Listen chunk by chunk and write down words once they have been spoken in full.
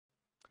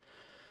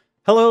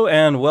Hello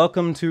and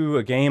welcome to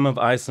A Game of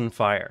Ice and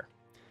Fire.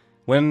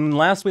 When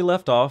last we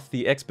left off,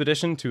 the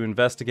expedition to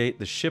investigate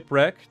the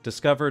shipwreck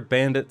discovered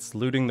bandits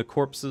looting the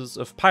corpses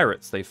of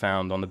pirates they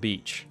found on the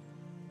beach.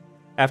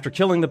 After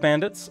killing the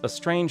bandits, a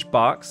strange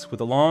box with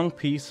a long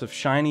piece of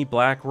shiny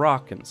black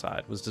rock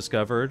inside was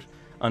discovered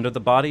under the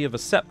body of a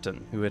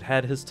septon who had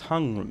had his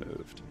tongue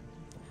removed.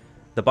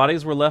 The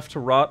bodies were left to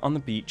rot on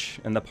the beach,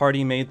 and the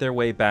party made their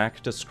way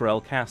back to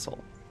Skrel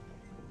Castle.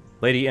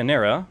 Lady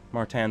Anera,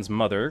 Martin's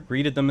mother,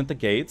 greeted them at the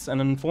gates and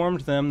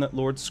informed them that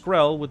Lord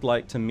Skrel would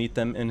like to meet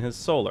them in his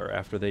solar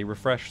after they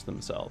refreshed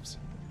themselves.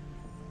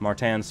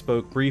 Martin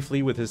spoke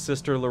briefly with his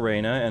sister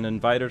Lorena and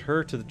invited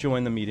her to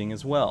join the meeting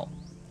as well.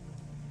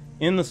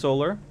 In the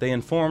solar, they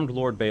informed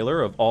Lord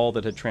Baylor of all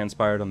that had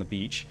transpired on the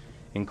beach,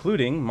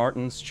 including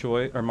Martin's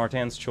choice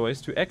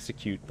to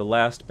execute the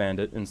last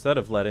bandit instead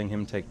of letting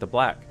him take the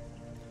black.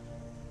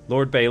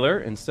 Lord Baylor,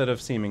 instead of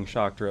seeming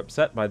shocked or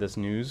upset by this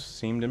news,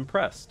 seemed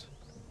impressed.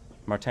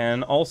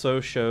 Martin also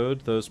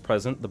showed those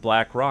present the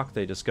black rock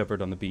they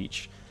discovered on the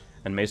beach,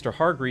 and Maester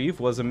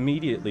Hargreave was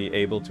immediately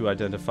able to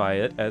identify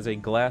it as a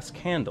glass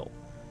candle,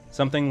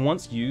 something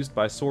once used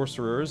by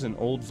sorcerers in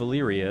old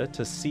Valyria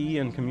to see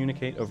and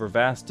communicate over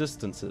vast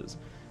distances,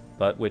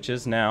 but which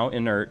is now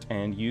inert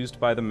and used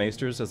by the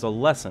Maesters as a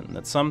lesson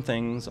that some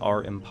things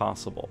are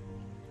impossible.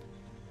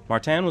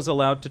 Martin was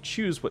allowed to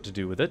choose what to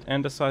do with it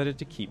and decided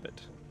to keep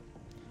it.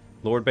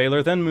 Lord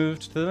Baylor then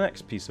moved to the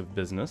next piece of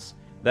business,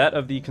 that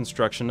of the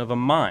construction of a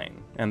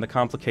mine, and the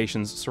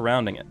complications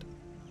surrounding it.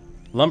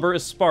 Lumber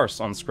is sparse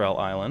on Skrel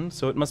Island,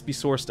 so it must be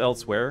sourced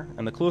elsewhere,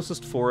 and the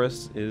closest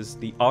forest is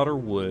the Otter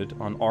Wood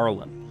on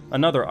Arlon,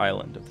 another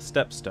island of the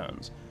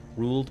Stepstones,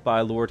 ruled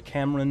by Lord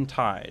Cameron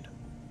Tyde.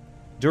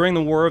 During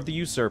the War of the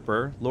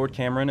Usurper, Lord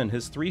Cameron and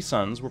his 3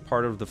 sons were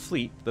part of the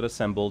fleet that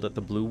assembled at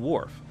the Blue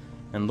Wharf,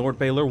 and Lord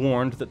Baylor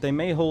warned that they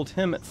may hold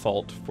him at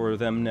fault for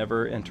them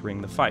never entering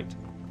the fight.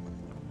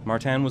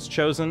 Martin was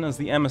chosen as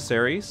the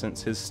emissary,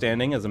 since his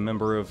standing as a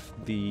member of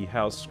the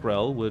House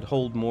Skrel would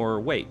hold more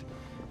weight,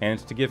 and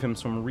to give him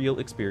some real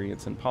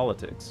experience in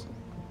politics.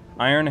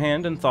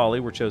 Ironhand and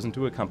Thali were chosen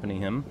to accompany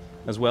him,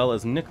 as well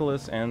as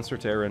Nicholas and Sir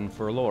Terran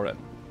Forloren.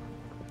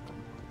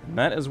 And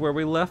that is where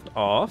we left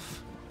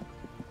off.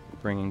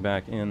 Bringing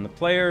back in the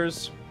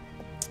players.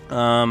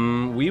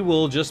 We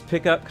will just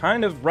pick up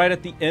kind of right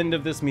at the end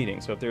of this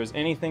meeting. So if there's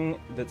anything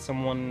that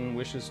someone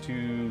wishes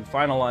to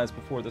finalize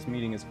before this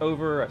meeting is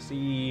over, I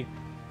see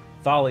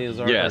Thali is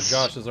already, yes.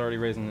 Josh is already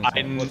raising his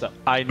hand. What's up?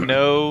 I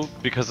know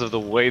because of the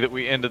way that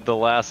we ended the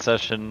last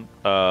session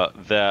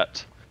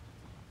that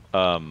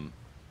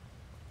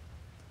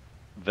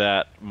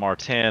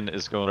Martin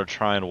is going to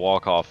try and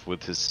walk off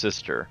with his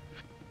sister.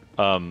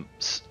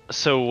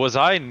 So was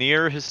I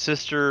near his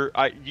sister?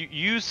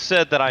 You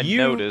said that I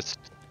noticed.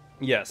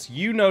 Yes,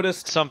 you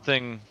noticed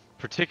something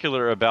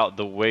particular about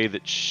the way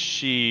that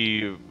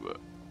she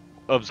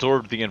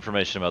absorbed the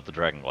information about the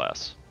dragon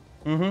glass.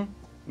 Mm-hmm.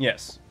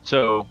 Yes.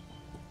 So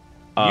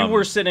you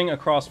were sitting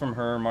across from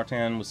her.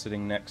 Martin was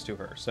sitting next to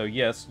her. So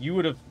yes,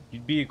 you'd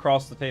be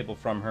across the table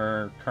from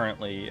her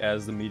currently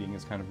as the meeting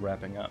is kind of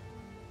wrapping up.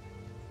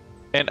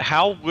 And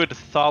how would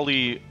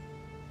Thali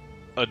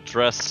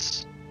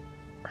address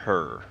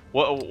her?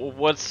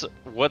 What's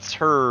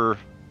her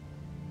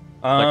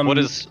like? What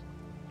is?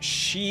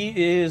 She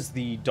is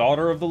the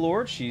daughter of the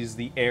Lord. She's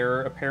the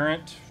heir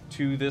apparent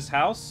to this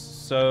house.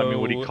 So I mean,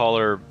 would he call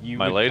her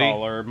my lady?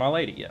 Call her my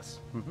lady. Yes.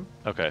 Mm-hmm.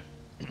 Okay.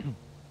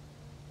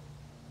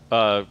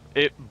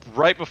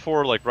 Right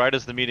before, right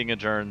as the meeting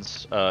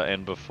adjourns,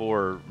 and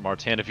before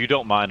Martin, if you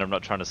don't mind, I'm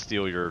not trying to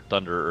steal your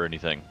thunder or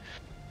anything.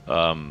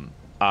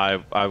 I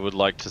would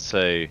like to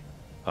say,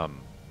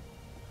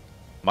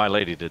 my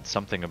lady did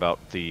something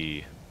about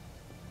the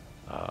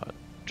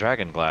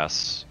dragon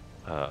glass.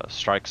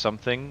 Strike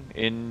something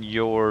in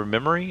your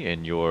memory,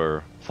 in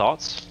your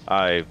thoughts.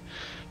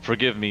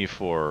 Forgive me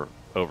for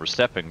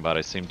overstepping, but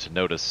I seem to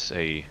notice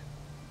a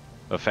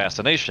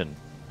fascination,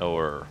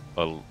 or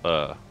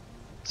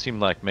seemed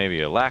like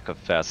maybe a lack of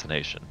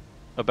fascination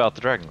about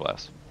the dragon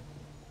glass.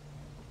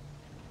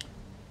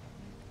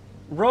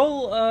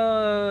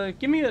 Roll,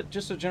 give me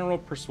just a general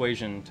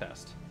persuasion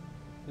test.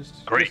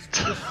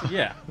 Great.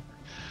 Yeah.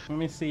 Let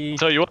me see.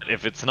 Tell you what,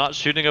 if it's not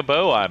shooting a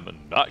bow, I'm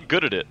not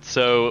good at it.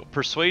 So,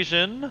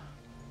 persuasion.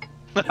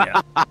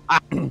 Yeah.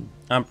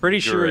 I'm pretty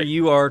sure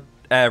you are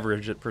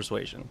average at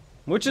persuasion.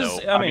 Which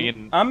is, no, I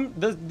mean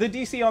the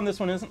DC on this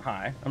one isn't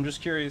high. I'm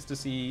just curious to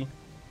see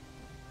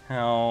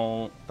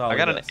how Thali I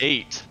got does. an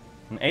 8.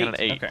 An 8? An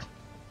 8. Okay.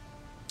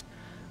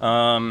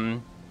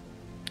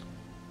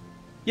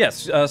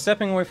 Yes,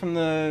 stepping away from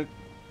the...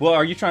 Well,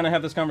 are you trying to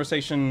have this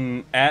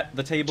conversation at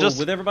the table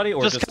with everybody,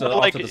 or just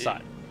off to the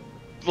side?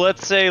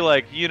 Let's say,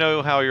 you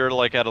know how you're,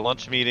 at a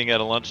lunch meeting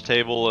at a lunch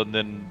table, and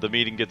then the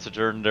meeting gets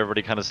adjourned,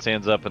 everybody kind of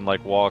stands up and,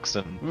 walks,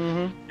 and...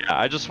 Mm-hmm. Yeah,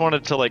 I just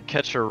wanted to,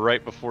 catch her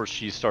right before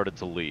she started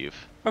to leave.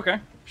 Okay,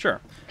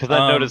 sure.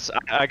 Because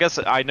I guess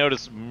I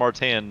noticed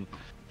Martin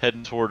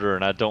heading toward her,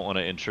 and I don't want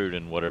to intrude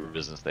in whatever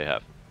business they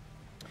have.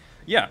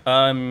 Yeah,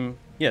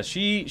 yeah,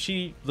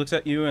 she looks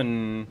at you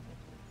and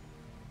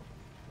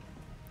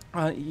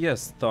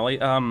Yes,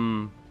 Thali.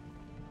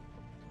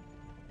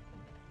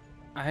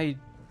 I...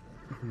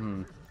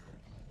 Hmm.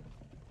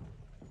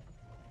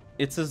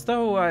 It's as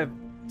though I've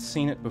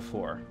seen it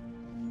before.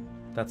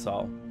 That's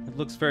all. It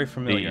looks very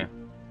familiar.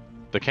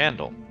 The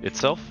candle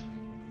itself?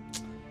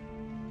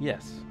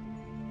 Yes.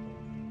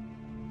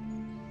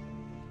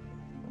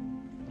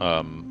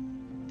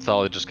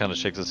 Thali just kind of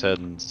shakes his head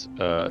and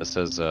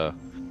says,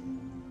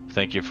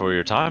 "Thank you for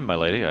your time, my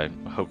lady. I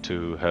hope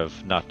to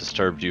have not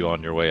disturbed you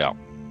on your way out."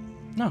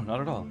 No,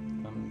 not at all.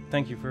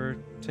 Thank you for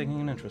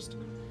taking an interest.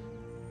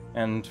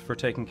 And for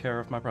taking care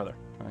of my brother.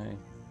 I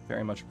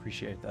very much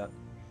appreciate that.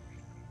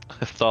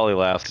 Thali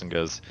laughs and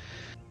goes,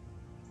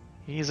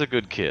 "He's a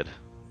good kid.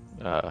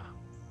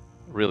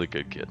 Really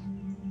good kid,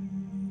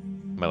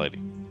 my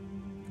lady."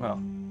 Well,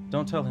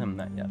 don't tell him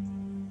that yet.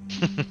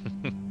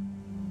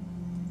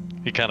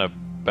 He kind of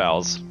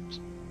bows.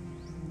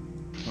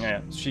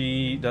 Yeah,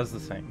 she does the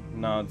same.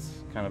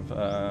 Nods, kind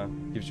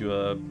of gives you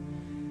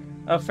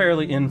a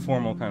fairly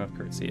informal kind of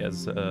curtsy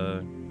as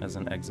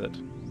an exit.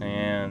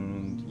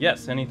 And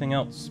yes, anything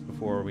else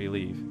before we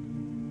leave?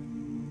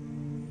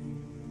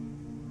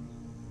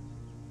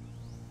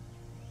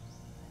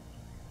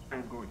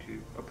 I'm going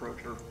to approach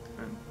her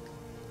and...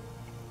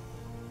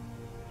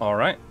 All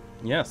right.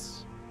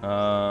 Yes.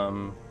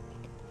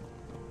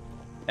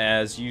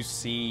 As you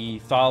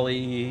see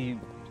Thali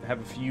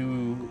have a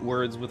few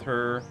words with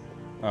her,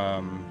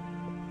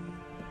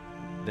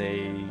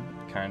 they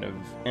kind of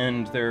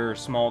end their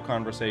small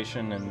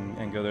conversation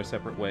and go their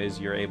separate ways.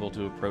 You're able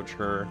to approach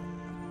her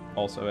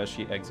also as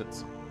she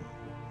exits.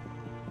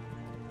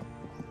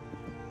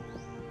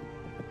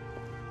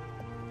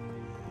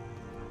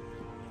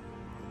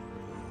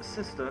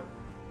 Sister,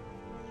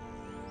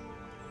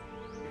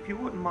 if you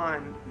wouldn't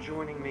mind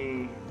joining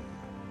me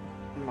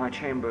in my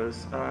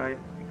chambers, I'd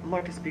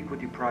like to speak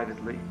with you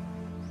privately.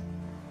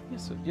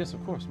 Yes,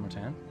 of course,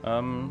 Martan.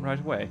 Right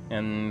away.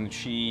 And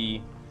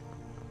she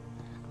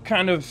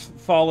kind of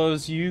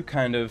follows you,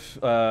 kind of,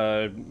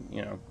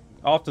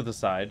 off to the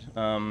side,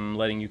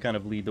 letting you kind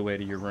of lead the way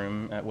to your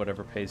room at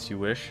whatever pace you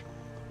wish.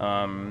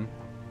 And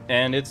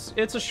it's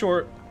a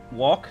short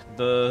walk.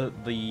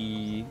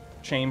 The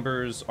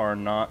chambers are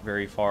not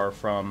very far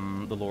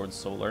from the Lord's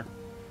Solar.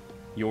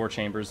 Your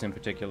chambers, in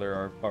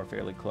particular, are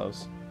fairly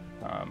close.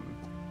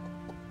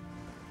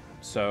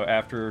 So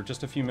after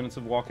just a few minutes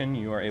of walking,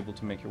 you are able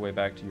to make your way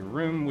back to your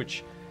room,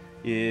 which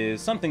is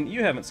something that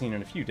you haven't seen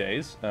in a few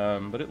days,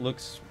 but it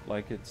looks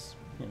like it's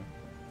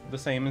the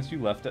same as you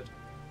left it.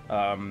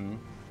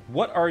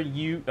 What are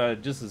you,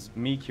 just as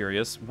me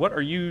curious, what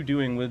are you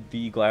doing with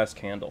the glass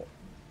candle?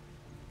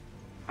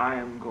 I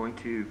am going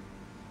to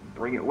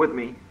bring it with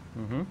me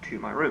to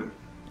my room.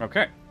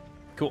 Okay,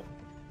 cool.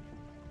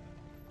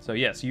 So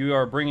yes, you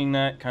are bringing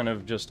that kind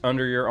of just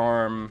under your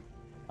arm.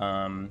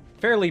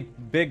 Fairly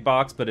big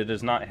box, but it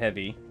is not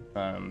heavy.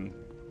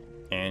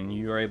 And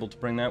you are able to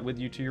bring that with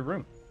you to your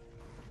room.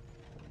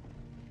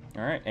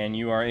 Alright, and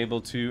you are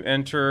able to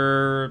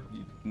enter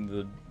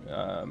the...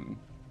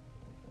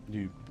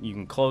 You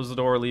can close the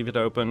door, leave it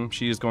open.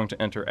 She is going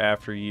to enter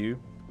after you.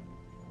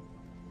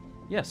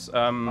 Yes,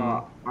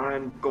 I'm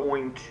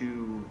going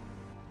to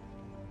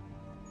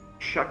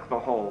check the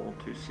hall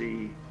to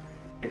see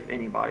if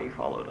anybody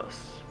followed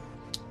us.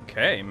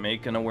 Okay,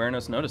 make an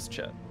awareness notice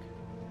check.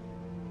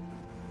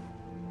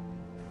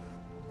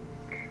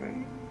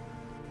 Okay.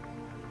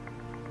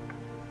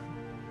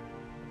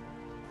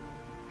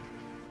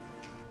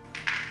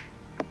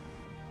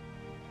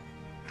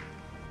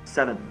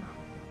 Seven.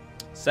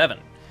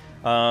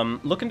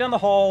 Looking down the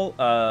hall,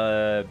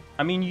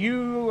 I mean,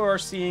 you are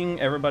seeing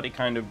everybody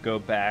kind of go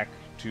back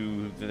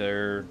to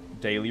their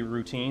daily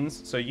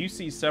routines. So you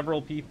see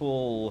several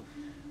people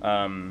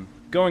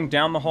going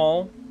down the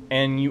hall,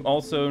 and you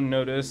also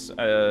notice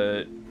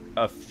a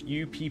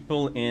few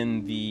people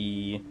in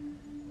the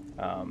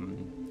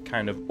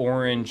kind of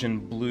orange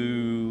and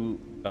blue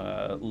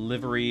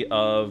livery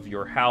of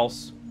your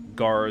house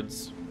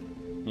guards,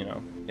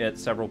 at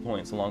several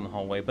points along the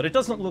hallway. But it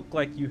doesn't look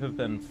like you have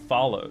been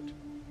followed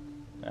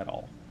at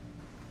all.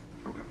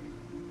 Okay.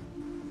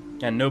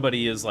 And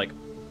nobody is, like,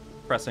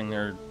 pressing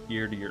their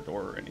ear to your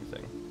door or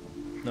anything.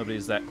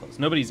 Nobody's that close.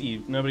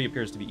 Nobody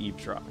appears to be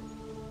eavesdropping.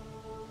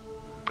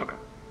 Okay.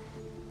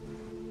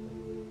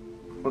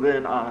 Well,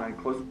 then I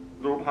close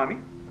the door behind me.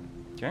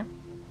 Okay.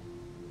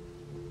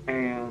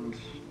 And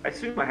I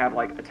assume I have,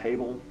 like, a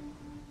table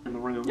in the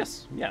room.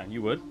 Yes. Yeah,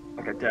 you would.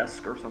 Like a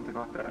desk or something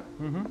like that.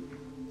 Mm-hmm.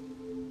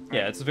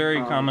 Yeah, it's very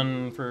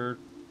common for,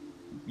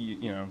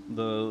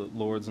 the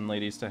lords and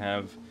ladies to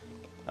have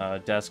a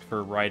desk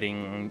for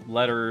writing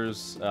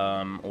letters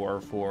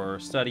or for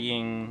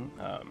studying.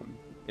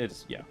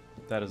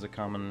 That is a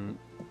common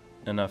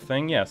enough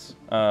thing, yes.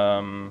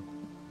 You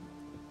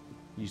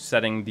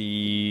setting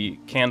the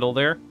candle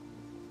there?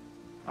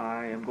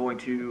 I am going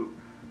to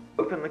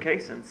open the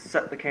case and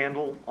set the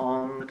candle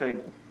on the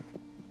table.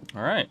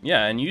 All right,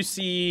 yeah, and you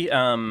see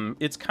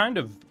it's kind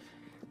of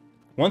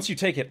Once you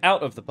take it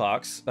out of the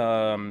box,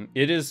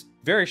 it is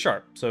very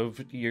sharp, so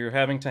you're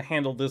having to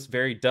handle this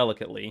very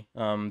delicately.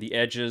 The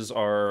edges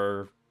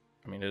are,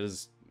 I mean, it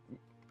is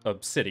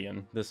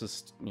obsidian. This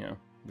is, you know,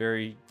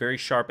 very, very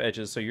sharp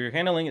edges, so you're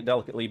handling it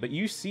delicately, but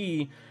you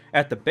see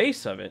at the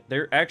base of it,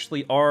 there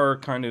actually are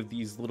kind of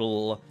these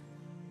little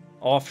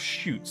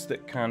offshoots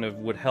that kind of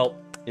would help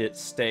it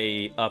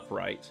stay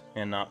upright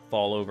and not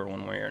fall over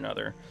one way or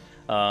another.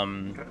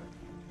 Okay.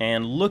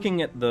 And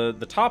looking at the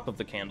top of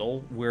the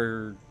candle,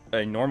 where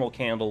a normal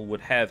candle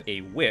would have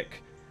a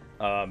wick,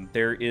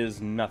 there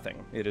is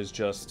nothing. It is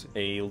just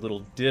a little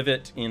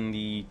divot in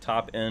the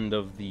top end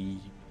of the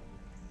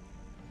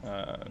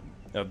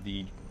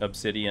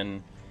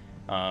obsidian.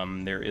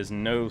 There is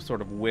no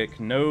sort of wick,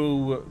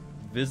 no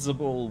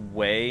visible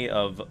way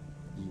of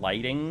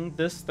lighting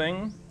this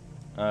thing.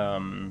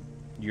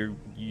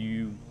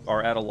 You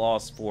are at a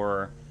loss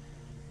for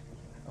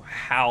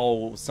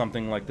how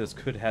something like this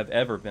could have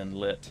ever been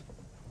lit.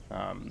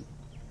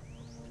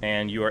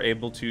 And you are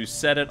able to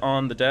set it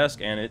on the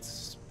desk, and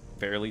it's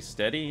fairly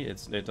steady.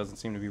 It doesn't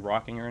seem to be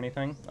rocking or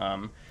anything.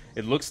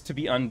 It looks to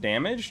be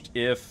undamaged,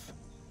 if,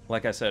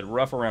 like I said,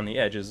 rough around the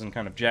edges and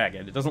kind of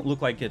jagged. It doesn't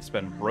look like it's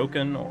been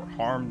broken or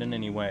harmed in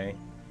any way.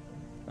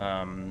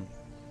 And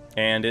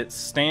it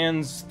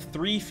stands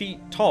 3 feet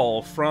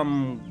tall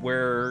from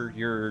where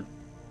your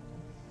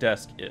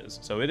desk is.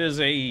 So it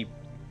is a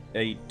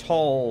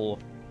tall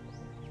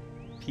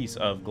piece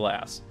of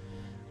glass.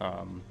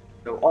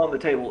 So on the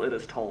table, it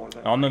is taller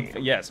than I am.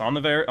 Yes, on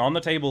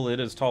the table,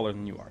 it is taller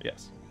than you are.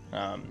 Yes,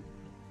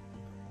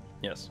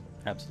 yes,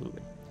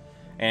 absolutely.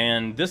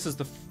 And this is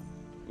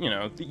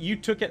you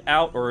took it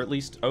out, or at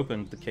least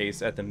opened the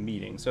case at the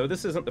meeting. So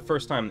this isn't the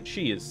first time that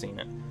she has seen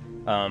it,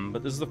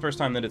 but this is the first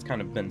time that it's kind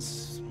of been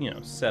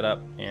set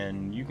up,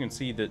 and you can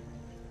see that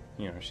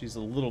she's a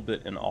little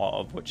bit in awe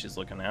of what she's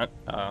looking at.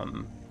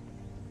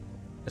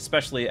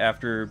 Especially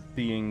after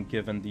being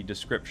given the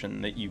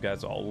description that you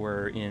guys all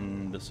were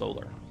in the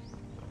solar.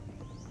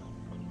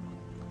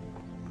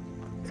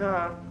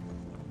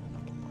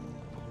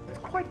 It's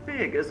quite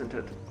big, isn't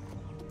it?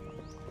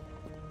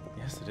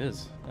 Yes, it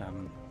is. I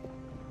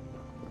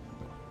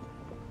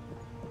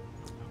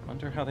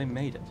wonder how they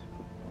made it.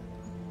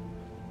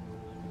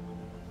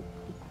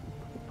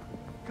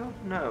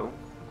 Don't know.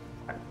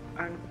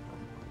 I'm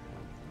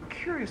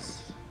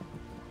curious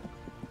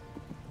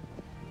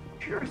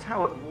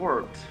how it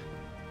worked.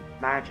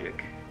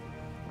 Magic.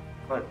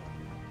 But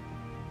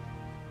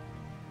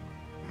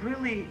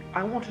really,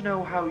 I want to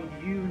know how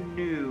you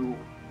knew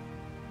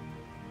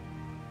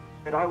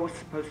that I was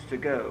supposed to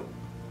go.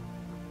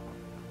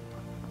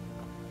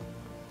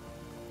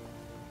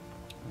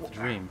 The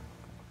dream.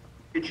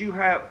 Did you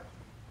have...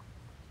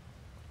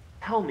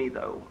 Tell me,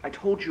 though. I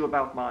told you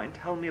about mine.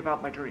 Tell me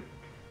about my dream.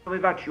 Tell me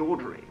about your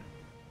dream.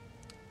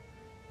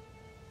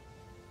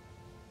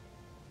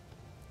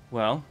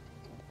 Well,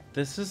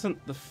 this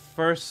isn't the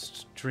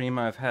first dream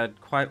I've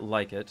had quite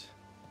like it.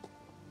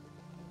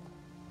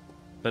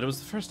 But it was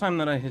the first time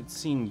that I had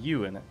seen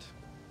you in it.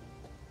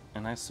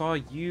 And I saw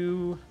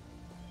you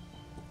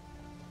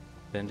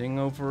bending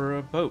over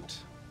a boat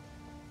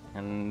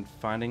and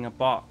finding a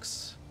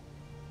box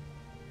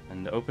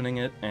and opening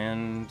it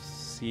and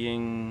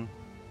seeing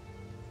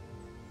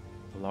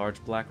a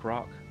large black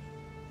rock.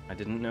 I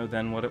didn't know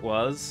then what it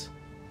was,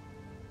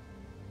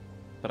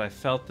 but I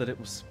felt that it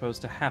was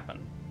supposed to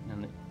happen,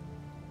 and that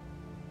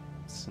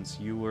since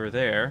you were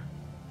there,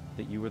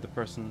 that you were the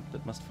person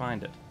that must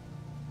find it.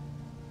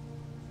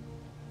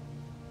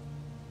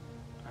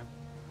 I've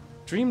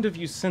dreamed of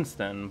you since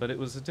then, but it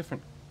was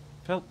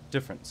felt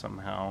different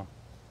somehow.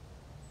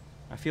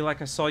 I feel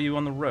like I saw you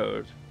on the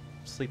road,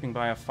 sleeping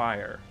by a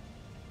fire.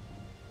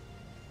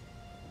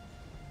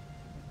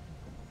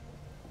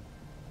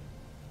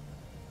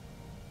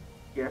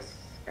 Yes,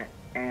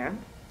 and?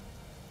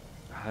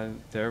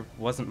 There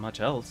wasn't much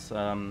else.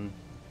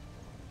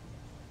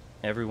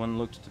 Everyone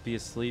looked to be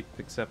asleep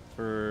except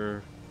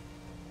for,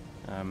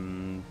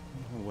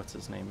 what's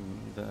his name?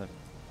 The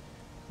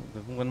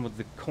one with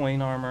the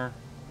coin armor,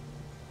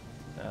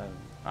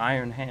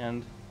 Iron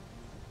Hand.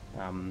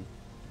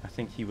 I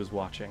think he was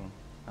watching,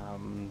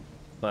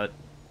 but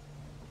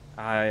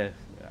that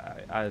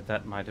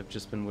might have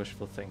just been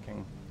wishful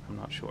thinking. I'm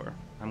not sure.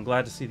 I'm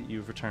glad to see that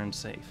you've returned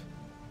safe.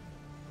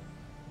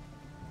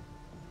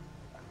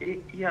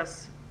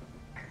 Yes.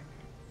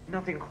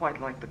 Nothing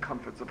quite like the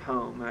comforts of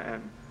home,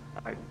 and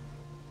I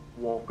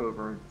walk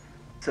over and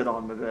sit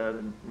on the bed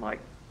and,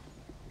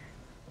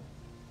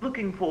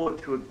 looking forward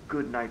to a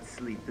good night's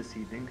sleep this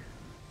evening.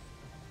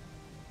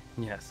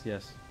 Yes,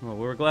 yes. Well,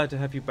 we're glad to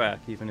have you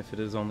back, even if it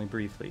is only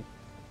briefly.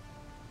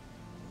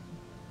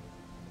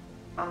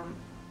 And,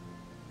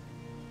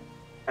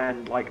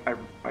 I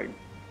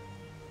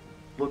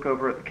look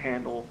over at the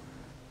candle,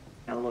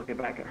 and looking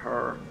back at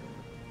her.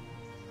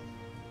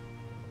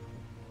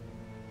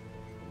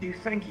 Do you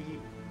think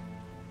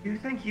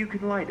you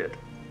can light it?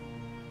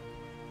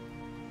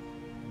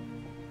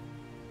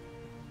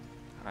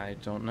 I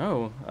don't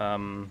know.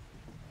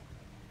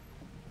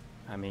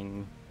 I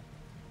mean,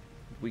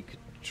 we could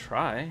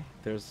try.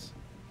 We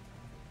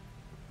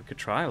could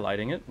try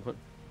lighting it.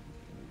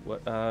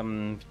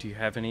 Do you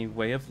have any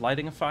way of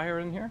lighting a fire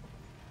in here?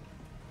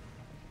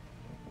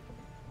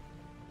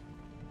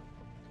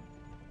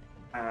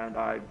 And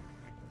I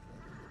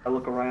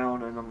look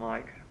around and I'm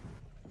like,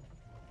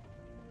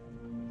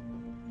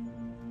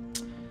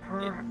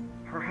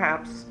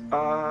 perhaps,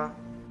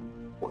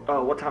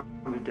 what time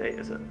of day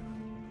is it?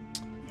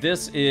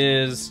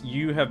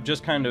 You have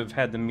just kind of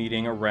had the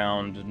meeting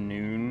around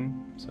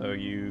noon, so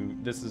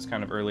this is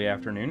kind of early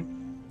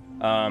afternoon.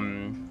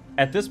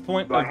 At this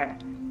point,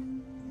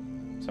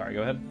 sorry,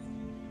 go ahead.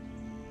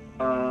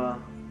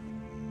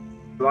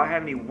 Do I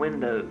have any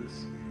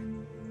windows?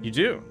 You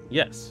do,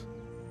 yes.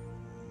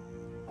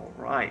 All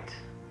right.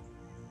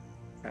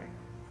 Okay.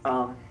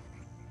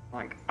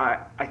 Like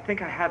I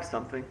think I have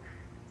something,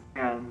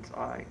 and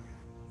I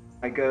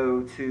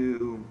go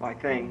to my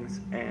things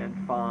and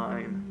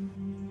find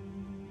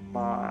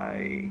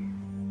my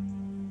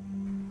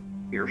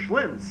Irish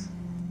lens.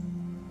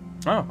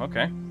 Oh,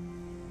 okay.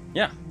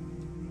 Yeah.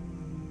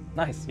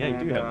 Nice. Yeah, you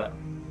do have that.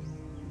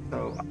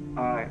 So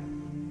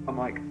I'm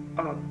like,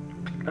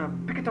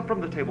 pick it up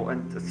from the table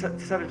and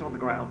set it on the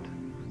ground.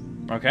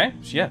 Okay.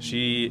 Yeah,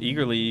 she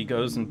eagerly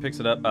goes and picks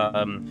it up,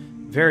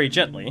 very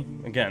gently,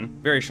 again,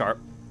 very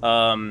sharp,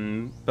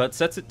 but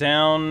sets it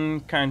down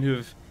kind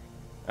of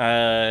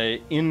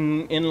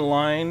in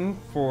line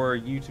for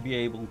you to be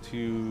able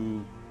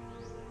to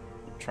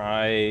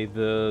try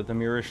the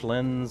Mirish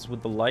lens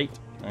with the light,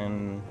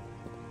 and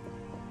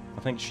I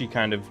think she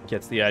kind of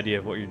gets the idea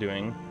of what you're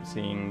doing,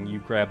 seeing you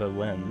grab a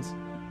lens,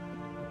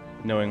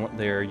 knowing what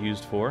they're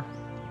used for.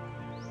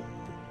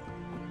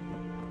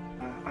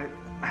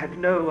 I have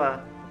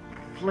no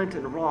flint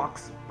and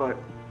rocks, but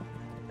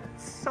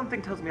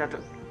something tells me I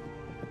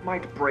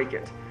might break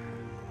it.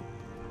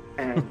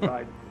 And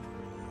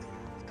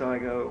so I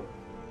go,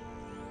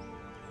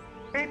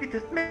 maybe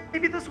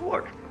this will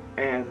work,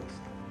 and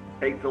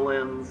take the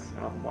lens,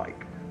 and I'm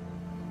like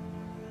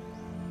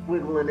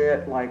wiggling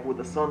it like with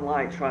the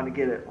sunlight, trying to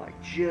get it like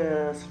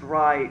just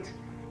right.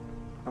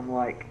 I'm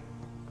like,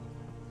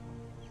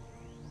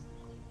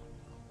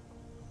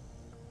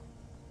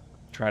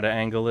 try to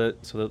angle it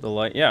so that the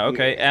light... Yeah,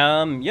 okay.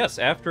 Yes,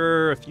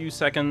 after a few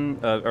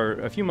seconds, or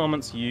a few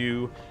moments,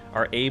 you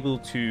are able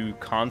to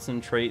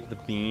concentrate the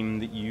beam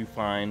that you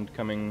find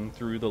coming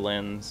through the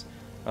lens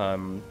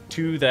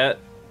to that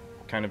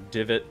kind of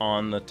divot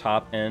on the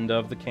top end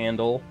of the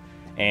candle,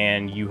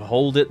 and you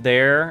hold it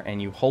there,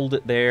 and you hold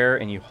it there,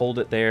 and you hold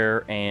it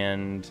there,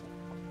 and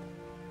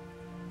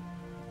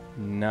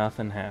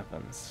nothing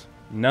happens.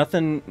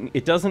 Nothing...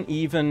 It doesn't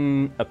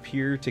even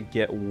appear to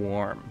get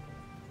warm.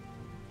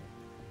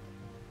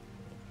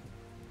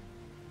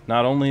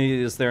 Not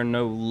only is there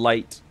no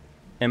light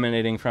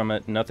emanating from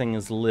it, nothing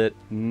is lit,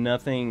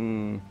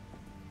 nothing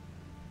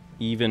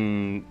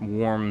even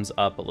warms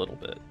up a little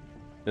bit.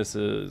 This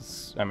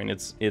is, I mean,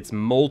 it's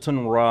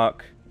molten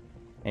rock,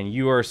 and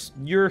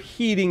you're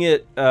heating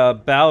it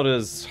about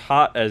as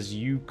hot as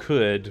you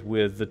could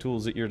with the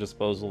tools at your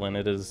disposal, and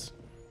it is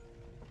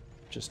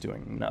just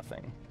doing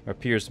nothing, or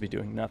appears to be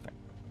doing nothing.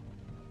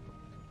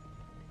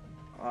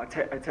 I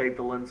take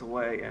the lens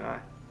away, and I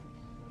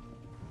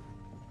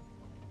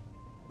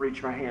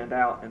reach my hand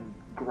out and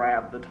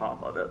grab the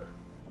top of it.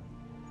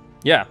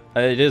 Yeah,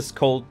 it is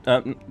cold,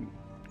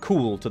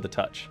 cool to the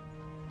touch.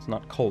 It's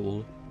not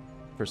cold,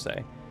 per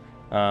se.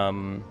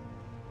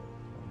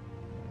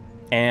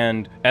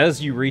 And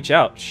as you reach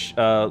out,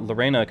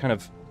 Lorena kind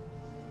of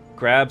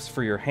grabs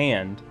for your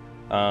hand,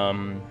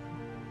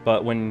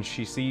 but when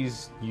she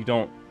sees you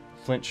don't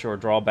flinch or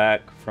draw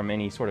back from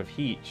any sort of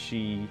heat,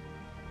 she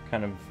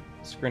kind of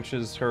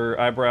scrunches her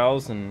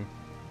eyebrows and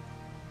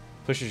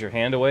pushes your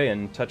hand away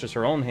and touches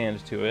her own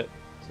hand to it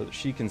so that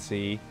she can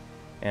see,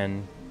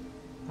 and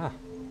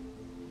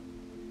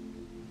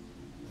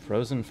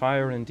frozen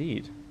fire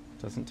indeed.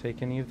 Doesn't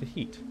take any of the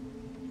heat.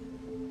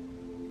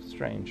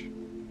 Strange.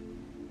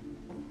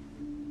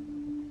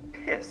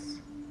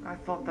 Yes, I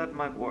thought that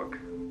might work.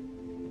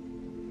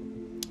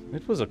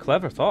 It was a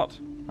clever thought.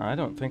 I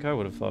don't think I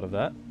would have thought of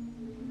that.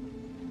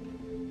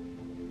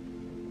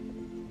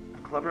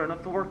 Clever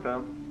enough to work,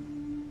 though.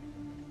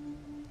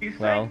 You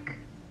Well, think?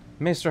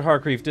 Maester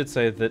Hargreave did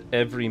say that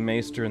every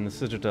maester in the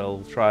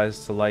Citadel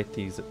tries to light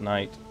these at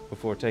night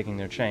before taking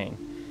their chain.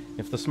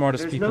 If the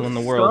smartest There's people no in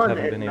the world sun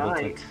haven't at been able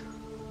night.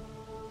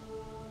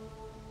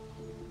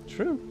 to...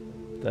 True.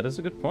 That is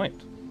a good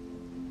point.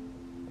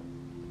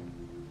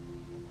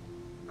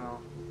 Oh,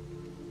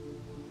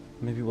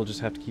 Maybe we'll just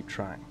have to keep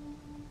trying.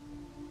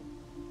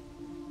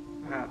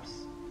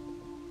 perhaps.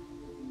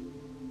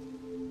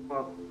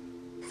 Well,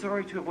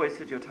 sorry to have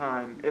wasted your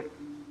time. If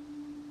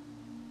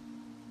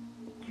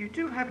you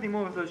do have any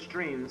more of those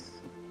dreams,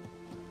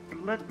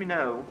 let me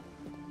know.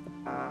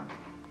 I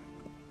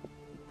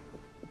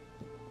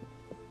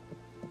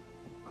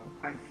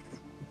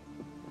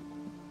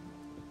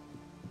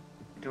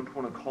don't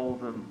want to call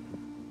them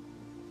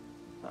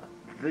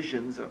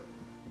visions or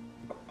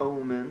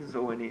omens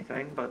or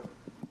anything, but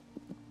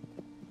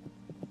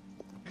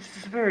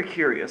just very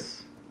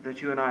curious.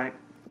 that you and I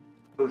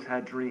both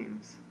had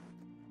dreams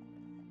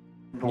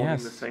involving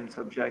Yes. the same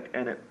subject,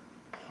 and it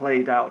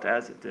played out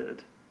as it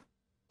did.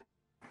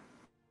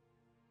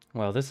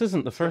 Well, this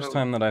isn't the first So-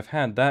 time that I've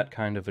had that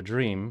kind of a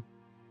dream.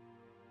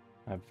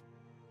 I've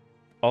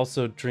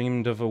also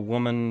dreamed of a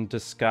woman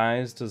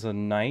disguised as a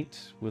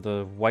knight with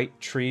a white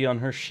tree on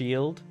her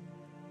shield,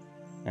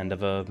 and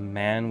of a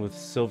man with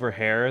silver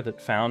hair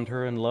that found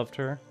her and loved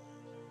her.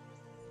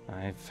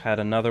 I've had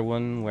another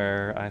one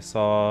where I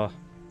saw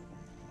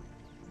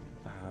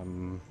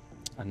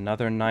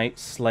another knight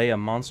slay a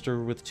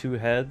monster with 2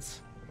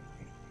 heads,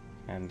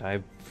 and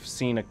I've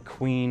seen a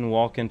queen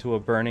walk into a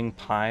burning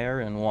pyre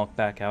and walk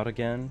back out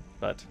again,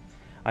 but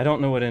I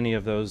don't know what any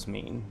of those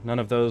mean. None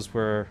of those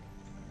were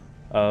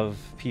of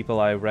people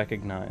I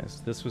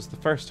recognized. This was the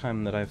first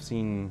time that I've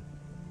seen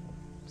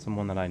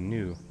someone that I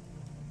knew.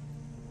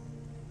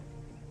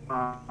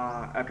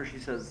 After she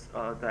says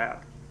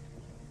that,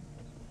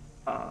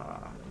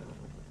 I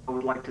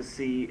would like to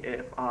see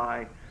if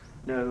I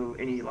know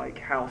any like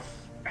house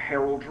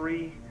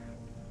heraldry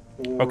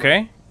or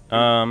Okay.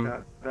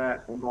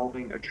 that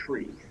involving a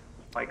tree,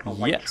 like a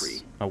white tree.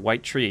 Yes, a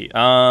white tree.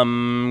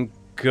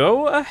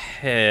 Go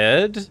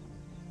ahead.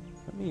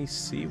 Let me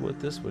see what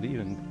this would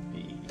even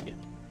be.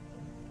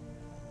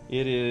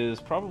 It is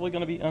probably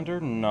going to be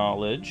under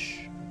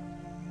knowledge.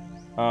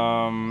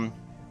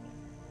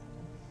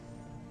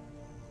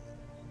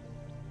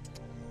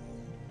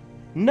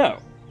 No.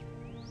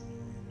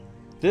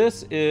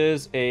 This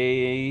is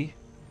a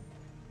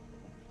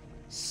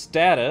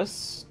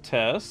status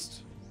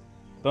test.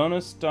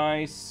 Bonus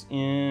dice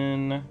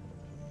in...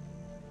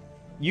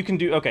 You can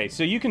do... Okay,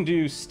 so you can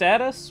do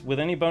status with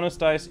any bonus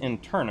dice in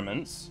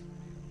tournaments,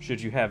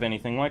 should you have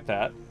anything like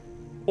that.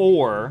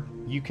 Or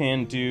you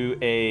can do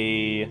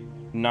a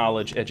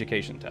knowledge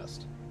education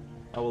test.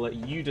 I will let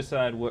you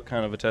decide what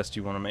kind of a test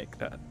you want to make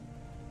that.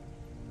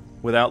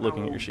 Without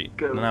looking at your sheet.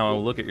 Now I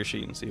will look at your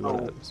sheet and see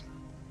what it is.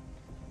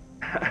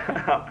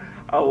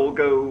 I will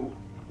go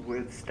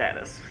with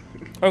status.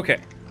 Okay.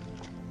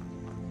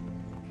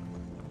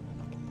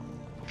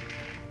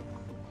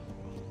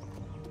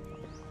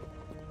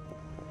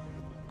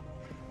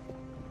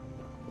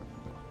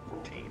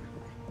 Team.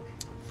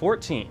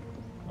 14.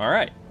 All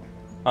right.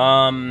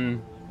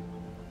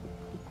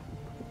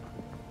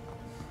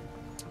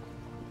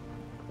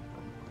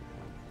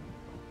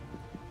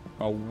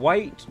 A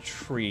white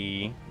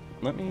tree.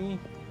 Let me...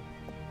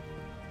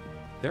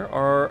 There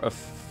are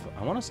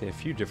I want to say a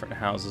few different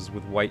houses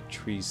with white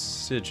tree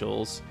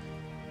sigils.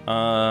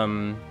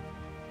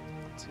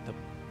 Let's see, the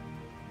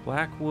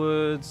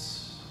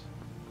Blackwoods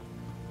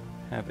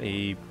have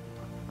a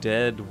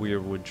dead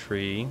weirwood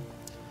tree.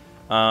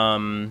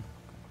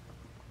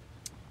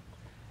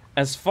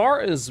 As far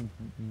as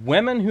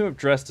women who have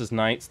dressed as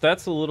knights,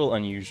 that's a little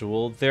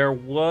unusual. There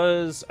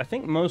was, I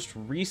think most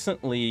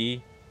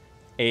recently,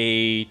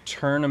 a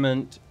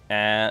tournament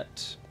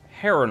at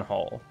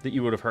Harrenhal that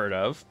you would have heard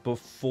of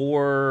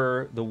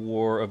before the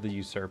War of the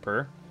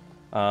Usurper,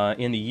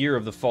 in the year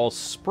of the False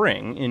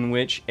Spring, in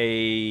which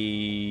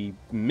a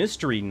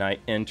mystery knight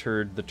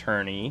entered the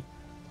tourney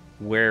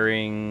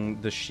wearing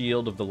the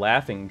shield of the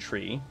Laughing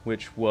Tree,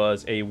 which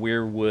was a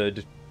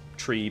weirwood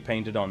tree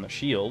painted on the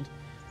shield.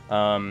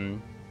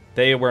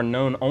 They were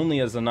known only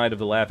as the Knight of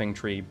the Laughing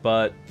Tree,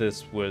 but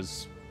this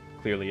was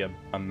clearly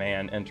a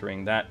man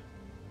entering that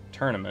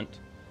tournament.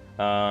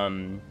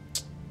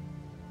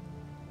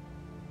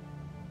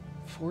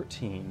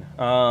 14.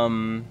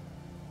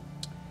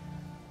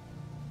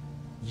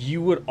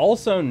 You would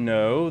also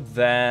know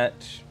that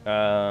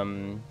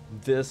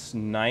this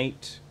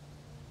knight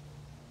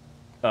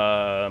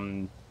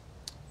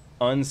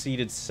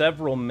unseated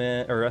several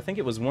men, or I think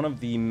it was one of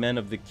the men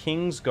of the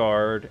King's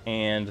Guard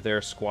and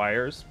their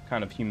squires,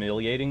 kind of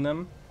humiliating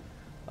them,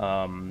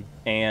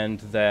 and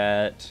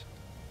that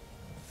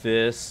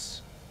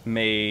this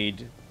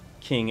made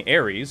King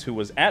Ares, who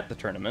was at the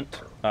tournament,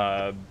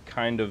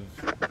 kind of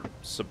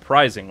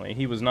surprisingly,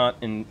 he was not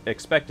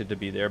expected to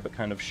be there, but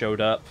kind of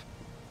showed up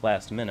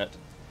last minute.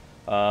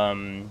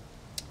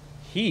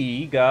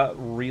 He got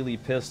really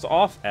pissed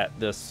off at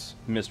this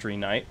mystery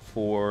knight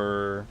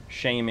for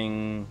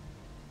shaming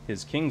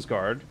his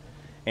Kingsguard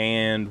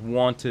and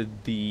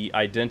wanted the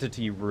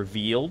identity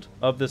revealed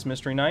of this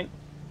mystery knight.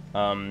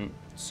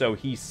 So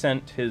he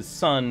sent his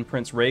son,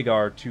 Prince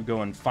Rhaegar, to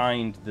go and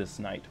find this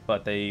knight,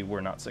 but they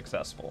were not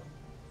successful.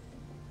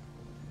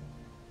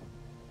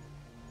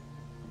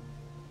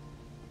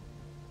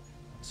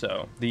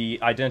 So the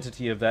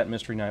identity of that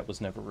mystery knight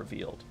was never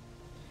revealed.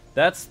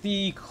 That's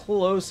the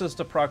closest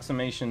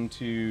approximation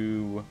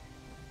to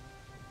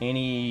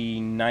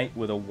any knight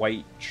with a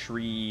white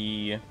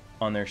tree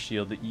on their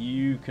shield that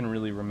you can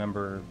really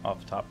remember off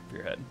the top of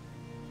your head.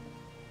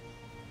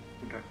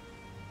 Okay.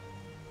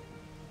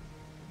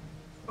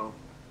 Oh.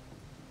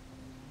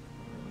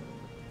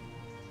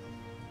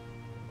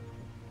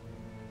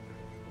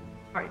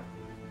 Right.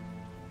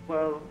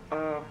 Well,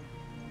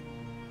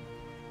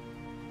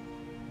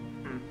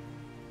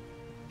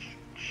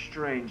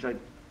 strange. I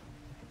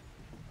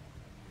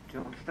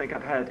don't think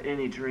I've had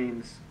any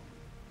dreams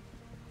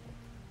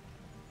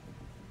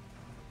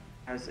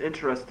as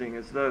interesting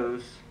as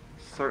those.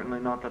 Certainly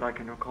not that I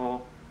can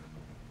recall.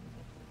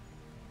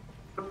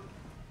 But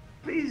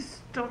please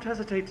don't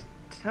hesitate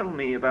to tell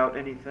me about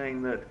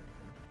anything that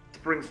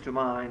springs to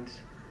mind.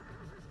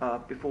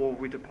 Before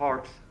we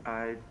depart,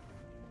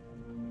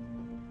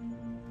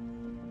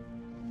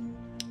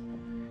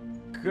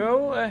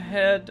 Go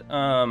ahead,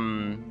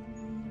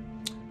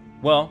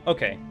 well,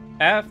 okay.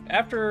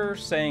 After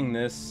saying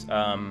this,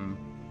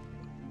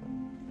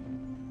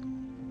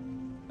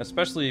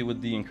 especially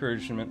with the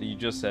encouragement that you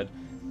just said,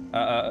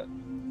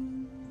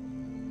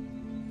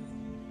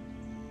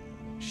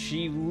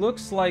 she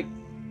looks like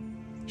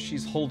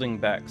she's holding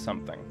back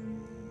something.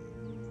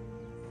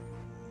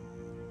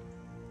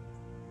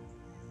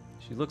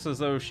 She looks as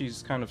though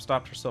she's kind of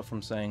stopped herself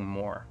from saying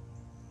more.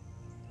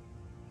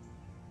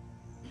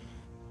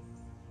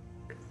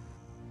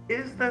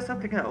 is there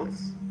something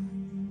else?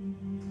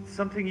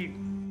 Something you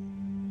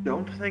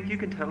don't think you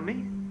can tell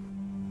me?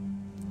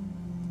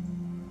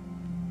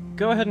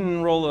 Go ahead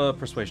and roll a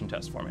persuasion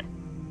test for me.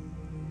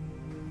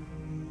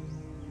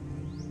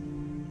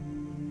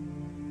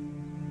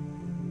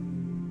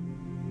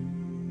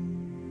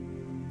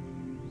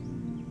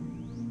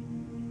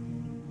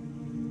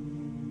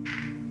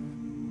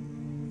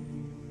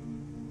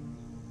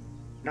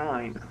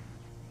 Nine.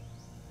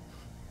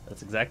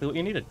 That's exactly what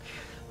you needed.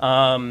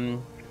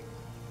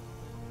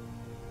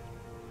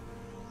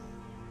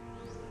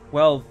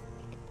 Well,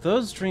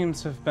 those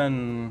dreams have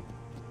been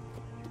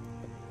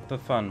the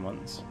fun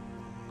ones.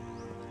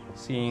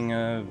 Seeing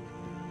a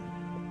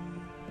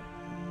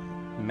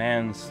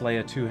man slay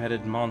a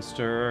two-headed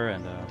monster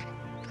and a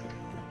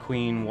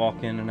queen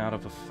walk in and out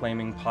of a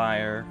flaming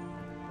pyre.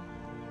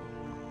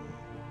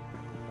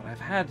 But I've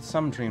had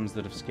some dreams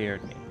that have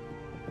scared me.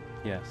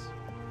 Yes.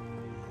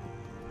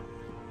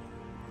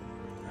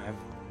 I've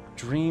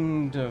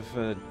dreamed of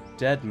a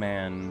dead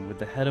man with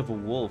the head of a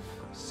wolf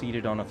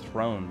seated on a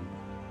throne,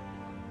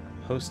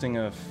 hosting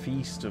a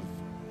feast of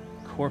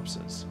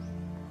corpses.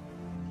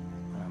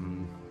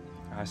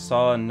 I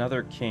saw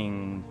another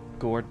king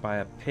gored by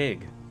a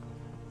pig.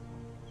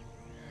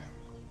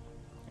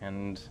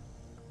 And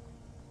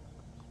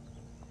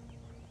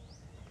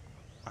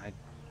I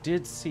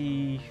did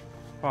see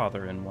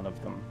father in one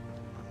of them,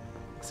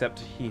 except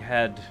he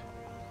had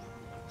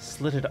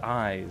slitted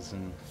eyes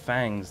and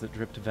fangs that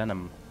dripped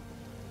venom.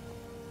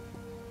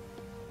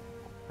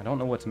 I don't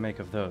know what to make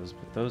of those,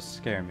 but those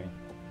scare me.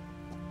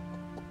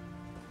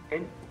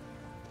 And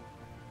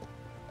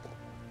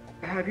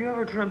have you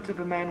ever dreamt of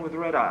a man with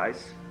red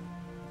eyes?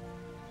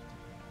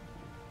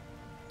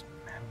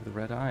 Man with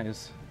red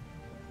eyes.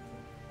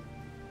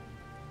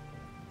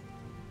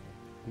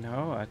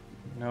 No,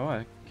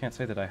 I can't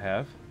say that I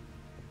have.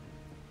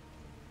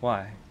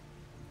 Why?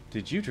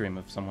 Did you dream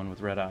of someone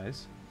with red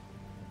eyes?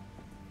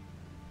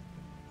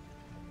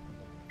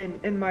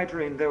 In my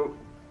dream,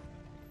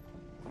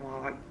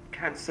 well, I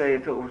can't say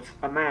if it was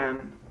a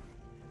man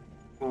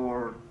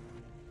or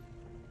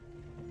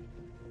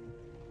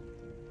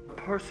a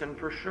person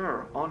for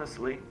sure,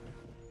 honestly.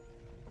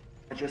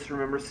 I just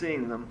remember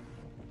seeing them.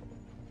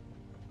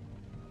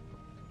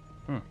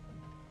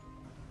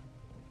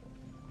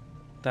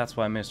 That's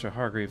why Mr.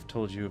 Hargreave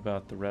told you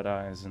about the red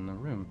eyes in the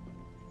room.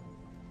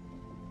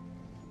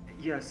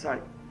 Yes, I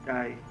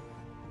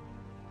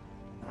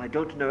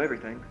don't know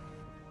everything.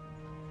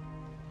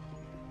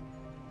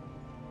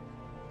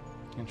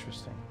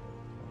 Interesting.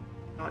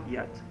 Not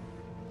yet.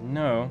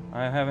 No,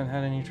 I haven't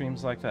had any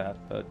dreams like that,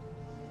 but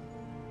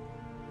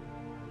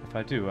if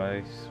I do,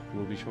 I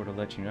will be sure to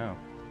let you know.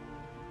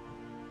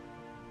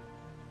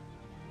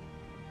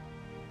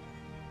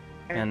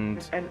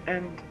 And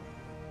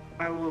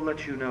I will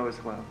let you know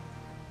as well.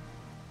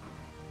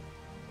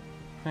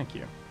 thank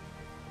you.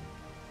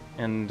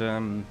 And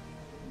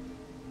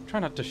try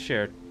not to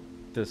share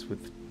this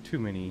with too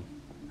many.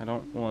 I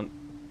don't want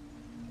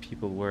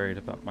people worried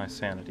about my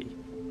sanity.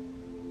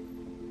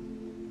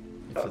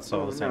 If it's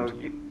all the same to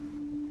you.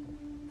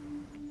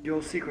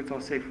 Your secrets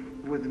are safe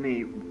with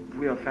me.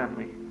 We are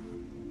family.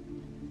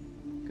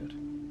 Good.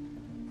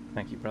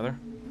 Thank you, brother.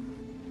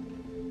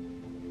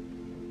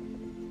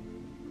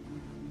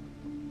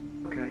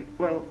 Okay,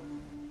 well,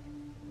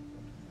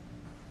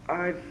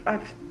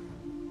 I've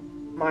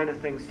minor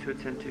things to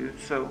attend to,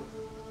 so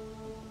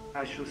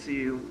I shall see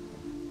you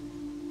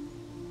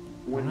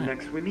when All right.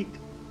 next we meet.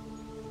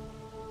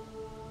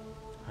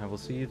 I will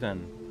see you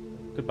then.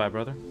 Goodbye,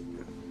 brother.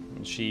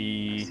 And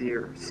she...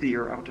 See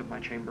her out of my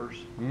chambers.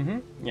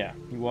 Yeah.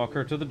 You walk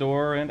her to the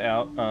door and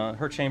out.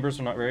 Her chambers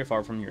are not very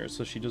far from yours,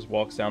 so she just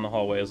walks down the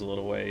hallways a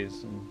little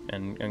ways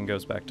and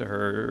goes back to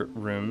her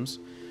rooms.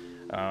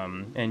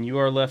 And you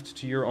are left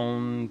to your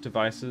own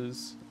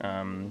devices.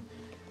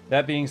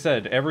 That being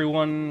said,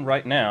 everyone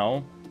right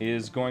now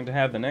is going to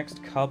have the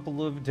next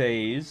couple of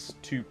days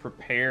to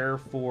prepare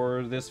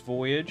for this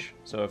voyage.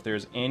 So if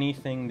there's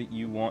anything that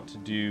you want to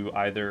do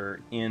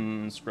either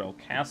in Skrel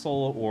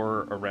Castle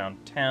or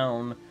around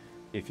town,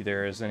 if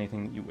there is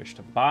anything that you wish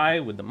to buy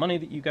with the money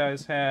that you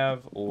guys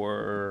have,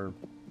 or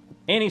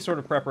any sort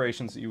of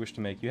preparations that you wish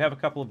to make, you have a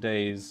couple of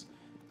days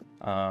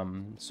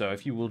So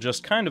if you will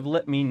just kind of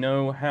let me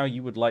know how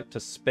you would like to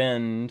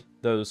spend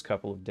those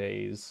couple of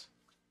days,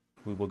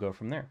 we will go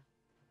from there.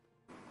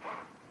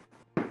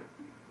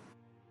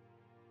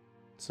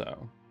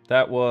 So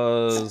that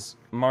was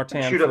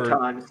Martin Shoot up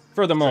times.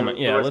 for the So moment.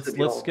 the Yeah, rest of let's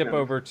y'all skip can-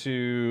 over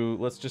to,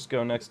 let's just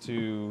go next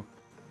to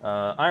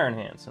Iron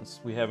Hand,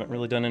 since we haven't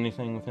really done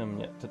anything with him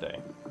yet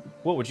today.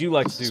 What would you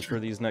like to do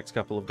for these next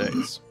couple of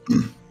days?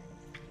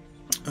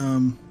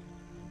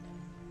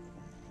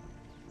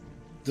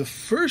 The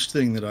first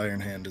thing that Iron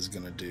Hand is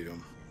going to do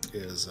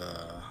is,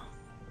 I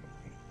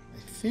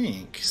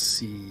think,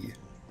 see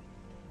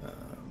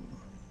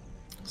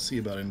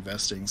about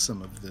investing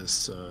some of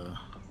this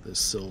this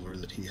silver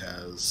that he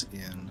has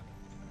in.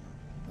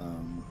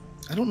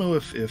 I don't know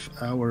if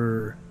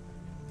our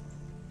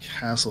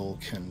castle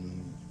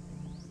can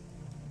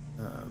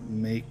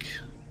make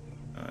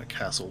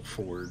castle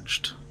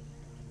forged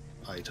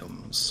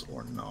items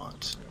or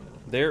not.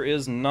 There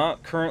is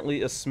not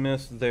currently a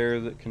smith there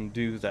that can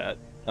do that.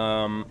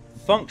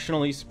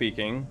 Functionally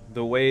speaking,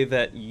 the way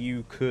that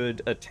you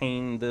could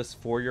attain this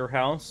for your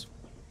house,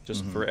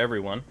 just for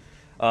everyone,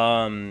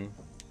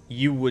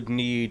 you would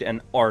need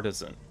an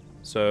artisan.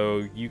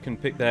 So you can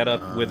pick that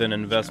up with an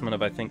investment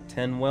of, I think,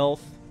 10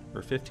 wealth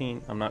or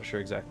 15. I'm not sure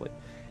exactly.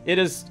 It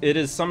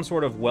is some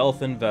sort of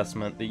wealth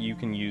investment that you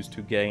can use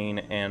to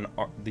gain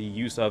the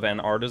use of an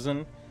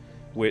artisan,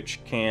 which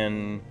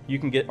you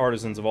can get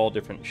artisans of all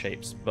different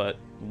shapes, but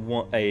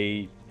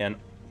a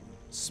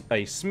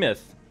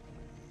smith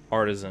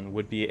artisan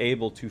would be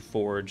able to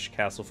forge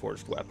castle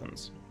forged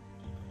weapons.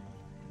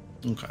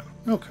 Okay.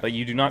 But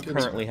you do not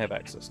currently have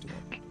access to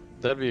it.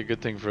 That'd be a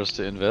good thing for us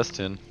to invest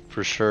in,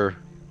 for sure.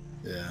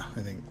 Yeah,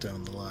 I think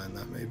down the line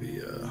that may be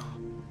a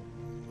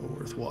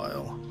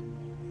worthwhile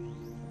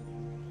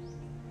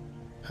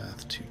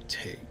path to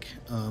take.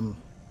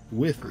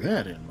 With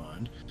that in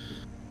mind,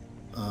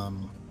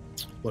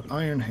 what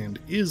Iron Hand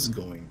is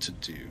going to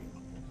do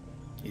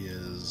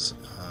is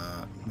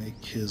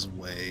make his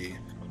way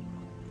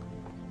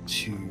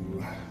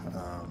to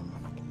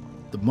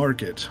the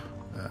market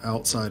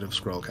outside of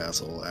Skrel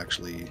Castle,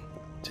 actually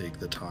take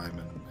the time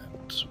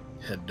and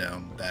head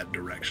down that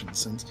direction,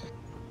 since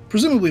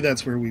presumably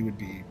that's where we would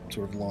be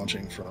sort of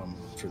launching from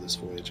for this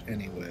voyage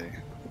anyway.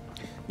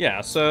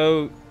 Yeah,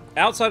 so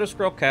outside of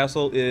Skrel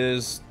Castle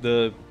is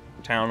the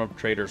town of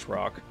Trader's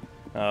Rock,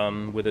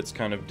 with its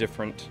kind of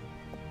different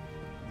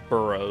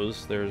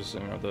boroughs. There's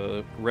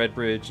the Red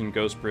Bridge and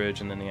Ghost Bridge,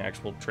 and then the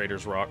actual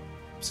Trader's Rock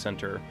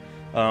center.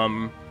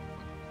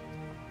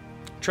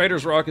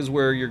 Trader's Rock is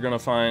where you're going to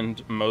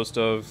find most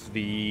of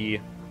the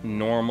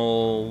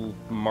normal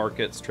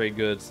markets, trade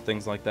goods,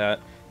 things like that.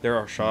 There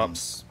are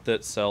shops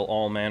that sell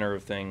all manner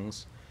of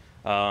things.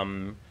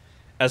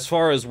 As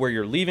far as where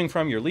you're leaving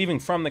from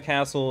the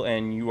castle,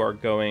 and you are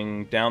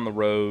going down the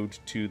road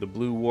to the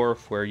Blue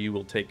Wharf, where you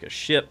will take a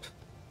ship.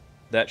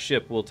 That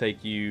ship will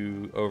take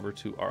you over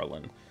to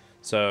Arlon.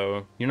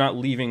 So you're not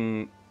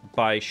leaving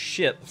by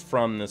ship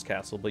from this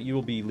castle, but you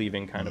will be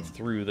leaving kind of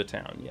through the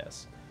town,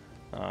 yes.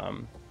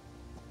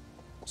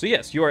 So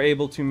yes, you are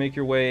able to make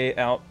your way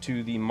out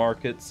to the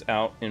markets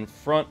out in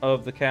front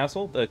of the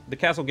castle. The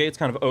castle gates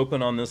kind of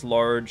open on this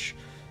large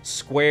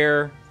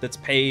square that's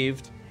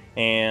paved,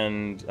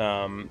 and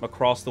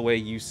across the way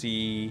you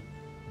see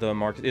the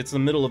market. It's the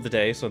middle of the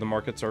day, so the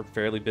markets are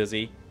fairly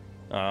busy,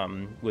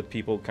 with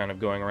people kind of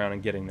going around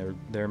and getting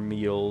their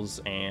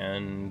meals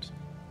and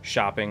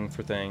shopping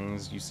for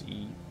things. You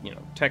see,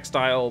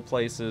 textile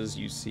places,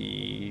 you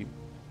see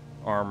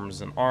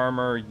arms and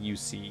armor, you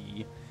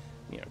see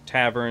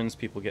taverns,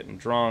 people getting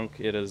drunk.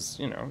 It is,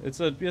 it's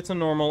a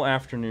normal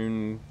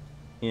afternoon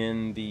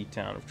in the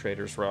town of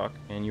Trader's Rock,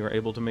 and you are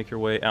able to make your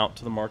way out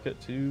to the market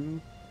to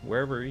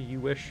wherever you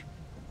wish.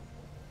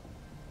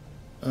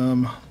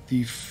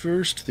 The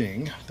first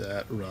thing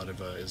that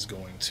Radiva is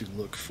going to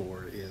look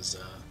for is,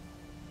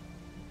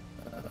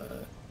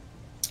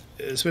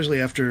 especially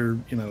after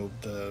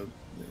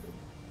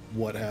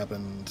what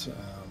happened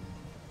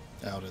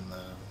out in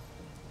the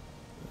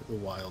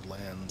wild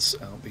lands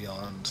out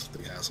beyond the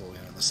castle,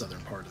 in the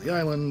southern part of the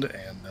island,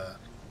 and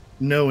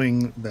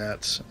knowing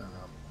that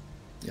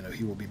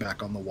he will be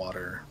back on the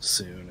water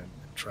soon and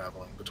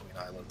traveling between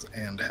islands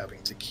and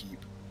having to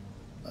keep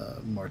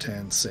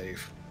Martin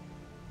safe,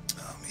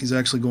 he's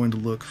actually going to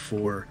look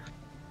for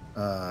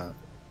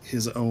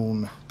his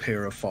own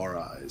pair of far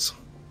eyes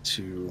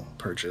to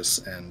purchase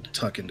and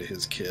tuck into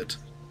his kit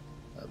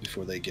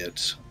before they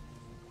get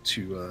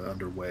too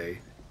underway.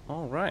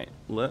 All right,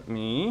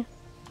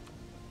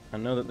 I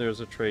know that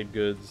there's a trade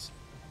goods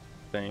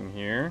thing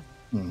here.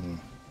 Mm-hmm.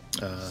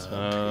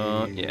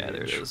 Yeah,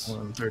 there it is.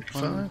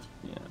 135.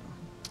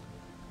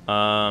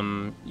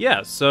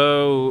 Yeah,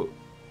 so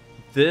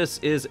this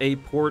is a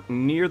port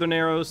near the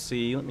Narrow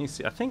Sea. Let me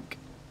see. I think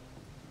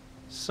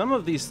some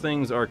of these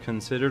things are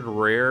considered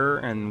rare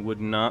and would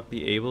not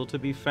be able to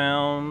be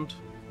found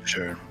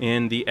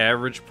in the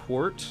average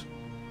port.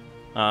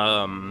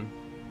 There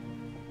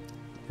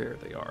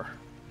they are.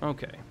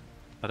 Okay.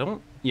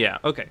 Yeah,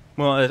 okay.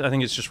 Well, I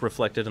think it's just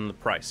reflected in the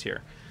price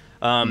here.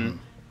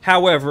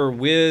 However,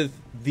 with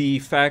the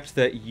fact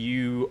that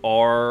you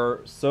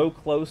are so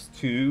close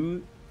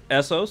to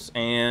Essos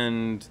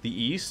and the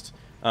East,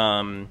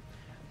 the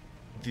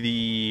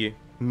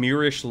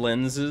mirrorish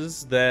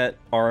lenses that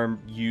are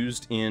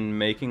used in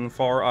making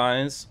far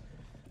eyes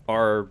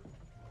are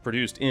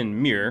produced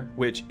in Mir,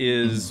 which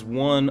is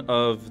one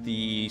of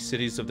the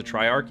cities of the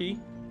Triarchy,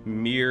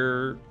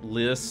 Mir,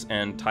 Lys,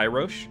 and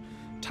Tyrosh.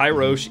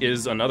 Tyrosh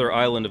is another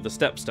island of the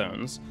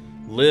Stepstones.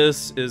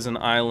 Lys is an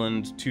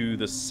island to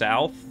the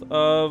south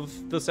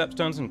of the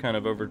Stepstones and kind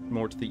of over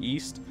more to the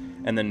east.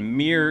 And then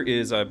Mir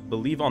is, I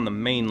believe, on the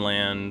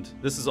mainland.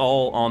 This is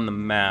all on the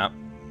map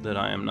that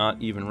I am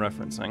not even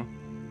referencing.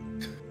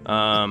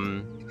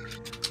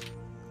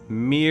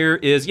 Mir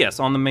is, yes,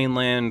 on the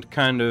mainland,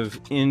 kind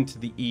of into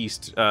the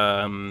east.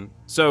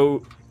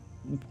 So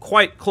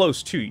quite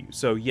close to you.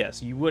 So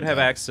yes, you would have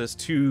access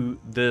to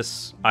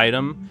this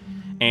item.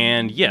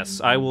 And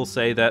yes, I will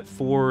say that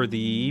for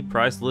the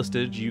price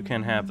listed, you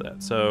can have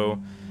that.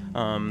 So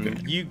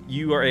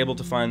you are able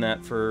to find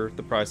that for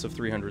the price of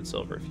 300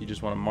 silver. If you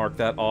just want to mark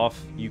that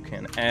off, you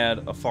can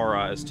add a Far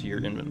Eyes to your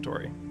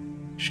inventory.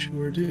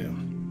 Sure do.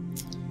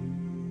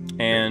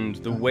 And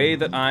the way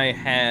that I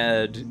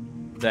had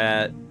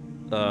that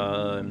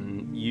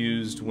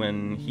used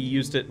when he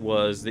used it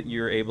was that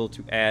you're able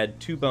to add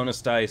 2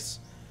 bonus dice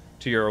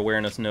to your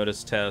awareness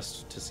notice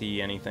test to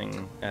see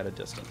anything at a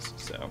distance.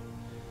 So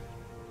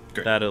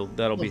great.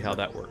 That'll be how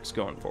that works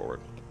going forward.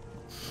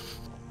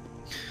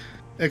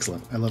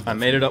 Excellent. I love that. I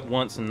made it up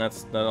once, and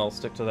I'll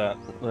stick to that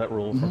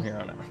rule from here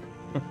on out.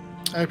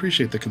 I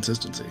appreciate the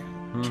consistency.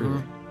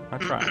 Truly. I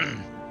try.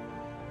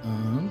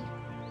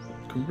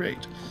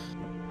 Great.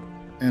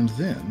 And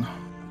then,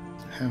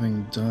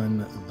 having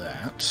done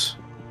that,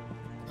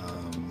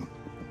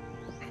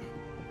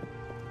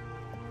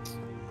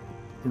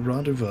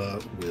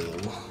 Radiva will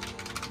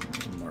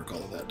mark all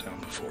of that down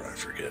before I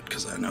forget,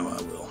 because I know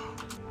I will.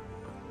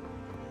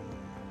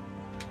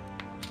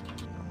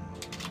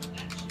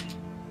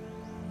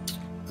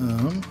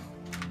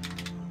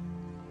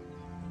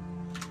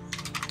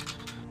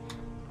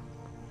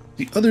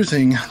 The other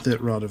thing that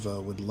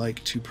Radiva would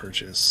like to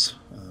purchase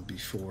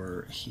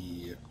before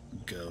he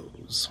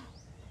goes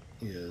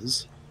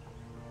is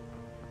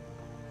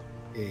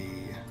a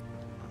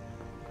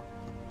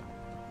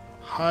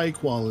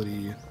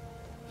high-quality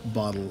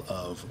bottle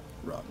of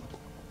rum.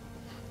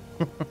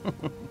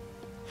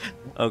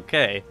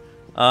 Okay.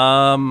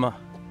 I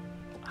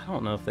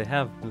don't know if do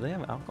they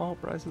have alcohol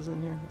prices in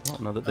here? I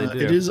don't know that they do.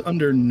 It is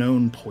under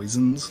known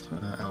poisons,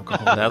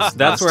 alcohol.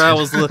 That's where I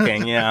was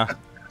looking, yeah.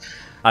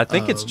 I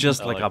think it's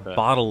just like a that.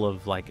 bottle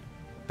of, like,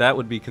 that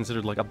would be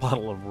considered like a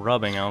bottle of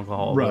rubbing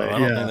alcohol. Right, I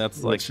don't think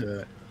that's like... Which,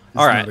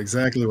 all right. Not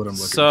exactly what I'm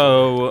looking for.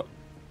 So,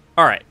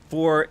 all right,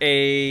 for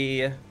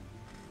a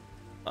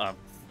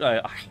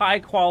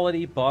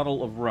high-quality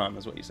bottle of rum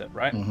is what you said,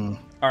 right? Mm-hmm.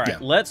 All right, Yeah.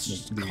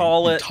 let's The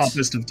call it...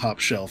 toppest of top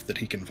shelf that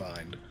he can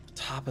find.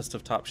 Toppest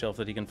of top shelf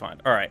that he can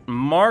find. All right,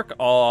 mark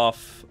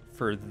off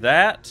for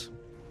that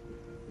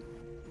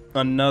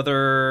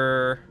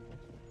another...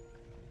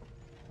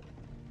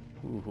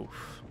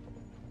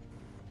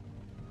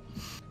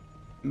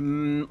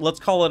 let's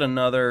call it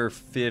another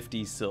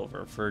 50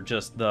 silver for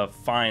just the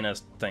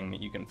finest thing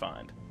that you can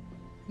find.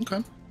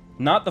 Okay.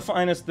 Not the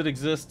finest that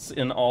exists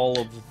in all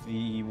of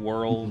the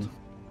world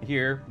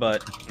here,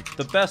 but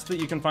the best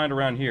that you can find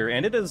around here,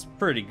 and it is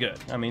pretty good.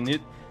 I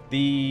mean,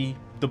 the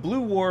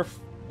Blue Wharf,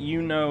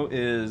 you know,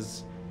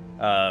 is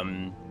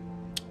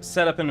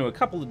set up into a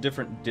couple of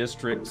different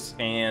districts,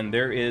 and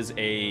there is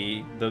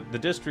the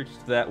district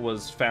that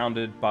was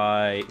founded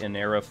by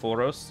Inera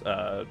Foros,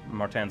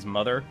 Martin's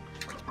mother,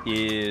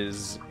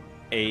 is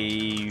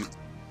a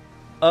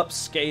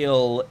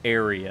upscale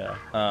area,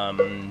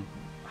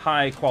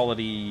 high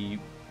quality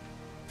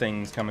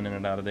things coming in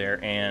and out of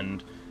there,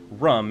 and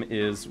rum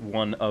is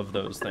one of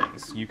those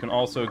things. You can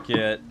also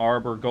get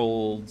Arbor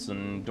Golds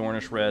and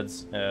Dornish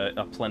Reds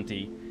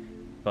aplenty,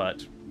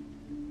 but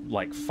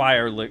like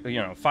fire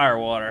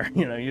water,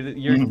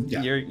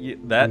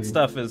 that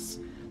stuff is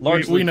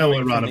largely we know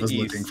what coming from Radiva's the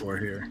east. looking for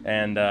here.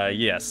 And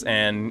yes,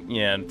 and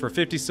yeah, and for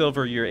 50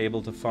 silver, you're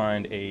able to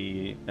find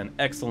an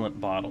excellent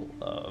bottle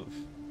of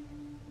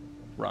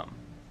rum.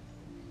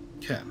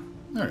 Okay,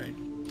 all right.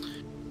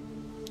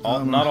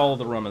 Not all of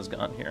the rum is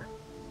gone here.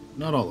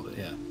 Not all of it,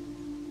 yeah.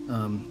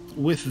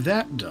 With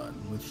that done,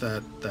 with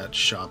that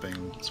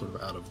shopping sort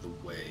of out of the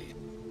way,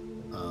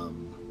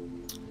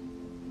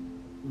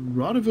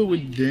 Radiva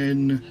would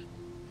then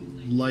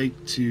like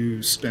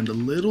to spend a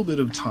little bit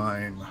of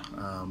time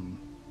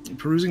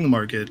perusing the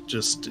market,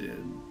 just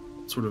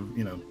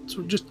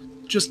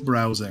just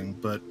browsing,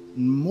 but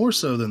more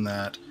so than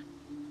that,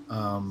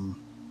 kind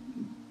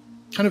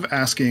of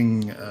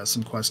asking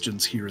some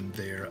questions here and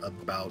there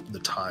about the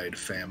Tyde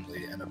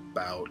family and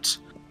about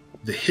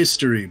the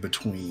history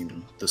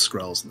between the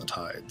Skrels and the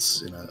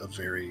Tydes in a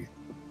very,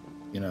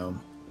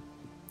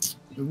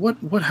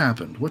 what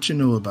happened? What you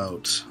know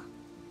about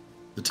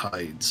the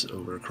Tydes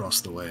over across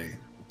the way?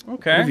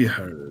 Okay. What have you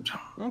heard?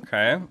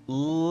 Okay.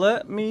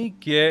 Let me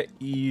get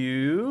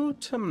you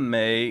to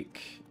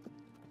make...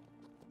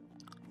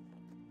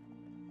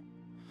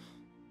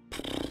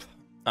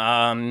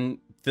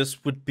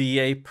 This would be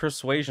a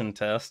persuasion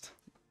test.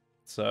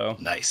 So...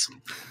 Nice.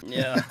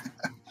 Yeah.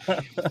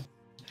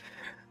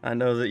 I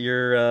know that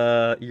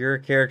your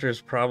character is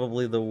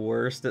probably the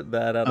worst at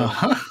that out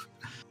of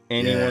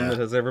anyone that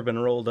has ever been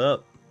rolled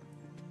up.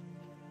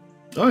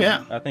 Oh,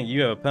 yeah. I think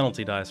you have a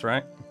penalty dice,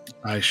 right?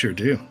 I sure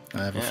do.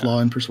 I have a flaw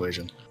in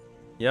persuasion.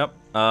 Yep.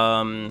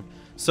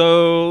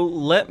 So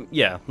let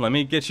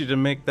me get you to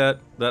make that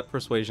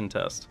persuasion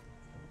test.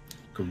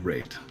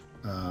 Great.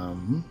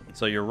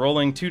 So you're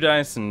rolling 2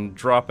 dice and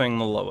dropping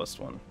the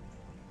lowest one.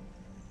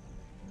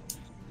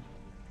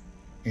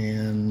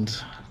 And,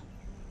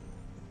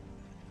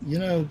 you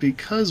know,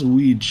 because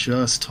we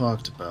just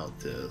talked about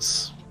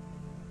this,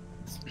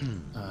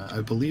 I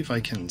believe I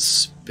can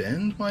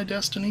spend my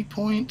destiny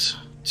point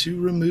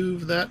to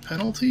remove that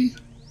penalty.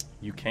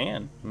 You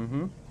can.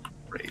 Mm-hmm.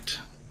 Great.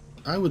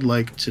 I would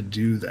like to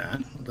do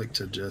that. I'd like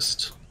to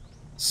just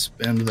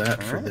spend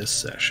that for this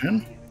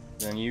session.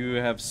 Then you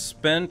have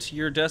spent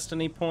your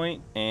destiny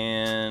point,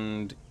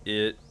 and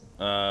it,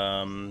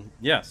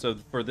 so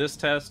for this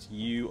test,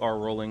 you are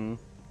rolling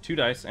 2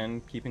 dice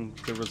and keeping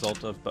the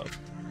result of both.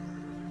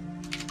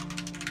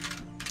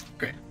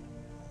 Great.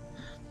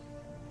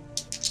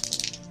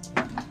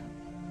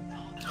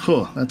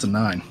 Oh, that's a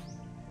 9.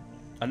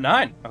 A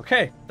 9.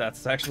 Okay,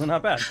 that's actually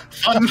not bad.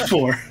 On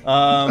 4.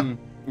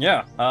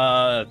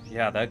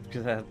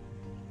 That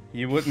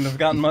you wouldn't have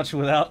gotten much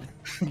without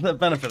the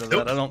benefit of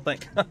that, I don't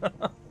think.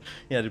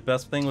 Yeah, the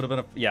best thing would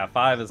have been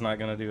 5 is not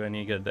going to do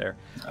any good there.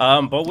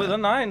 But with a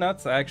 9,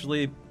 that's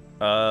actually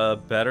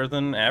better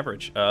than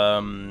average.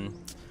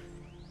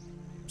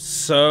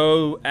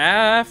 So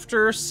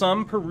after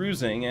some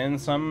perusing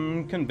and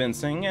some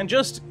convincing and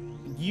just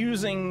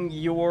using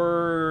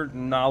your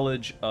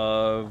knowledge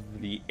of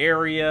the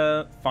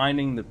area,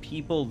 finding the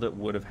people that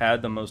would have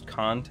had the most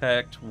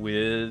contact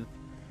with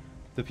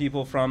the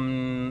people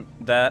from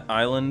that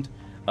island,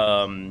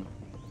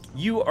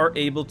 you are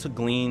able to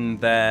glean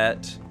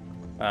that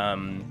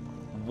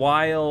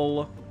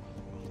while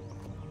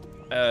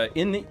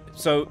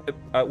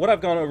what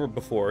I've gone over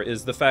before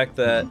is the fact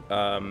that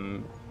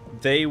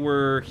they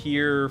were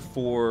here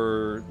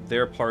for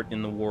their part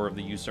in the War of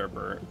the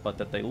Usurper, but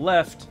that they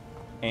left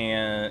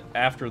and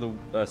after the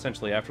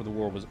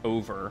war was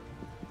over,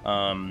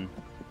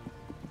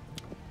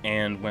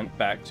 and went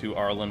back to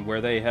Arlon, where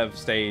they have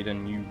stayed,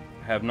 and you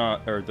have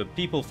not, or the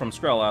people from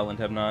Skrels Island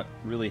have not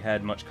really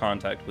had much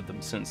contact with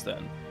them since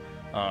then.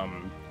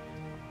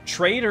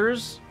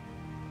 Traders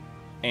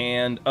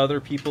and other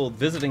people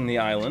visiting the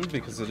island,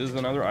 because it is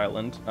another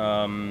island,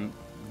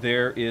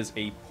 there is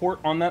a port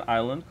on that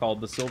island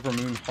called the Silver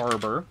Moon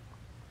Harbor.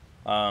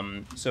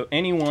 So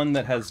anyone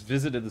that has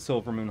visited the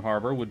Silver Moon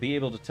Harbor would be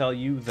able to tell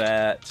you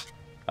that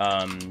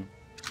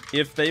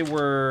if they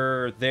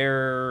were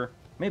there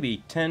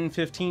maybe 10,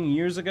 15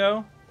 years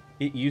ago,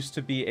 it used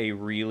to be a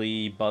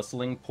really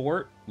bustling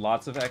port,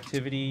 lots of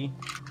activity,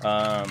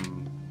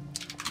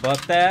 but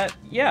that,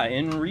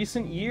 in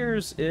recent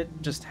years, it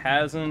just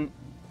hasn't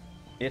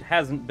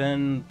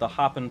been the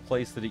hoppin'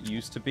 place that it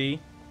used to be,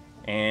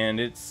 and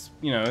it's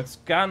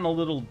gotten a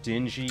little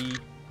dingy,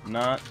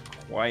 not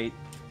quite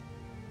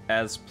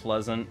as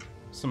pleasant,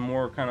 some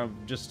more kind of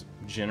just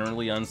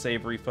generally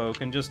unsavory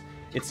folk, and just,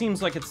 it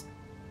seems like it's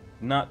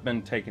not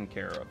been taken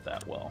care of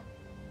that well.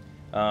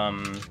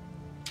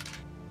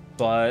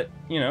 But,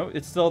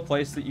 it's still a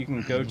place that you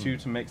can go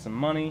to make some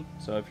money.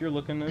 So if you're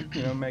looking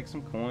to, make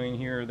some coin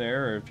here or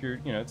there, or if you're,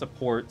 it's a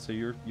port, so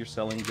you're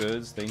selling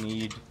goods, they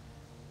need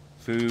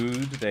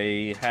food,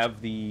 they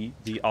have the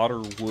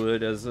otter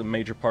wood as a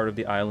major part of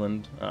the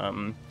island.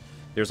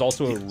 There's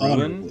also a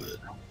ruin.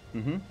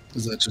 Mm-hmm.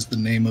 Is that just the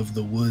name of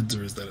the woods,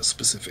 or is that a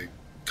specific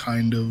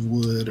kind of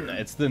wood? Or... No,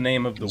 it's the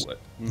name of the wood.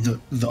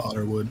 Mm-hmm. The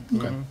otter wood.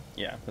 Okay. Mm-hmm.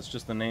 Yeah, that's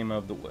just the name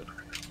of the wood.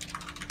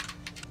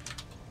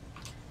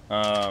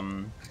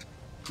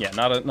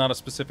 Not a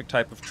specific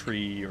type of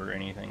tree or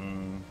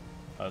anything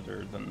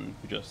other than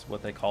just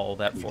what they call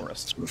that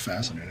forest. Sort of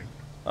fascinating.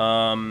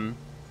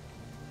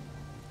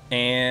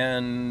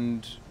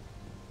 And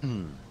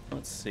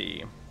let's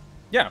see.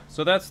 Yeah,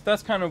 so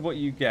that's kind of what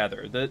you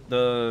gather.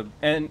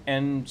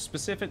 And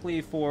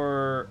specifically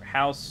for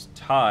House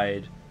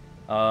Tyde,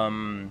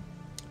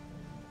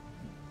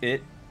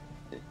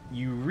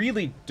 you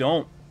really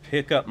don't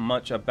pick up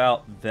much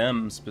about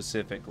them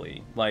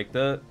specifically. Like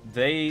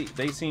they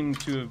seem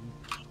to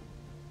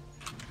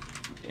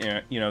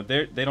have,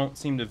 they don't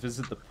seem to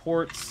visit the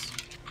ports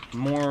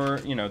more.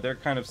 They're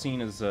kind of seen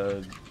as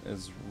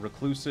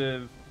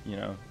reclusive.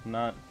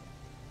 Not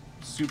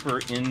super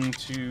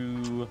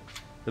into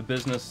the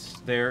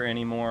business there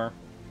anymore,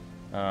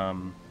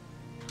 and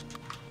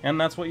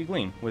that's what you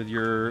glean with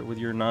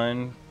your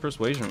 9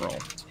 persuasion roll.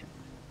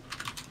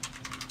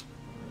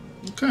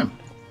 Okay.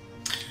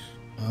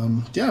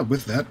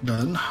 With that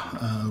done,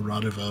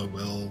 Radiva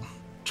will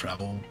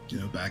travel,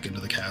 back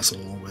into the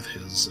castle with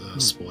his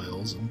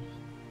spoils, and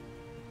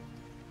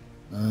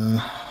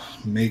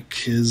make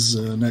his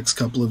next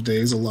couple of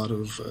days a lot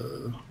of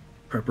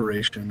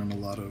preparation and a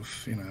lot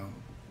of,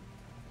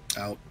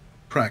 out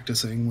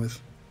practicing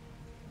with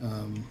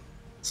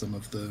some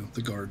of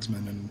the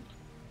guardsmen and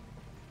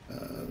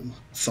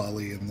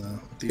Thali and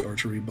the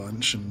archery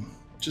bunch, and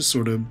just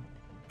sort of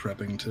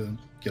prepping to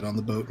get on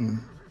the boat and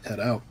head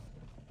out.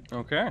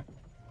 Okay.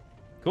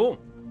 Cool.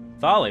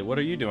 Thali, what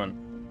are you doing?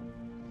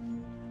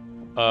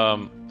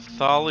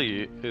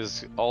 Thali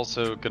is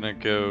also gonna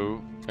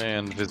go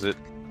and visit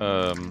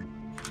the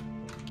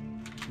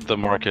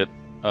market.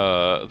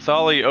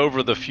 Thali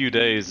over the few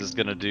days is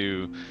gonna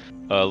do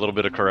a little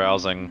bit of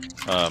carousing,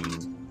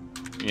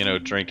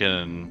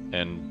 drinking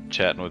and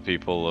chatting with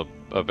people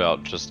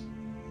about just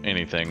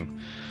anything.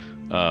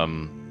 A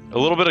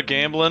little bit of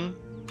gambling,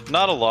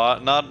 not a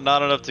lot, not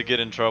enough to get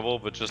in trouble,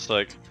 but just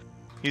like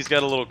he's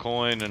got a little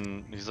coin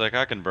and he's like,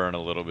 I can burn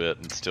a little bit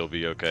and still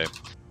be okay.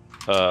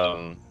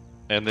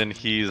 And then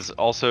he's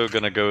also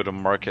gonna go to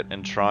market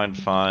and try and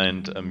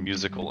find a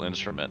musical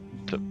instrument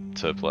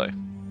to play.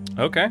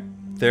 Okay.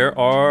 There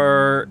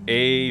are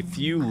a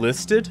few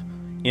listed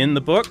in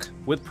the book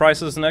with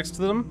prices next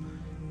to them.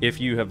 If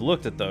you have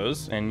looked at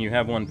those and you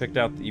have one picked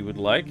out that you would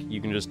like,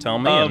 you can just tell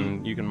me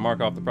and you can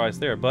mark off the price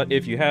there. But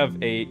if you have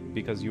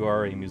because you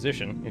are a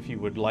musician, if you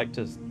would like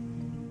to,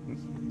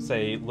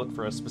 say, look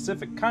for a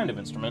specific kind of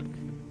instrument,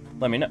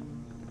 let me know.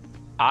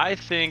 I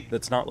think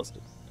That's not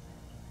listed.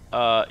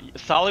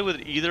 Thali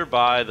would either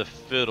buy the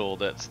fiddle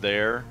that's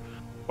there,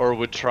 or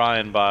would try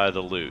and buy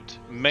the lute.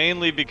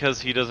 Mainly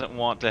because he doesn't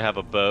want to have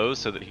a bow,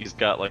 so that he's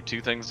got like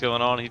two things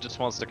going on. He just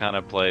wants to kind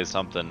of play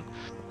something.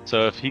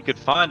 So if he could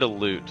find a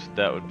lute,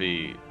 that would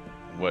be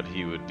what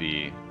he would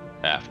be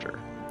after.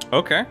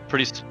 Okay.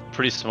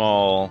 Pretty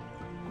small,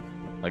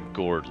 like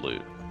gourd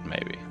lute,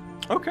 maybe.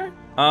 Okay.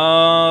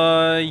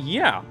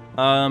 Yeah.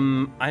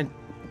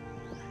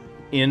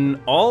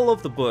 In all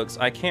of the books,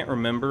 I can't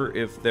remember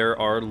if there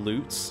are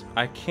lutes.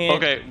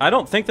 Okay. I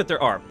don't think that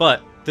there are,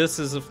 but this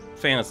is a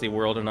fantasy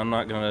world, and I'm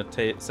not going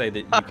to say that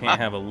you can't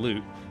have a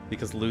lute,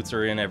 because lutes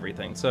are in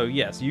everything. So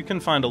yes, you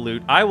can find a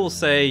lute. I will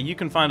say you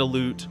can find a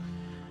lute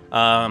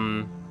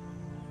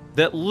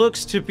that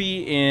looks to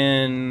be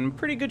in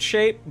pretty good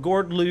shape,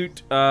 gourd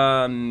lute,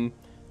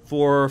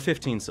 for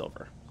 15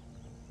 silver.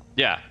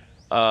 Yeah.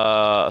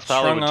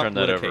 Thali would turn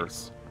that over.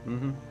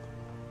 Mm-hmm.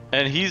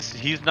 And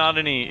he's not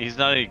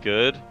any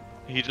good.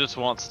 He just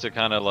wants to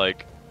kind of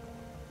like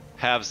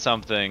have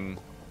something.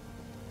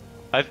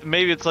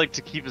 Maybe it's like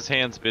to keep his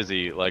hands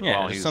busy, like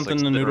while he's something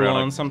like, to noodle around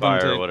on, a something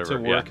fire or whatever.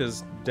 to work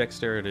his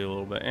dexterity a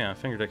little bit. Yeah,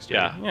 finger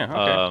dexterity.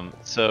 Yeah. Okay.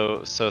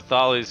 So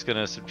Thali's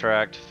gonna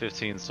subtract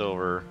 15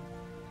 silver,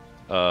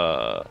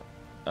 and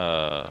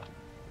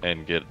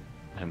get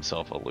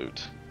himself a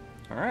lute.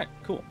 All right,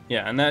 cool.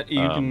 Yeah, and that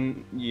you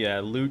can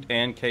loot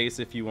and case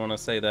if you want to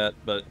say that,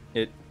 but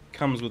it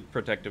comes with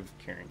protective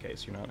carrying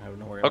case. You're not having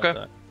to worry about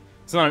that.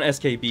 It's not an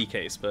SKB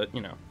case, but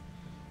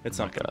it's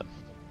something. God.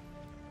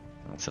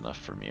 That's enough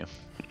from you.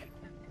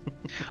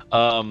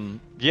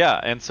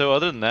 Yeah, and so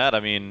other than that, I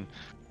mean,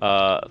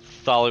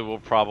 Thali will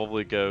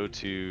probably go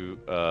to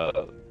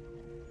a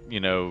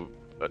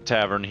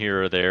tavern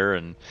here or there,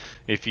 and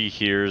if he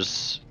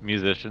hears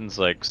musicians,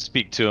 like,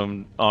 speak to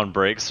him on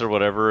breaks or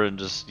whatever, and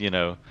just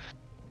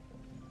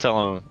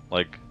tell him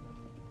like,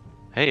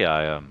 hey,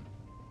 I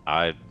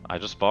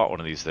just bought one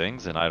of these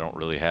things, and I don't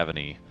really have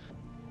any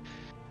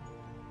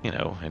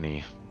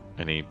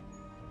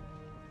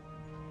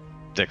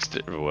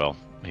dexterity. Well,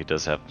 he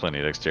does have plenty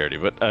of dexterity,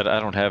 but I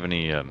don't have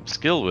any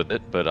skill with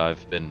it, but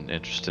I've been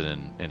interested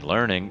in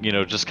learning,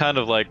 just kind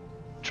of like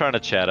trying to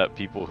chat up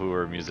people who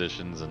are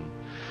musicians and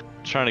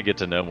trying to get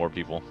to know more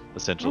people,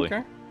 essentially.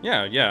 Okay.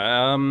 Yeah.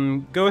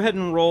 Go ahead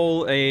and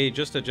roll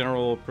just a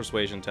general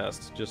persuasion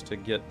test, just to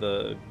get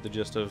the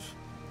gist of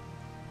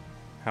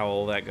how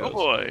all that goes. Oh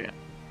boy.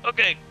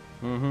 Okay.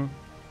 Mm-hmm.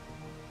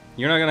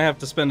 You're not gonna have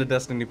to spend a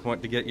destiny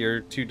point to get your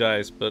 2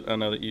 dice, but I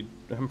know that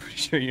I'm pretty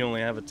sure you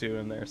only have a 2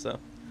 in there, so.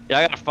 Yeah,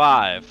 I got a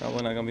 5.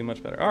 Probably not gonna be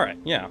much better. All right.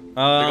 Yeah. Big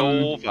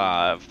old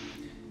 5.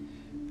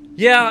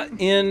 Yeah.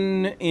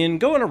 In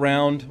going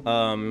around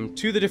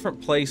to the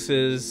different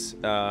places,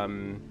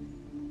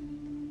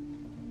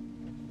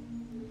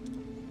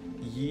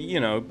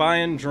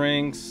 buying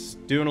drinks,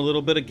 doing a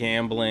little bit of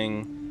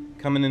gambling,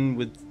 coming in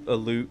with a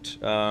loot.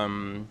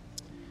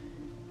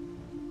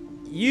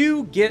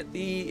 You get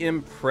the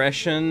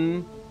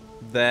impression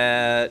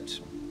that,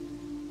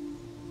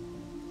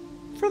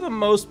 for the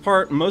most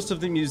part, most of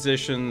the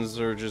musicians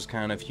are just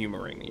kind of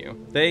humoring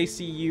you. They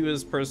see you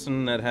as a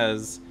person that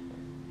has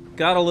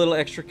got a little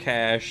extra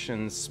cash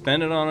and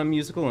spent it on a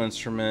musical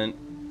instrument,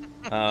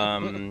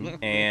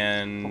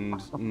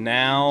 and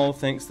now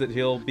thinks that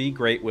he'll be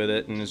great with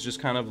it, and is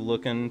just kind of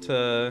looking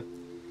to,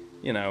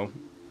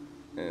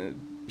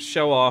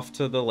 show off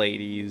to the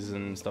ladies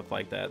and stuff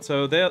like that.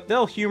 So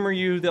they'll humor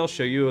you, they'll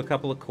show you a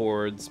couple of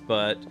chords,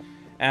 but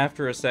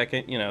after a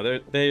second,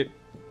 they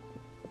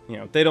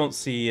don't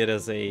see it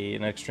as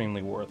an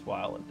extremely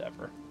worthwhile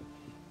endeavor.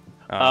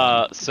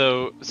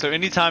 So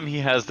anytime he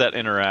has that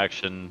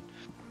interaction,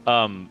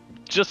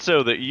 just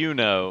so that you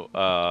know,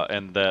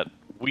 and that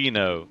we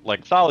know,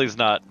 like Thali's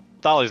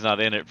not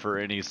in it for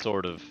any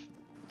sort of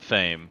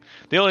fame.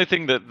 The only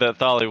thing that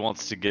Thali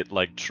wants to get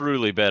like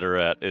truly better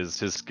at is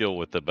his skill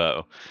with the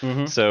bow.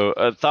 Mm-hmm. So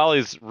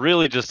Thali's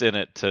really just in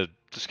it to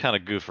just kind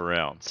of goof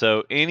around.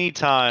 So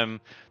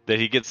anytime that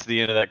he gets to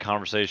the end of that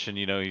conversation,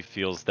 you know, he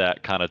feels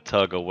that kind of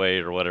tug of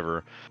weight or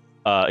whatever,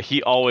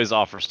 he always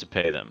offers to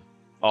pay them.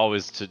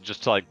 Always to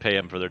just to like pay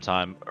them for their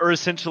time, or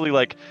essentially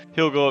like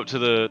he'll go up to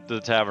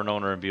the tavern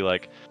owner and be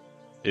like,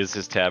 "Is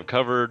his tab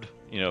covered?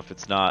 You know, if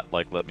it's not,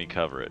 like let me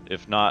cover it.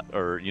 If not,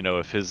 or you know,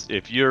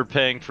 if you're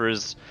paying for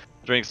his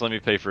drinks, let me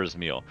pay for his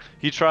meal."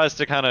 He tries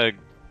to kind of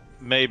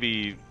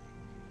maybe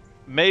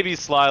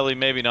slyly,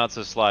 maybe not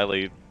so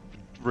slyly,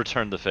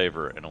 return the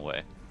favor in a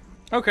way.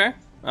 Okay.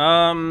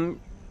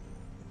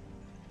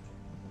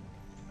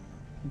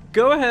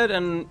 Go ahead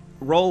and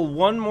roll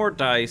one more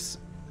dice.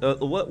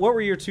 What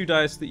were your 2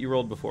 dice that you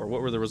rolled before?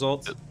 What were the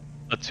results?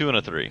 A 2 and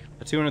a 3.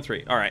 A 2 and a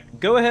 3. All right.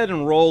 Go ahead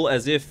and roll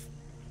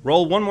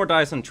roll one more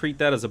dice and treat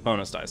that as a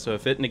bonus dice. So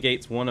if it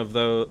negates one of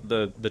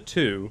the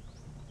 2,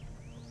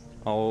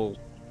 I'll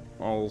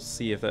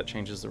see if that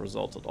changes the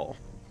result at all.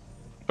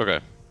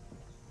 Okay.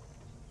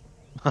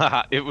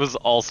 It was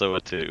also a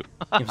 2.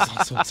 It was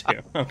also a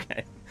 2.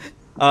 Okay.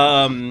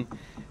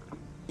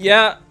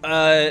 Yeah.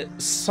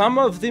 Some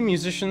of the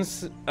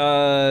musicians,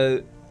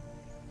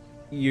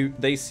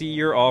 they see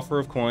your offer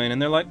of coin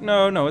and they're like,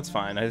 no, it's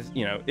fine.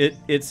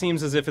 It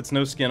seems as if it's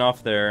no skin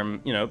off there,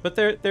 but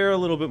they're a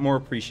little bit more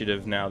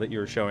appreciative now that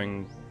you're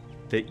showing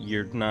that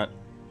you're not,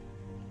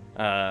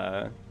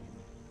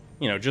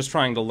 just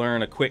trying to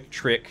learn a quick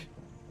trick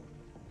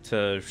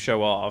to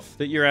show off,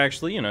 that you're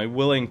actually,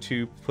 willing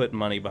to put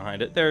money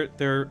behind it.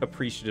 They're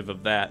appreciative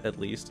of that, at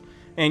least.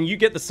 And you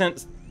get the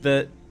sense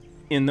that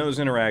in those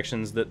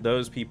interactions that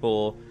those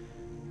people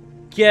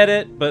get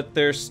it, but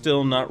they're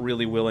still not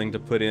really willing to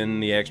put in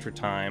the extra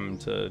time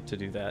to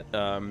do that.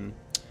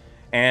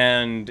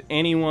 And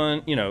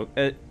anyone,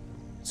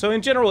 so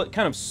in general, it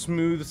kind of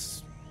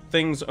smooths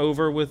things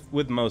over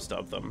with most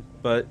of them,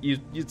 but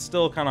it's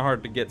still kind of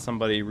hard to get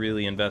somebody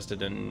really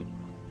invested in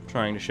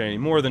trying to show you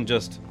more than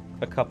just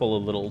a couple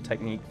of little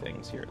technique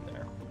things here and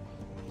there.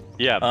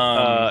 Yeah,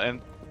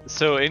 and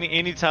so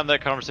anytime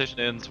that conversation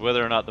ends,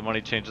 whether or not the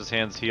money changes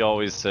hands, he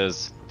always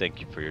says, "Thank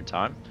you for your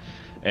time."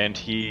 And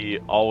he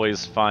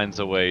always finds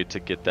a way to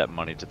get that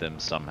money to them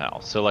somehow.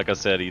 So like I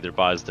said, either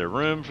buys their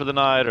room for the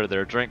night, or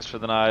their drinks for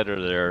the night,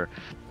 or their,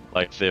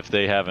 like, if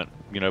they haven't,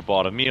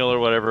 bought a meal or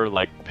whatever,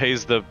 like,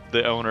 pays the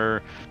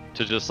owner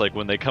to just, like,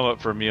 when they come up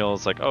for a meal,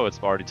 it's like, oh,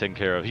 it's already taken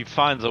care of. He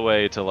finds a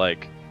way to,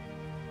 like,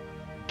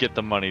 get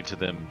the money to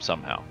them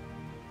somehow.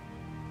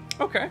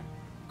 Okay,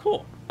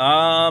 cool.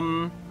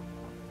 Alright,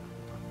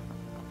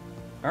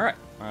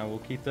 I will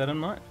keep that in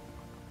mind.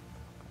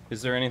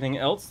 Is there anything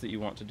else that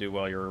you want to do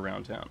while you're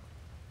around town?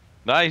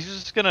 Nah, he's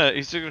just gonna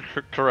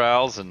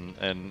carouse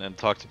and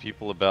talk to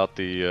people about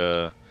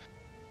the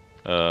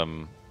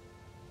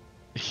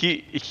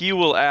he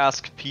will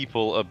ask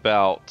people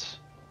about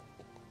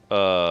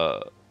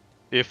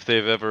if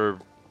they've ever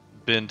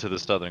been to the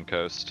southern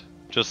coast.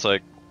 Just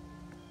like,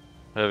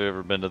 have you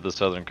ever been to the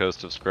southern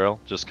coast of Skrel?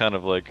 Just kind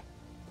of like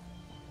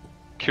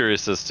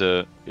curious as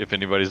to if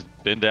anybody's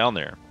been down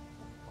there.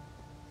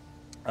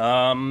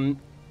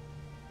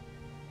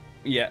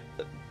 Yeah,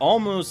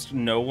 almost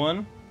no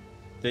one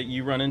that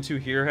you run into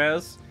here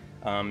has.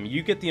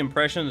 You get the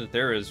impression that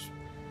there is...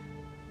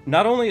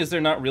 Not only is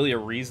there not really a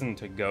reason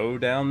to go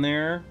down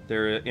there,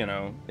 there's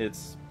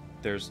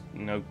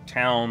no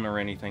town or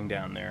anything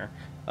down there.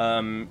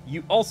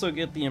 You also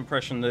get the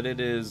impression that it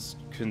is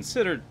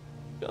considered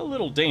a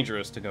little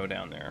dangerous to go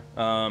down there.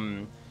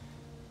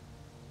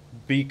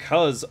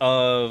 Because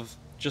of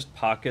just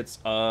pockets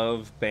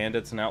of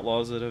bandits and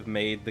outlaws that have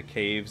made the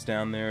caves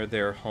down there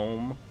their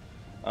home.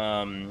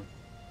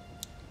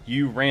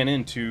 You ran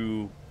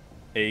into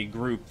a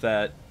group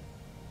that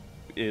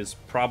is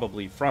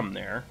probably from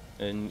there,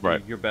 and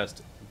right. Your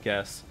best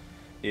guess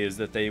is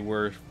that they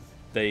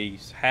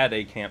had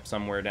a camp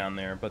somewhere down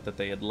there, but that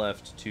they had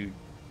left to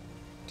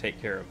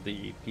take care of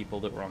the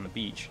people that were on the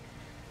beach.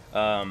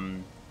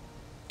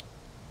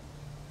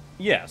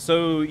 Yeah,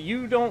 so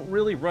you don't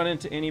really run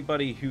into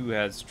anybody who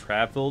has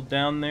traveled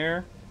down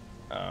there.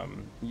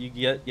 You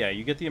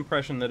get the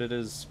impression that it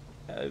is...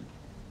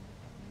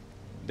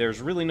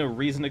 there's really no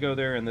reason to go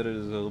there, and that it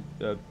is a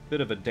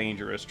bit of a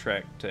dangerous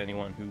trek to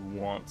anyone who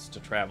wants to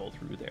travel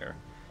through there.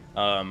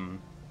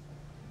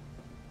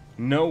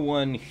 No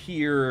one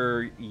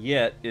here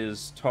yet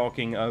is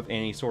talking of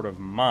any sort of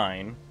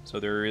mine, so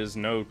there is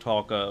no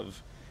talk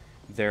of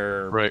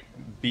there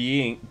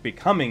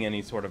becoming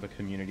any sort of a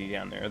community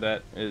down there.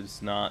 That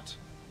is not,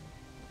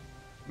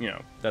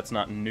 that's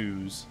not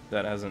news.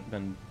 That hasn't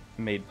been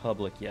made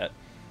public yet.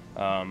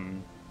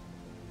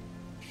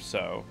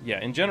 So, yeah,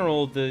 in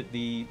general,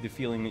 the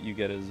feeling that you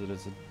get is that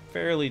it's a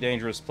fairly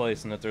dangerous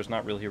place and that there's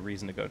not really a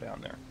reason to go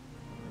down there.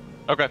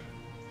 Okay.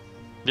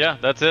 Yeah,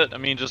 that's it. I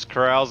mean, just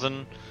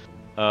carousing,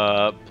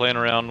 playing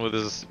around with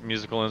his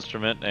musical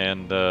instrument,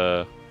 and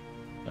doing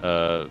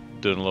a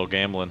little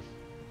gambling.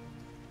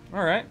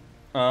 All right.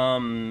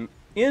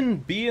 In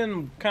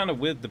being kind of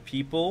with the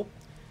people,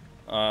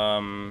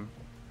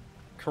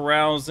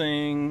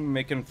 carousing,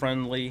 making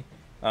friendly,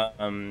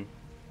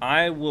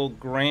 I will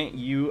grant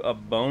you a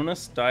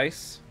bonus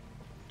dice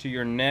to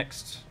your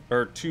next,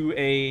 or to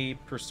a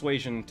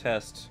persuasion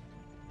test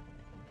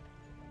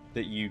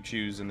that you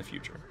choose in the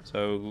future.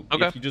 So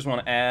Okay. if you just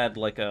want to add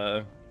like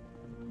a,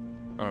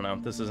 I don't know,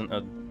 this isn't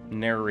a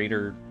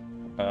narrator,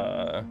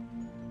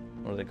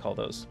 what do they call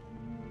those?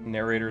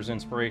 Narrator's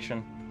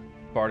inspiration?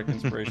 Bardic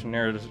inspiration,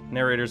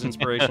 narrator's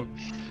inspiration.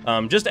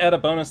 Just add a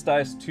bonus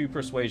dice to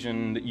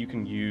persuasion that you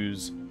can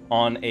use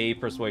on a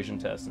persuasion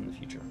test in the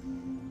future.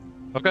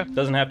 Okay.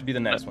 Doesn't have to be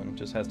the next one, it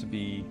just has to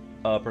be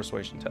a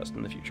persuasion test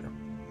in the future.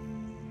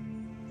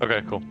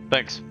 Okay, cool.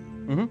 Thanks.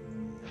 Mm-hmm.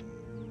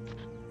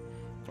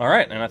 All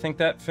right, and I think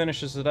that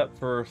finishes it up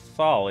for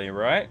Thali,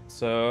 right?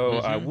 So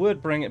I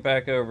would bring it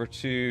back over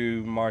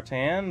to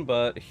Martin,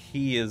 but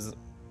he is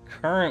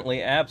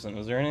currently absent.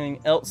 Is there anything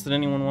else that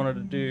anyone wanted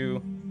to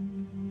do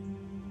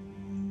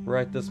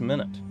right this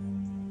minute?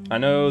 I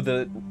know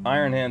that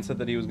Iron Hand said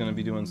that he was going to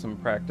be doing some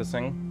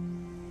practicing.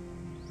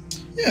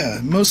 Yeah,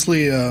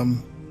 mostly,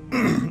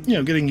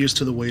 getting used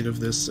to the weight of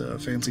this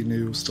fancy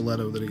new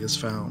stiletto that he has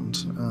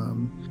found.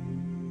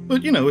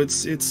 But,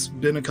 it's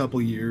been a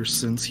couple years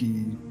since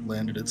he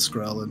landed at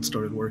Skrels and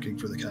started working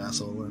for the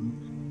castle,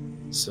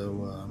 and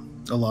so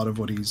a lot of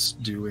what he's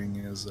doing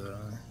is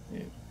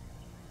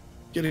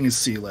getting his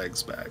sea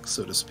legs back,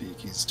 so to speak.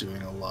 He's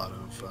doing a lot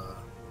of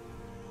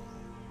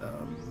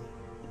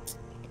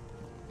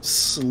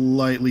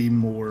slightly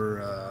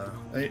more...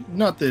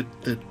 not that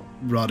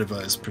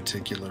Radova is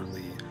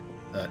particularly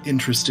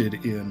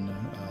interested in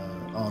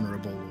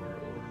honorable or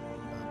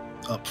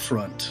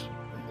upfront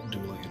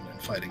dueling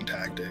and fighting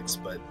tactics,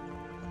 but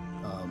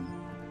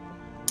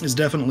is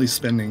definitely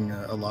spending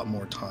a lot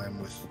more time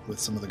with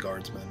some of the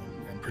guardsmen,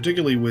 and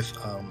particularly with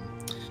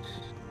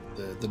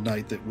the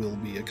knight that will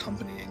be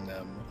accompanying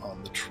them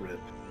on the trip,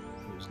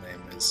 whose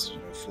name is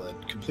fled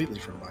completely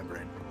from my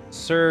brain.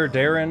 Sir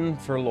Darren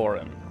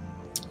Forloren.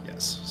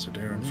 Yes, Sir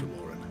Darren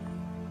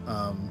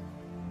Forloren.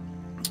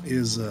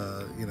 Is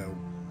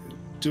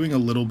doing a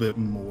little bit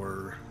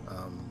more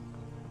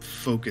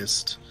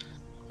focused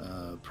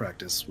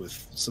practice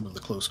with some of the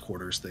close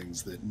quarters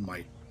things that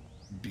might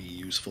be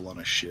useful on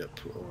a ship,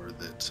 or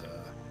that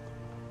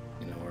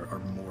are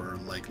more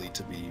likely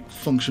to be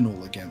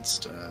functional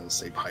against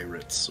say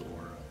pirates,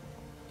 or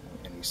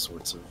any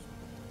sorts of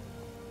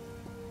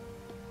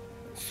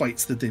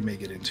fights that they may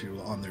get into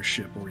on their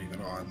ship, or even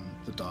on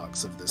the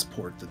docks of this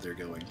port that they're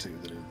going to,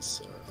 that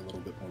is a little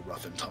bit more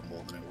rough and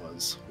tumble than it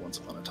was once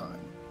upon a time.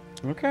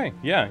 Okay,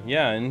 yeah,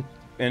 and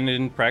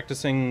in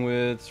practicing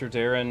with Sir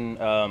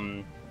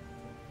Darren,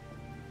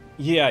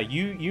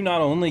 you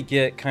not only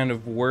get kind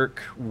of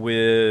work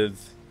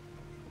with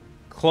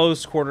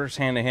close quarters,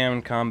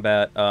 hand-to-hand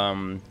combat.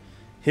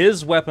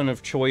 His weapon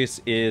of choice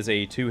is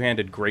a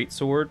two-handed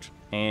greatsword,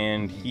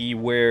 and he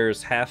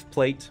wears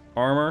half-plate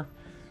armor.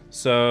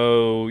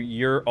 So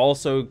you're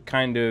also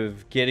kind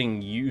of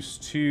getting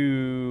used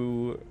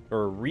to,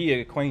 or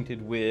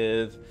reacquainted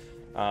with,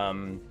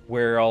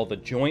 where all the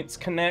joints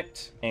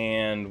connect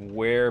and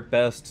where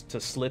best to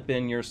slip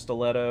in your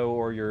stiletto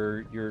or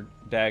your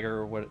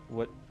dagger, or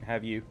what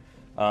have you,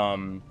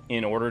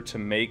 in order to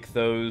make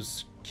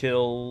those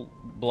kill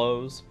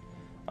blows.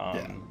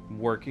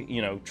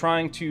 Working,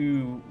 trying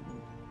to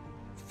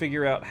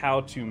figure out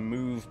how to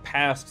move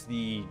past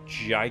the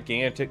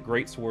gigantic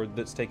greatsword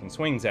that's taking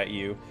swings at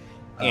you,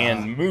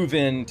 and move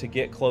in to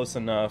get close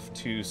enough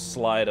to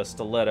slide a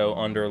stiletto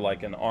under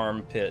like an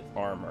armpit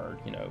armor,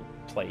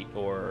 plate,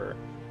 or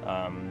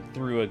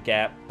through a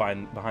gap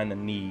behind the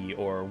knee,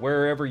 or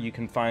wherever you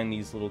can find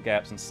these little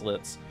gaps and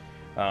slits.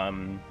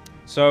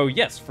 So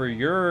yes, for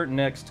your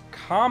next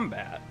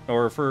combat,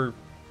 or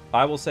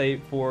I will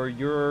say for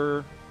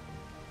your...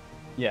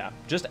 Yeah,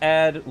 just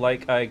add,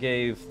 like I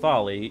gave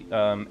Thali,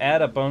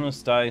 add a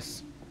bonus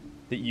dice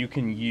that you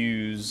can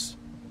use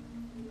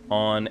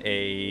on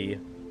a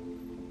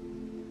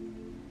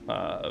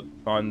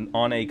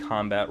on a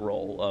combat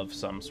roll of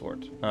some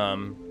sort.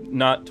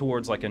 Not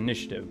towards like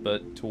initiative,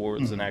 but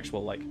towards an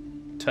actual like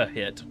to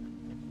hit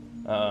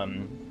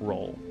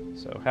roll.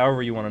 So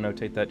however you want to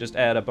notate that, just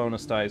add a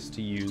bonus dice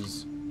to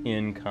use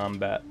in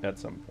combat at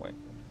some point.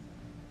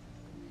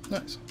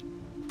 Nice.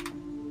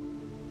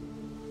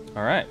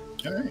 All right.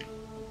 All right.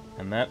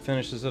 And that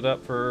finishes it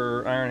up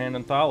for Iron Hand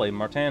and Thali.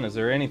 Martin, is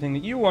there anything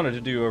that you wanted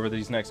to do over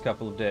these next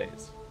couple of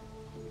days?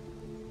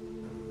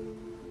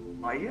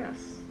 Why, yes.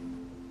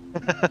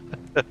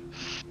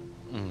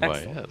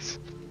 Why, yes.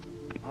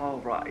 All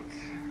right.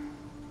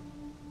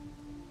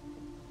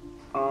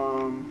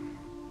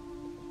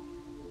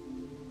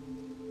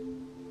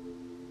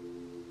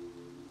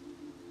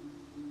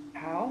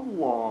 How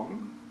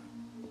long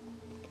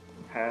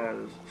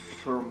has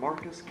Sir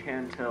Marcus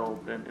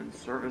Cantel been in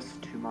service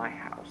to my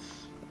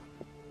house?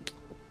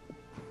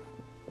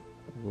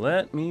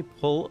 Let me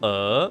pull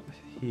up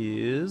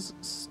his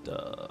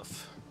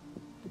stuff.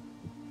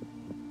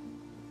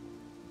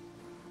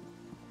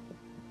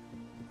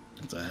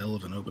 That's a hell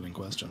of an opening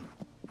question.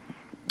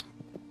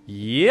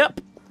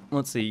 Yep.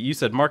 Let's see. You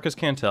said Marcus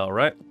Cantel,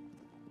 right?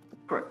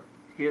 Correct.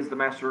 He is the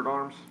Master at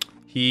Arms.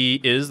 He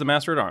is the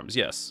Master at Arms,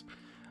 yes.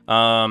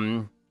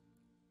 Don't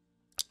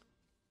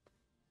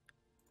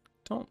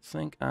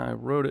think I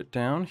wrote it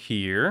down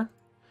here.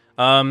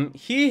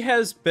 He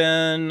has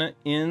been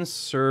in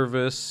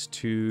service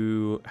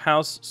to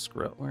House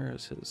Skrels. Where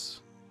is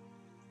his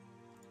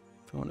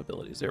phone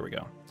abilities? There we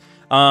go.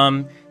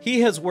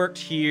 He has worked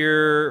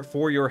here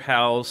for your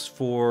house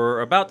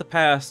for about the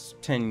past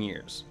 10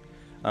 years.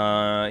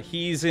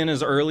 He's in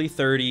his early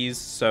 30s,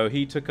 so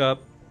he took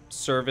up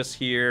service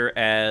here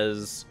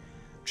as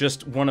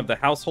just one of the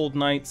household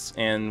knights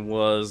and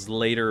was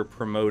later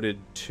promoted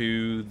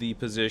to the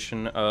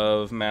position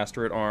of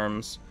Master at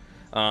Arms.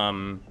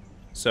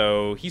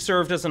 So he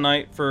served as a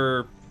knight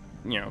for,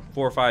 4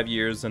 or 5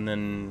 years and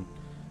then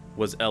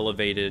was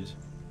elevated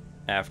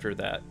after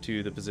that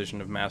to the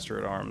position of Master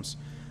at Arms.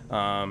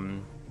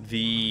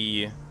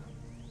 The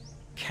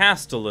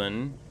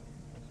Castellan,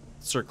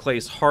 Sir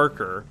Claes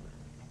Harker,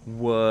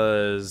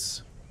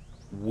 was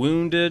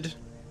wounded.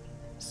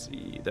 Let's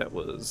see, that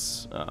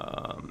was...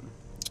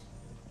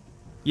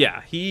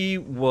 yeah, he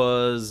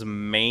was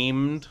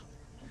maimed.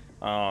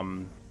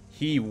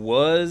 He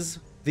was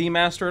the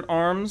Master at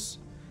Arms.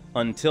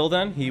 Until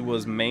then, he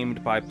was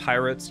maimed by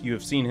pirates. You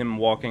have seen him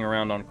walking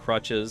around on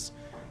crutches.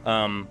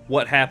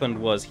 What happened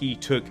was he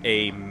took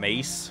a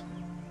mace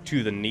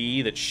to the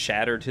knee that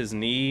shattered his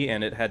knee,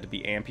 and it had to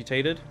be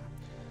amputated.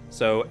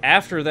 So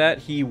after that,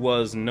 he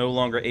was no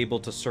longer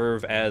able to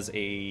serve as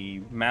a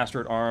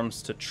Master at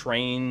Arms to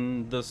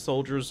train the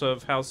soldiers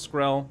of House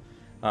Skrel.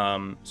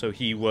 So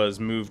he was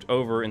moved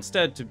over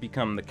instead to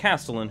become the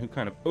Castellan, who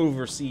kind of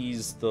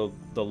oversees the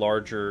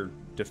larger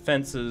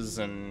defenses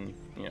and,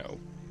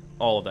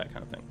 all of that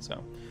kind of thing.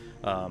 So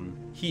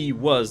he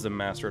was the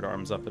Master at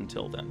Arms up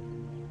until then.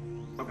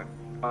 Okay.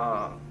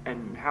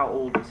 And how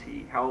old is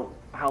he?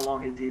 How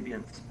long has he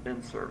been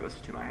in service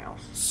to my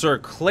house? Sir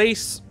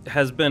Claes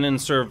has been in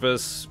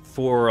service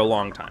for a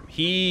long time.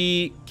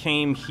 He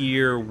came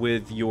here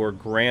with your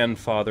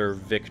grandfather,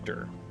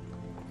 Victor.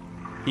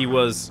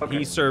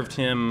 He served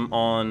him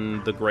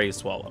on the Grey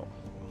Swallow.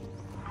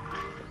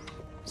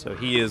 So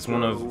he is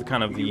one of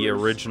kind of the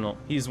original.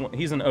 He's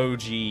an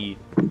OG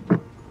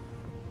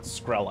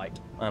Skrelite.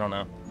 I don't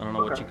know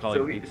what you call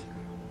it.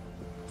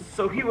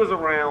 So he was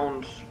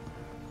around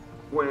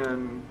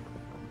when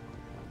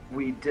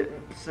we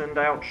didn't send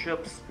out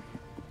ships?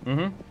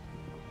 Mm-hmm.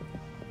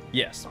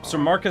 Yes. Sir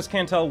Marcus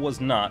Cantel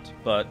was not,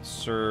 but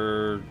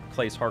Sir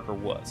Claes Harker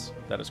was.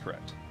 That is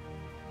correct.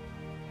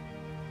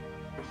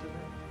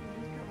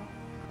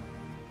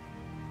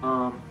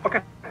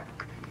 Okay.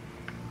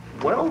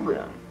 Well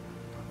then,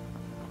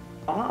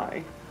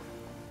 I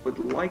would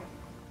like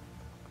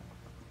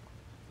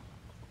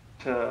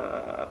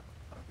to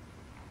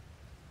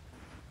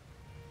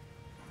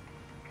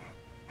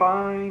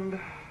find...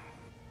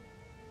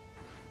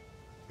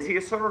 Is he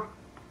a sir,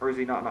 or is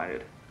he not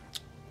knighted?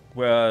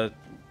 Well,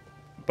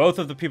 both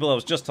of the people I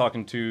was just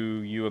talking to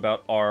you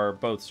about are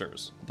both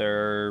sirs.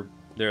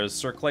 There's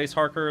Sir Claes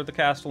Harker, the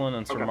Castellan,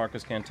 and Sir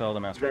Marcus Cantel, the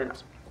Master of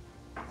Arms.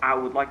 I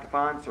would like to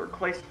find Sir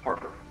Claes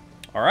Harker.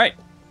 All right.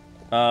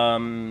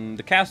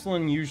 The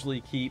Castellan usually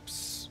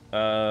keeps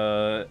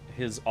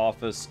his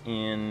office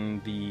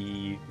in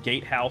the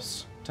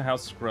gatehouse to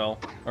House Skrel,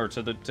 or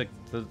to the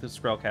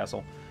Skrel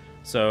Castle.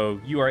 So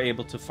you are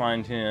able to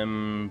find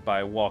him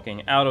by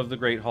walking out of the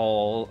Great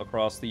Hall,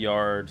 across the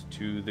yard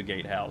to the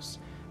gatehouse,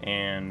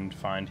 and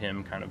find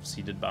him kind of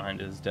seated behind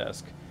his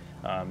desk.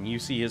 You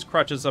see his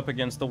crutches up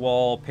against the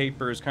wall,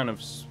 papers kind of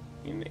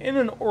in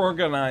an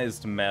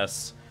organized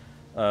mess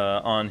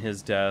on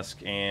his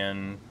desk,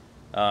 and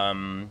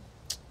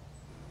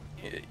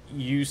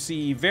you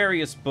see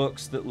various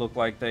books that look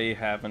like they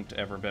haven't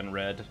ever been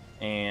read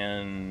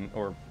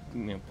or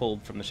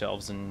pulled from the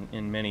shelves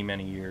in many,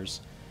 many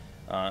years.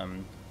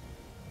 When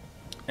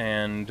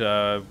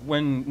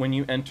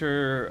you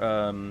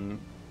enter,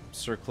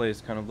 Sir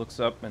Claes kind of looks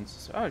up and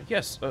says, "Oh,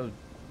 yes,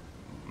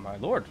 my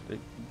lord,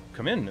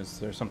 come in. Is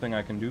there something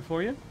I can do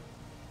for you?"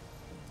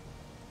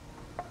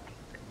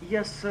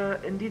 Yes,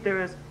 indeed there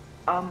is.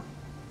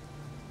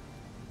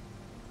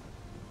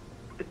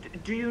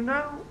 Do you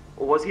know?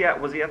 Was he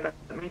at that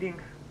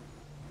meeting?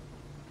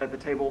 At the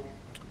table?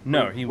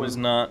 No, he was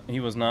not. He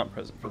was not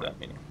present for that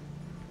meeting.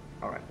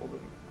 All right. Well,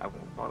 then I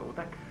won't bother with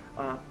that.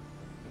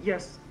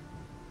 Yes,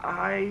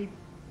 I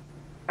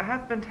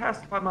have been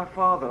tasked by my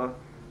father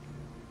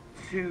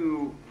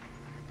to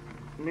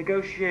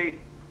negotiate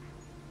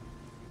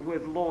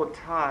with Lord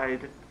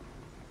Tyde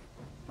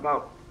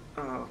about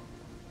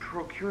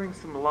procuring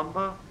some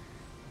lumber.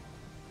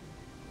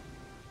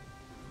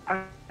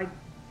 I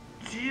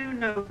do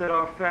know that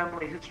our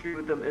family history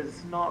with them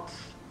is not,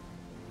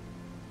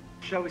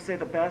 shall we say,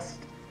 the best.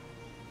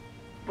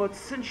 But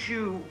since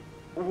you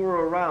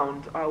were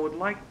around, I would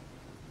like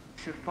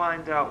to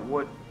find out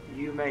what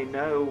you may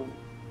know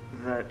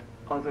that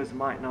others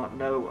might not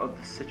know of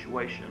the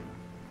situation.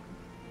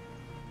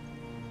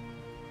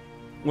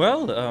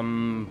 Well,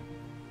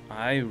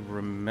 I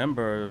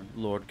remember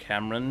Lord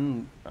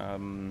Cameron.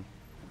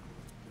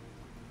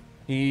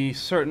 He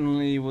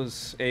certainly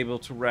was able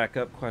to rack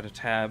up quite a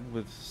tab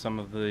with some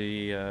of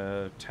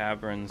the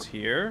taverns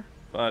here,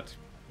 but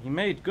he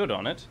made good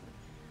on it.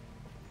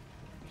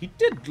 He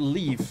did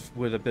leave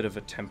with a bit of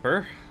a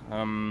temper.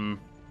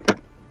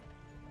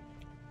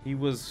 He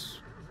was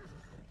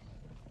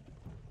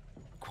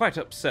quite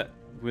upset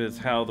with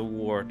how the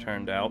war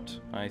turned out.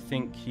 I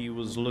think he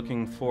was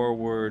looking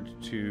forward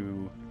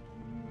to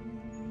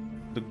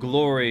the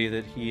glory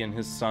that he and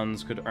his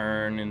sons could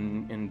earn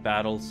in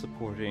battle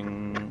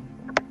supporting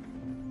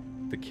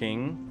the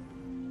king.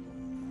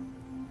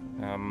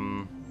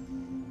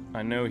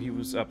 I know he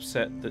was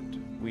upset that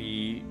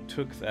we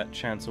took that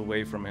chance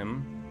away from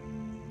him.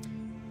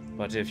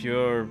 But if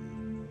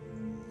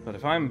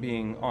I'm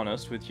being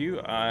honest with you,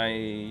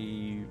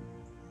 I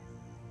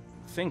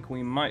think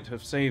we might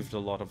have saved a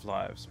lot of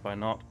lives by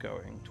not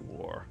going to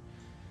war.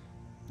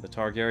 The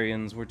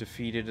Targaryens were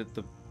defeated at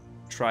the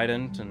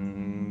Trident,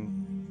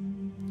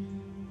 and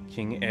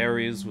King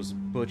Aerys was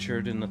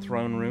butchered in the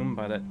throne room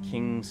by that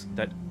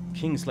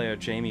Kingslayer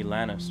Jaime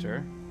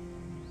Lannister.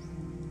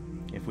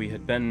 If we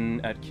had been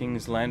at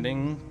King's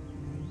Landing,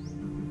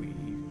 we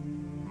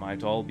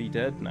might all be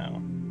dead now.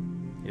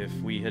 If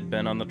we had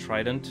been on the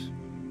Trident,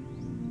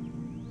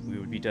 we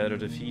would be dead or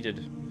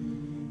defeated.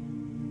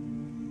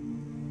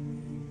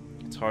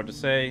 It's hard to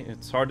say.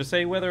 It's hard to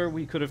say whether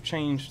we could have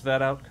changed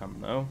that outcome,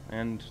 though,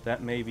 and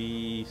that may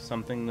be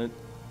something that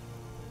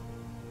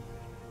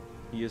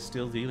he is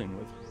still dealing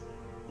with.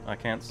 I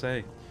can't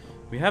say.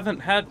 We haven't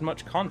had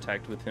much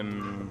contact with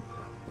him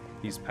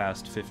these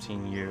past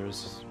 15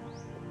 years,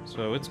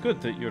 so it's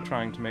good that you're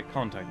trying to make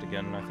contact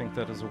again, and I think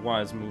that is a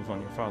wise move on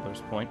your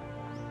father's point.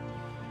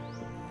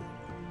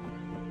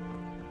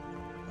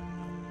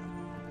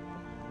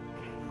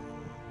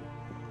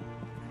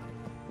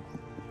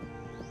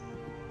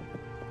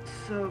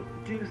 So,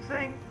 do you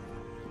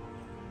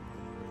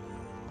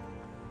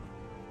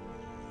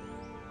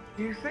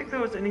think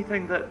there was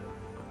anything that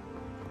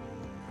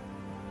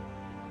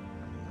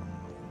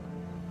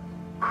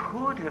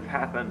could have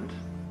happened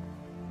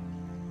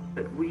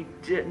that we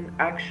didn't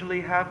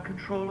actually have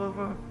control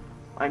over?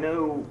 I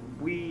know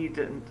we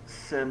didn't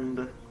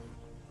send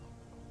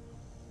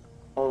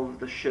all of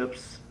the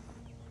ships,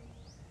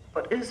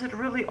 but is it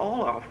really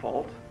all our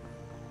fault?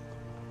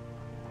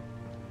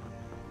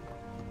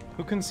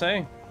 Who can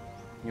say?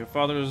 Your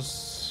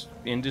father's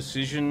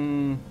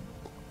indecision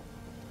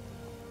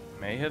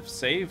may have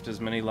saved as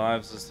many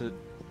lives as it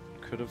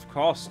could have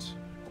cost.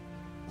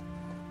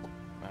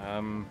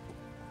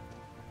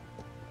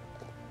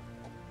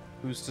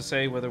 Who's to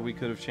say whether we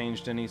could have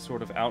changed any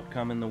sort of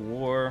outcome in the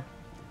war?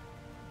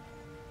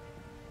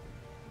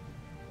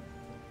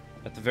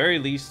 At the very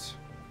least,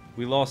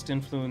 we lost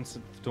influence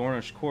at the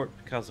Dornish court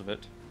because of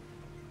it,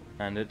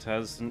 and it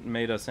hasn't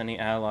made us any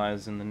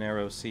allies in the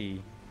Narrow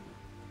Sea.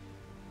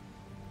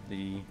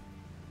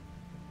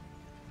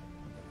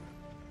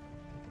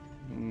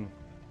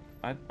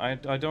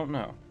 I don't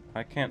know.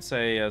 I can't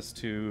say as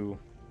to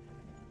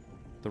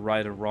the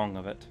right or wrong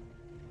of it.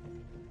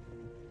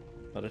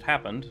 But it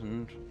happened,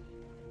 and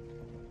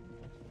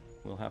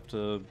we'll have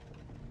to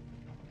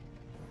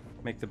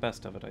make the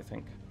best of it, I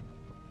think.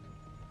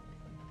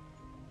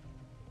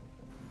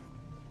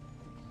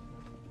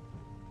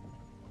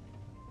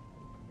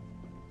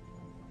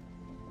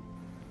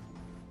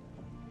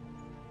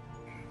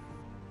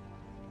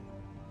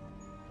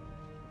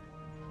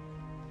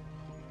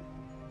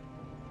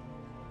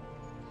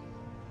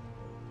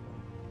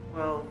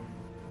 Well,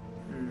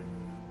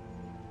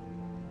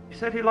 you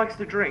said he likes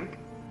to drink.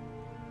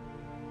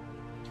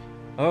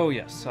 Oh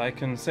yes, I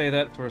can say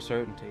that for a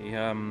certainty.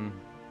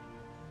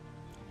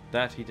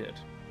 That he did.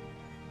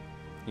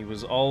 He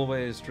was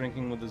always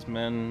drinking with his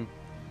men.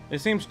 They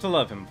seemed to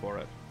love him for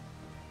it.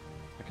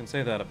 I can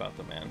say that about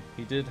the man.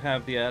 He did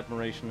have the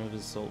admiration of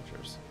his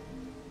soldiers.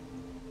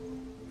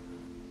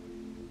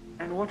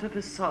 And what of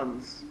his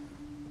sons?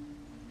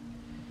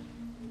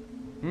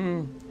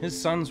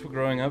 His sons were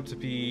growing up to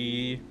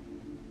be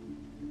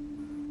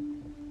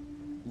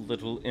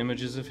little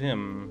images of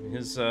him.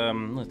 His,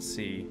 let's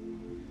see.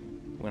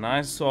 When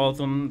I saw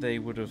them, they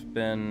would have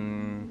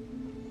been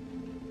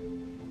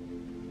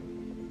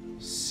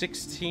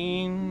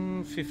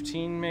 16,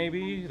 15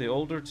 maybe, the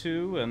older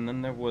two, and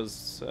then there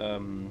was a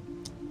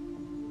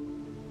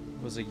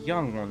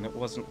young one that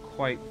wasn't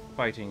quite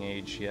fighting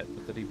age yet,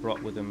 but that he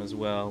brought with him as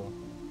well.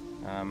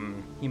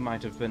 He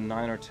might have been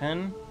 9 or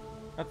 10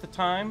 at the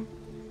time.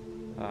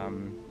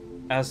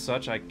 As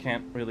such, I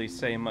can't really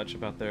say much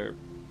about their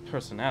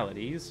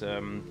personalities.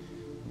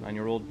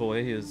 9-year-old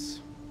boy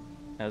is,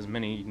 as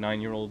many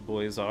 9-year-old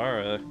boys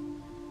are,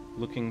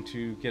 looking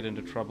to get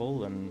into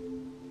trouble and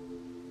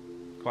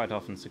quite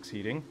often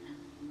succeeding.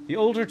 The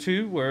older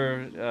two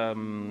were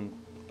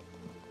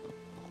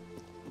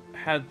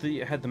had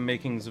the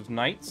makings of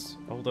knights,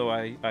 although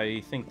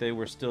I think they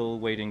were still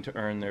waiting to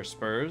earn their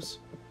spurs.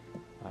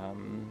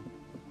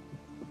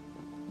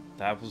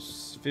 That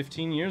was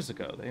 15 years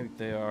ago.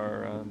 They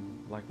are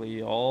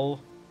likely all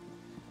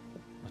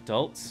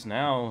adults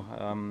now.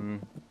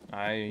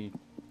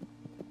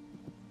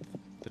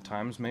 The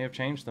times may have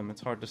changed them.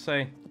 It's hard to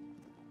say.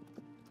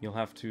 You'll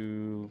have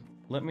to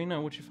let me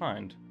know what you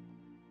find.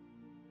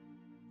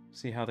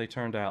 See how they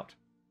turned out.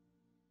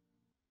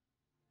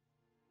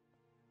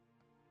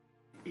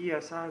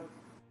 Yes, I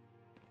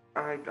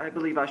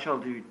believe I shall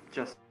do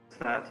just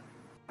that.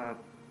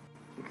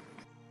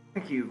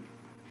 Thank you,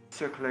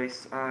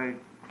 Skrels. I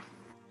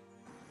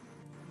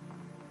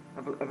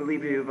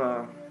believe you've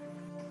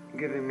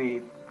given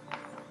me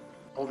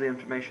all the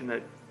information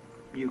that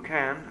you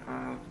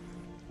can.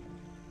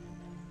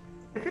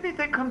 If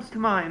anything comes to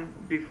mind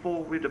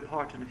before we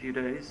depart in a few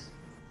days,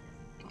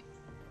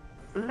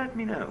 let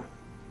me know.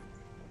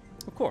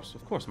 Of course,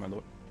 my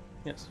lord.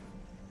 Yes.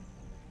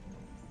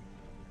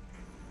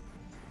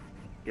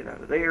 Get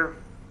out of there.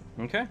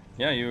 Okay.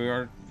 Yeah, you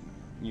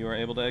are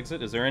able to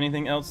exit. Is there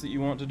anything else that you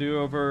want to do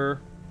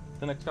over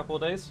the next couple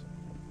of days?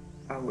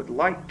 I would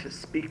like to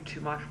speak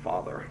to my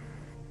father.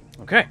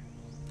 Okay.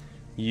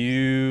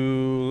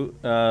 You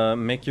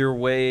make your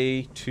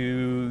way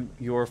to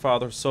your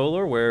father's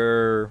solar,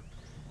 where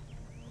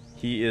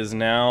he is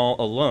now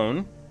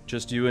alone,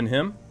 just you and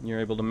him. You're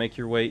able to make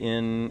your way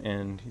in,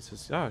 and he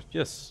says, "Ah,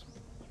 yes,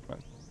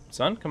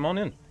 son, come on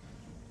in.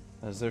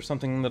 Is there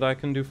something that I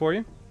can do for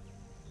you?"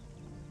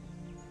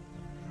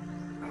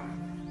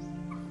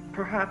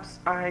 Perhaps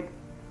I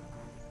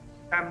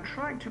am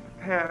trying to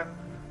prepare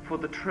for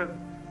the trip.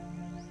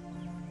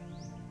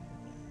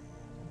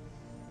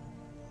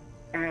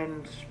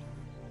 And,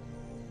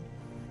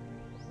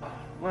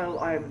 well,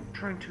 I'm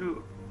trying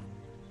to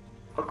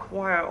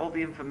acquire all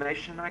the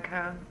information I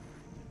can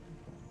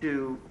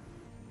to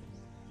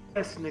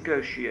best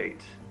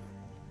negotiate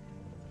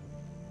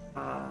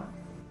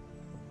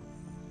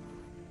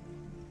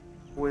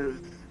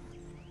with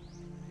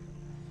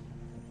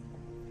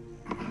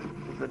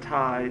the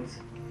Tydes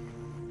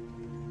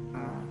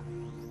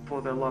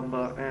for their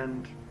lumber,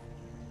 and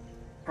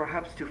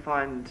perhaps to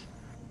find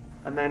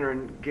a manner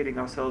in getting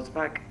ourselves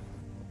back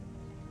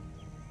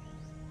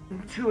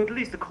to at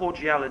least a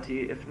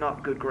cordiality, if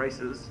not good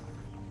graces.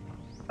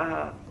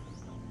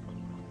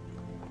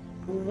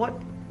 What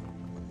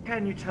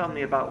can you tell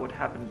me about what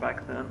happened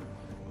back then?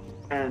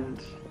 And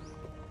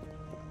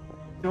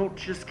don't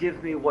just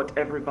give me what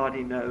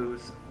everybody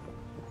knows.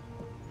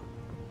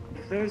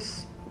 If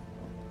there's,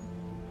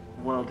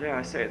 well, dare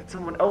I say it,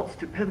 someone else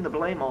to pin the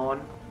blame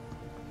on,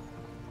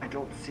 I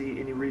don't see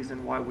any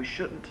reason why we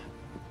shouldn't.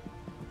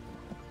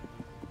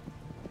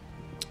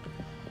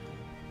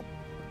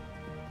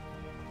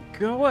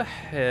 Go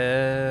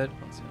ahead.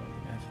 Let's see,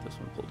 I have this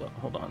one pulled up.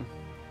 Hold on.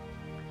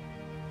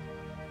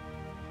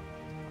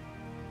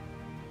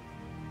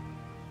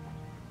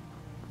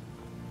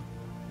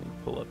 Let me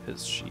pull up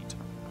his sheet.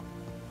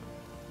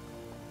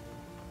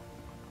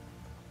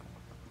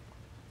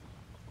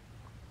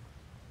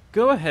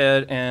 Go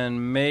ahead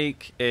and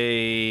make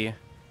a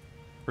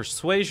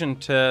persuasion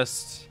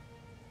test.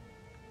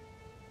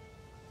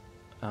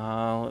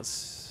 Let's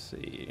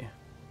see.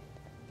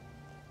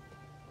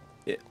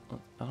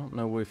 I don't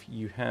know if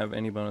you have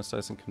any bonus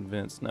dice in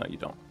convince. No, you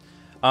don't.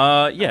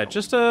 Yeah,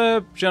 just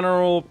a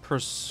general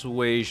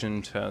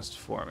persuasion test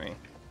for me.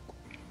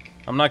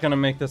 I'm not going to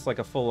make this like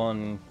a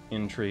full-on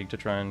intrigue to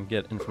try and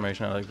get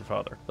information out of your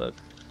father, but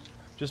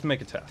just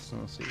make a test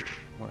and let's see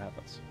what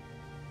happens.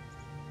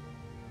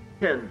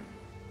 10.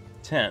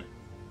 10.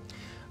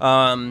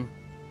 All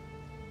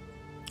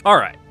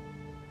right.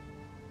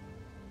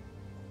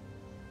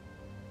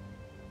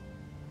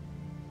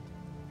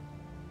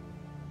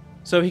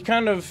 So he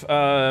kind of,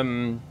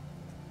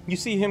 you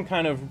see him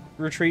kind of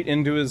retreat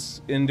into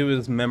his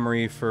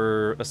memory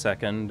for a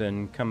second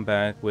and come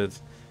back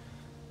with,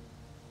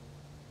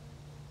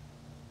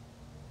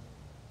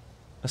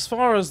 as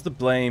far as the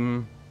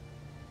blame,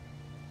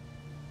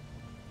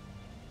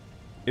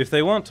 if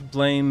they want to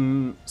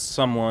blame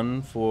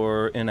someone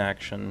for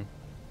inaction,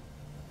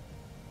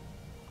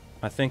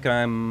 I think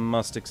I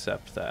must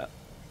accept that.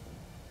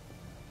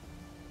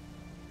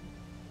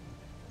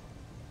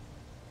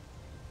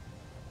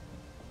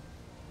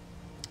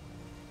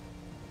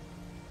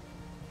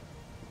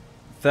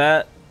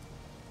 That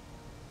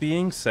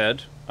being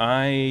said,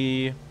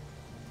 I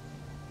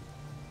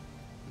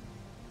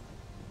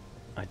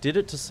did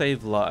it to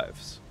save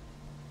lives.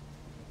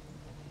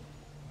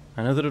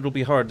 I know that it'll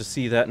be hard to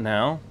see that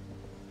now,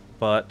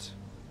 but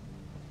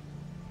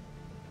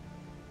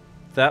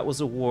that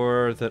was a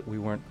war that we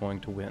weren't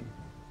going to win.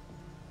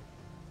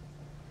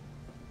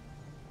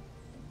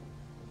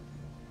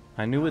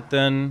 I knew it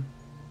then,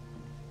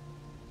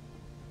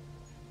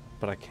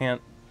 but I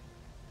can't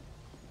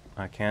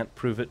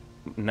prove it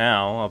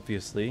now,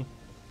 obviously.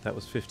 That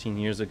was 15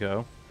 years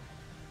ago.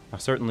 I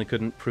certainly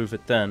couldn't prove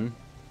it then.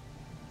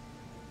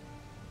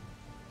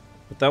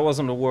 But that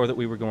wasn't a war that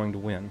we were going to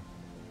win.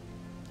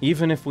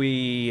 Even if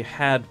we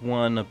had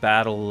won a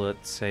battle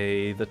at,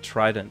 say, the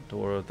Trident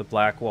or the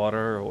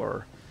Blackwater,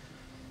 or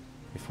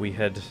if we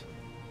had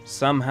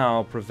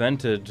somehow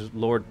prevented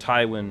Lord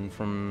Tywin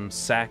from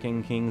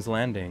sacking King's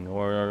Landing,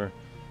 or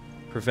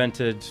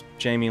prevented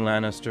Jaime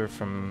Lannister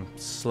from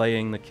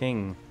slaying the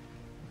king.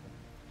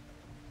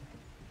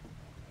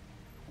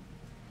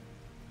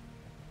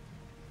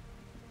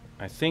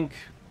 I think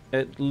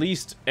at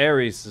least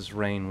Aerys'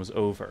 reign was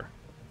over.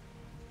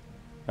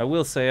 I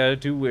will say I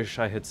do wish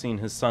I had seen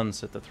his son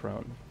sit the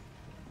throne.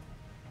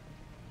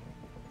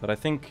 But I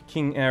think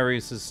King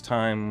Aerys'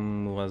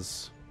 time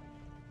was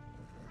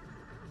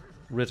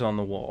writ on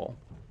the wall.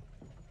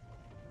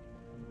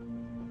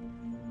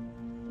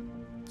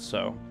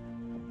 So,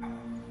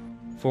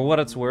 for what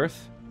it's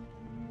worth,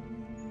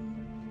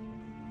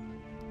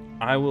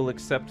 I will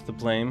accept the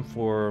blame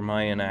for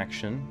my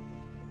inaction,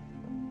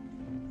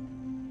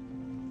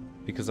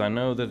 because I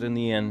know that in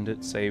the end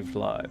it saved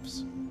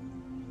lives.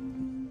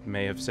 It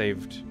may have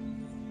saved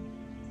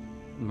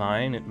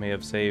mine, it may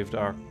have saved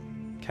our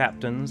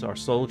captains, our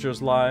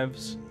soldiers'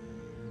 lives,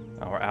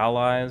 our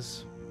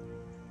allies.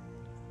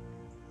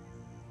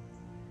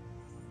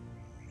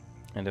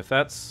 And if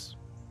that's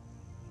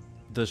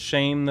the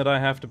shame that I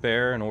have to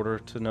bear in order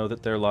to know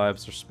that their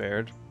lives are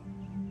spared,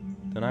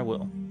 then I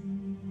will.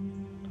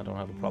 I don't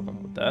have a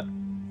problem with that.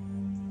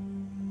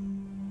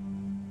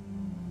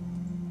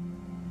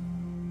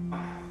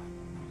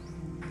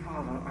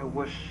 Father, I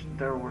wish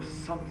there was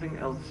something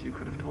else you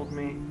could have told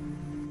me.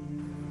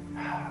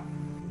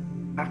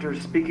 After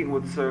speaking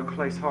with Sir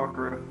Clace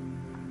Harker,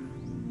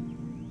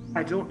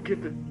 I don't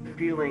get the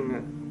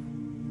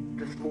feeling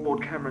this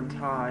Lord Cameron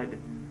Tyde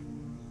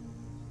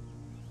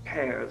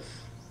cares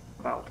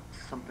about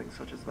something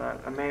such as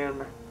that. A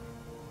man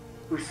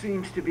who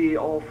seems to be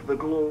all for the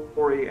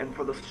glory and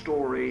for the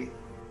story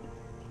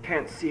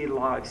can't see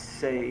lives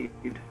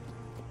saved,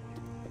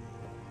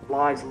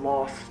 lives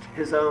lost,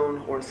 his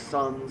own or his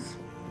son's.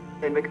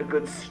 They make a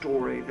good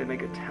story, they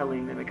make it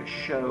telling, they make a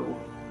show.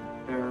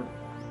 They're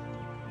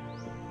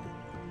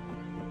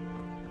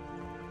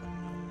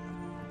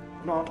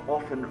not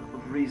often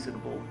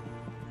reasonable.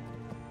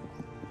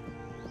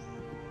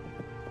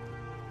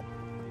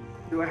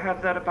 Do I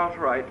have that about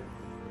right?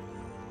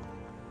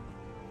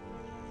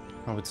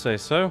 I would say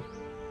so.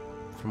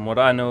 From what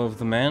I know of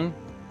the man,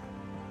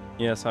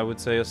 yes, I would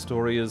say a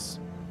story is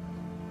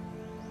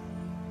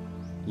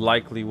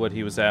likely what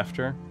he was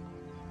after.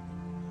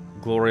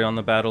 Glory on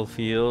the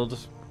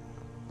battlefield.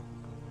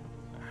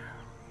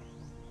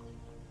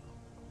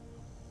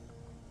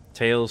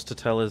 Tales to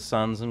tell his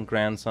sons and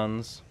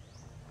grandsons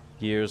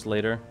years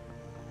later.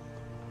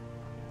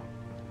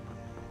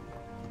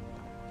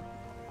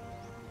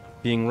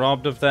 Being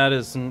robbed of that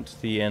isn't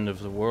the end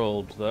of the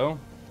world, though.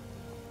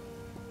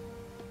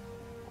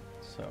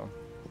 So.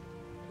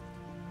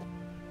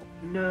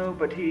 No,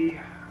 but he,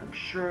 I'm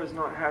sure, is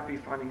not happy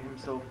finding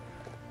himself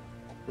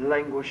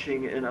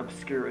languishing in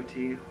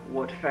obscurity.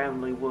 What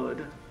family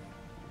would?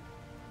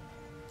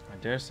 I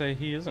dare say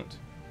he isn't.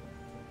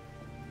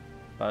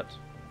 But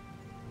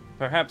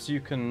perhaps you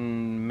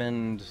can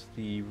mend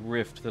the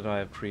rift that I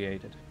have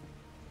created.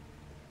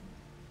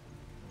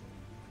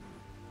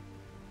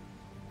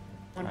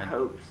 One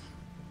hopes.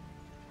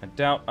 I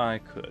doubt I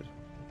could.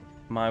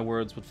 My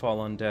words would fall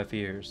on deaf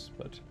ears,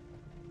 but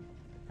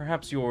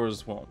perhaps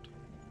yours won't.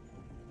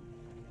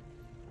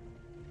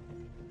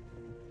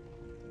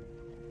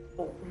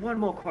 Oh, one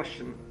more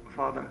question,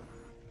 Father.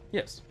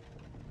 Yes.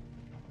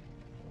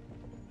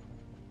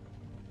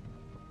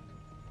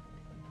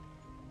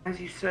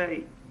 As you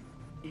say,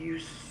 you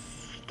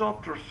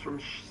stopped us from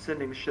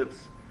sending ships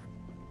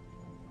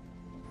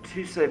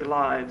to save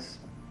lives.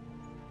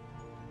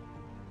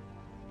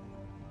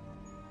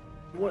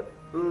 What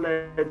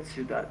led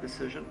to that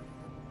decision?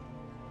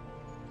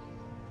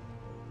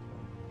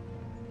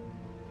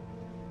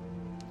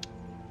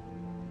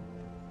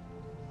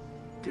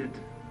 Did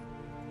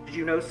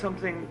you know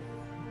something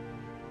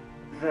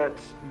that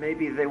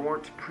maybe they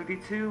weren't privy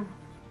to?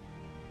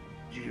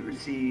 Did you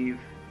receive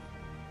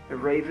a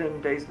raven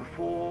days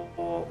before,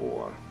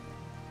 or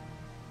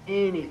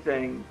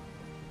anything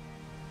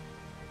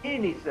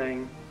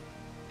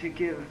to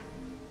give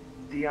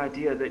the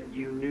idea that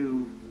you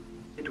knew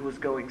it was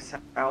going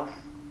south?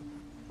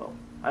 Well,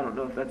 I don't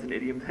know if that's an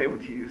idiom they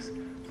would use,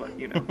 but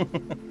you know.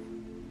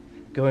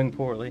 Going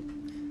poorly.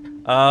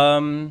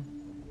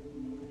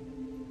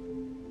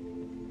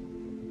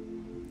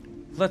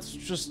 Let's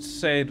just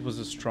say it was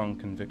a strong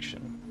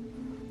conviction.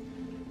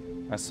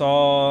 I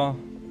saw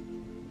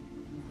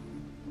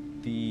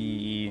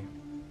the...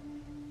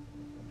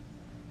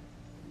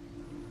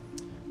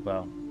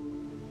 Well,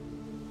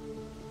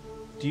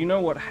 do you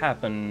know what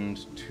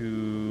happened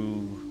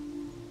to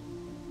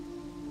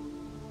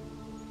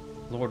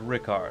Lord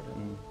Rickard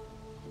and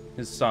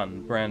his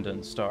son,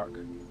 Brandon Stark?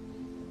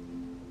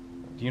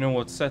 Do you know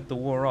what set the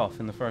war off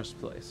in the first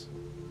place?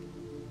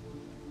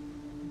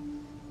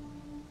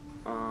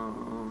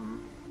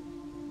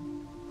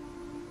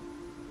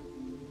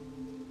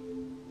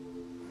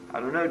 I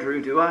don't know,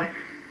 Drew, do I?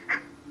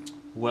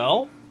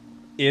 Well,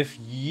 if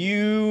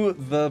you,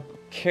 the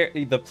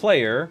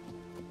player,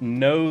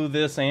 know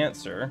this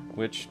answer,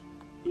 which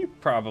you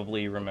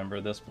probably remember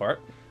this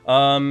part,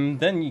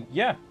 then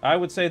yeah, I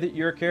would say that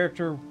your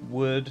character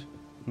would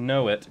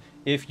know it.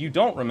 If you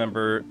don't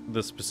remember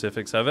the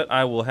specifics of it,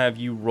 I will have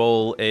you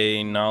roll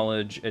a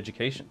knowledge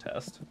education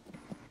test.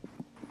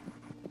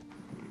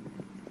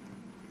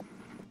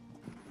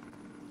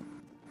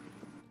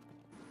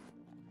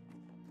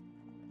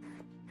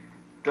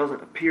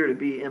 Doesn't appear to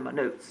be in my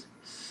notes,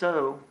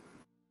 so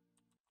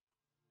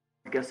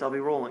I guess I'll be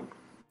rolling.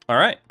 All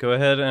right, go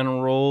ahead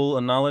and roll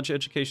a knowledge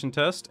education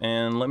test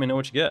and let me know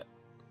what you get.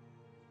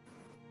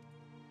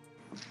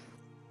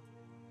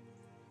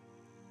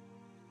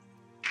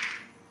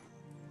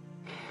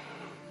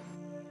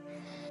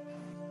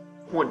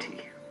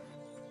 $20.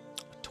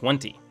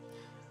 20.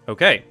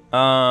 Okay.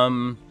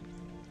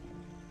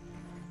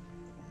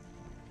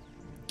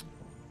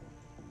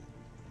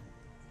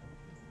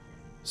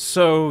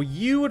 So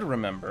you would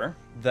remember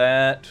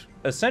that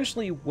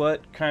essentially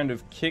what kind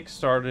of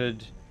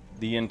kick-started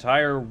the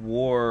entire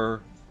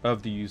war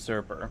of the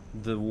Usurper,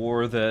 the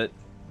war that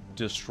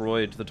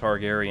destroyed the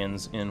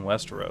Targaryens in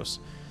Westeros,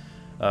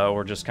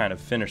 or just kind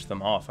of finished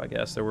them off, I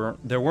guess.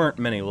 There weren't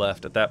many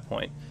left at that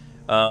point.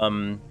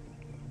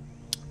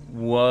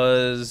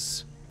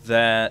 Was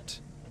that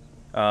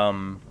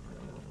the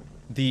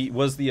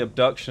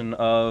abduction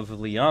of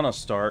Lyanna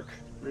Stark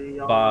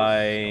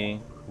by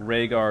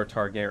Rhaegar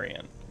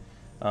Targaryen.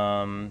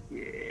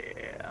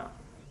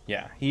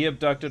 Yeah, he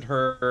abducted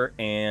her,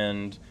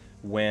 and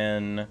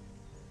when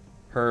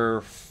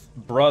her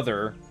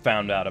brother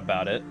found out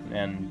about it,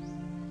 and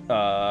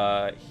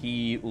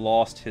he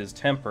lost his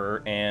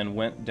temper and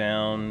went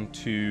down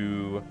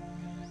to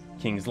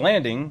King's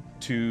Landing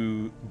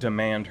to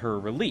demand her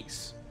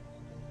release.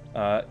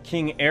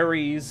 King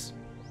Aerys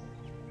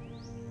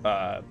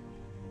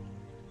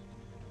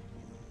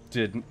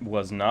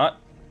was not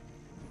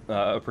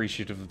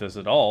appreciative of this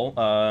at all.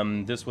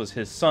 This was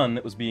his son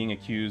that was being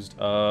accused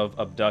of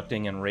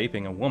abducting and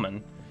raping a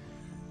woman,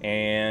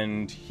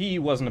 and he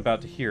wasn't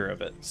about to hear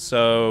of it.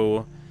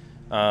 So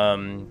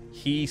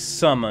he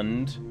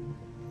summoned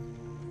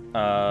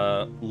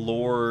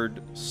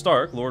Lord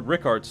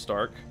Rickard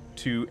Stark,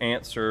 to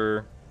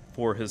answer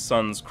for his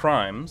son's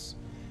crimes.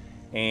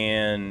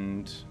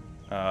 And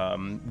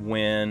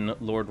when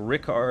Lord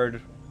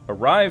Rickard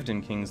arrived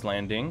in King's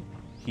Landing,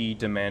 he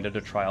demanded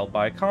a trial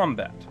by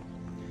combat.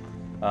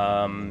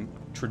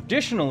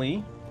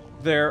 Traditionally,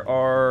 there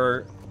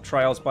are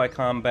trials by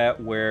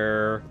combat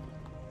where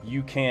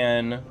you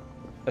can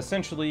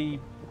essentially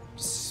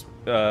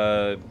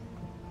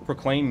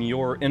proclaim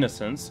your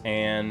innocence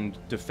and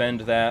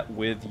defend that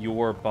with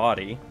your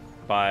body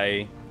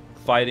by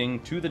fighting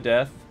to the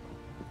death,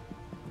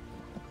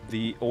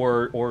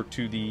 or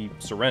to the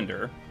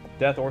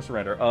death or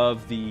surrender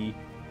of the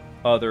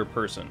other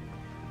person.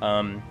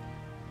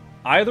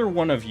 Either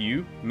one of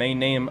you may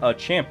name a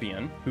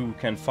champion who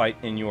can fight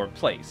in your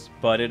place,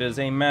 but it is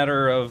a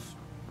matter of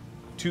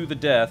to the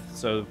death,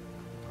 so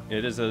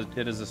it is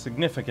a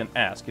significant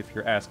ask if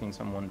you're asking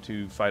someone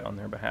to fight on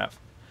their behalf.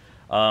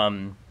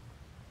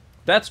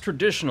 That's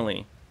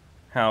traditionally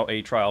how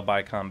a trial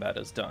by combat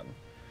is done.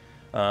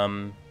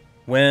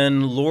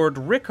 When Lord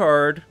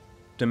Rickard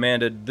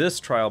demanded this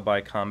trial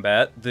by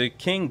combat, the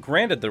king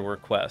granted the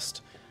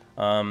request.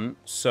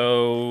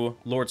 So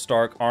Lord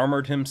Stark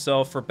armored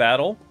himself for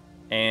battle,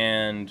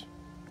 and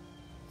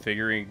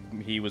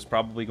figuring he was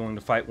probably going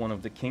to fight one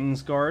of the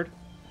King's Guard.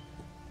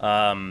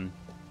 But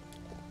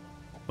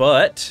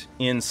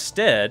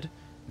instead,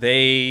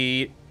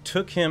 they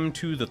took him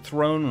to the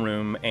throne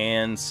room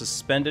and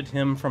suspended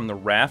him from the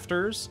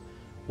rafters,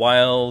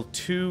 while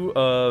two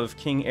of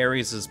King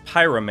Aerys'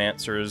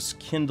 pyromancers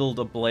kindled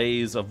a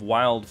blaze of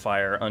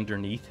wildfire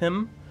underneath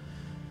him.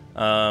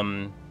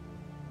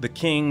 The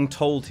king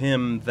told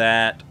him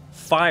that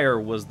fire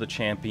was the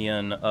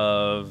champion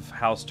of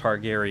House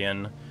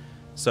Targaryen,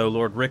 so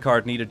Lord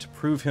Rickard needed to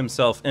prove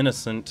himself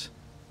innocent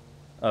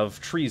of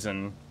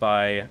treason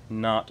by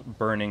not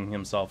burning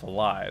himself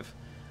alive.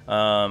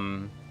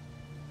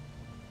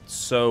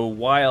 So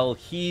while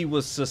he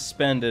was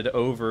suspended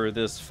over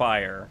this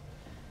fire,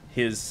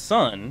 his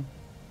son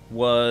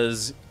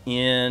was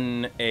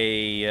in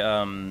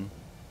a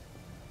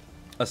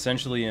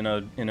essentially in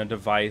a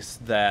device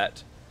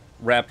that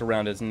wrapped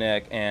around his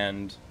neck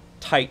and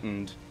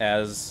tightened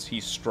as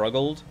he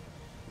struggled.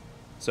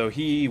 So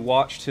he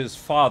watched his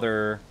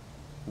father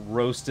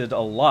roasted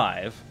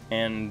alive,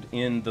 and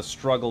in the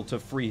struggle to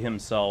free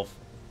himself,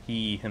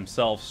 he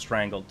himself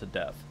strangled to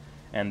death.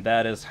 And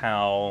that is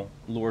how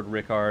Lord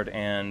Rickard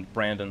and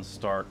Brandon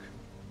Stark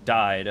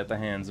died at the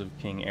hands of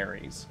King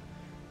Aerys.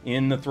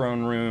 In the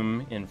throne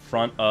room, in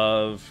front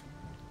of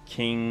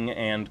king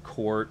and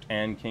court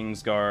and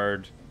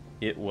Kingsguard,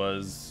 it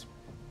was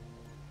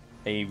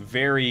a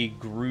very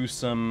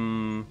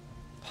gruesome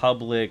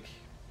public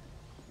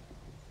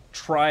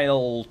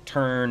trial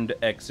turned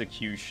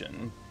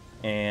execution.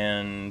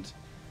 And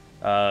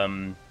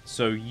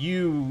so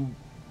you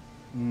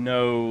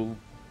know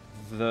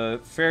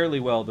fairly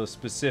well the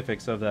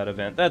specifics of that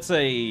event. That's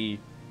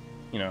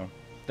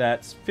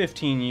that's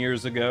 15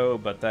 years ago,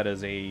 but that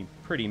is a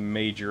pretty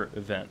major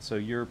event, so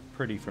you're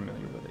pretty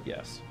familiar with it,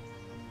 yes.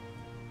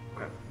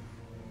 Okay.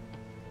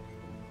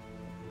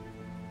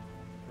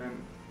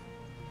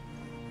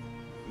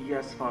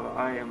 Yes, Father,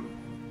 I am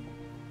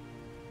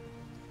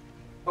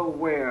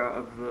aware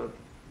of the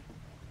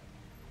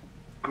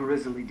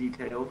grisly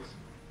details.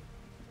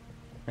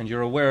 And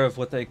you're aware of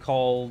what they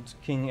called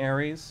King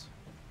Ares?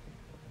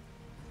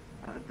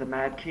 The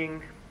Mad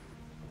King.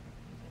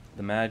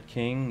 The Mad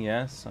King,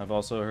 yes. I've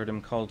also heard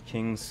him called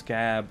King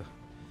Scab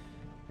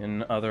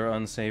in other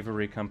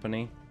unsavory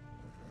company.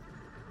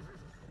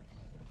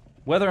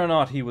 Whether or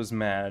not he was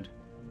mad,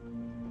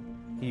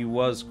 he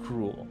was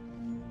cruel.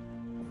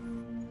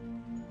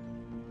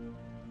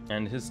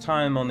 And his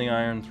time on the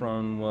Iron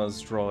Throne was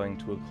drawing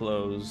to a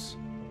close.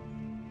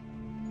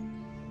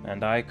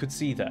 And I could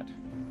see that.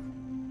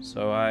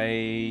 So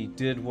I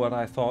did what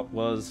I thought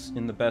was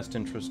in the best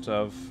interest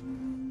of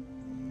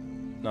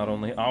not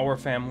only our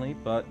family,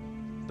 but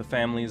the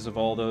families of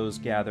all those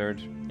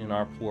gathered in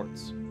our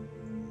ports.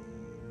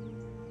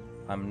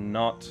 I'm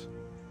not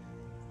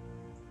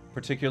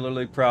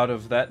particularly proud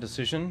of that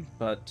decision,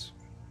 but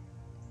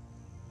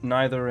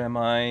neither am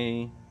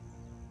I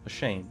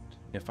ashamed,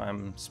 if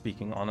I'm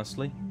speaking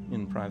honestly,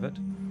 in private.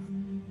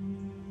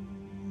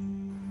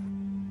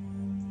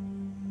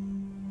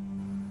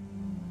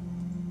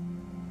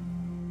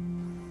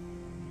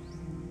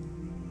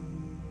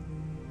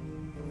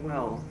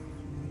 Well,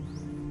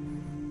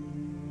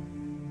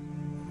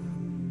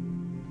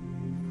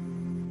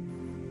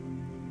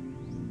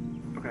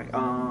 okay,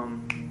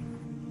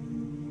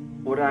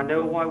 would I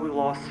know why we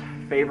lost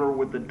favor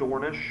with the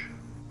Dornish,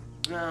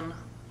 then?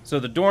 So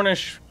the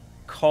Dornish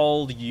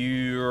called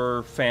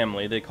your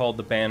family, they called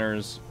the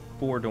Banners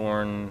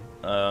Bordorn.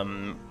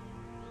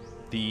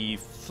 The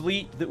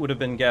fleet that would have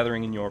been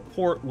gathering in your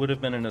port would have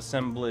been an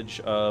assemblage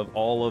of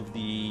all of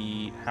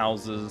the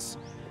houses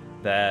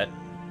that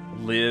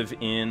live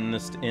in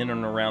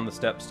and around the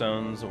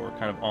Stepstones or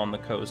kind of on the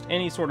coast.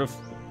 Any sort of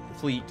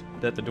fleet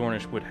that the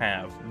Dornish would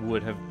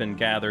have been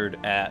gathered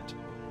at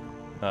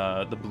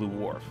the Blue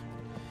Wharf.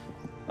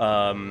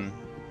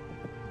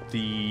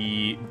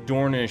 The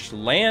Dornish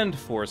land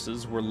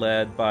forces were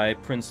led by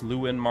Prince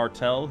Lewin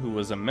Martell, who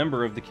was a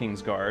member of the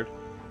King's Guard.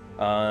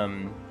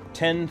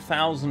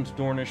 10,000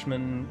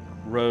 Dornishmen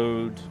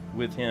rode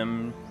with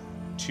him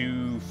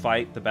to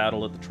fight the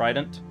Battle of the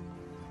Trident,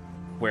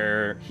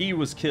 where he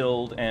was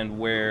killed and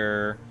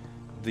where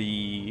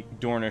the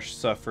Dornish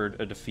suffered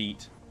a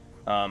defeat.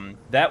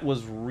 That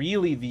was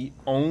really the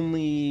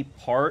only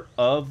part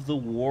of the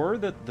war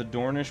that the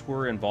Dornish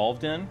were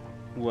involved in,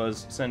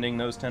 was sending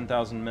those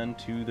 10,000 men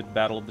to the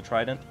Battle of the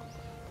Trident.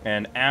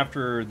 And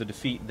after the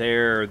defeat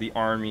there, the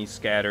army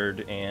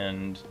scattered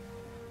and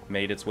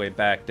made its way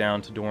back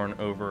down to Dorne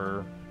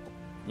over,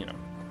 a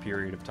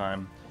period of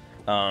time.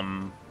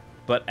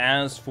 But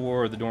as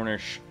for the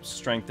Dornish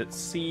strength at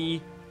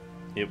sea,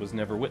 it was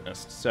never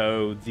witnessed.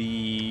 So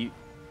the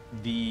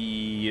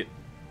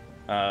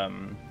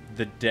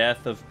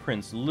death of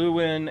Prince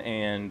Lewin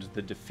and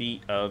the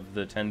defeat of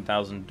the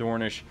 10,000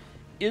 Dornish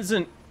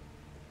isn't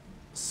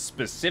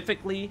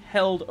specifically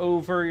held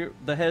over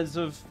the heads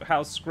of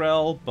House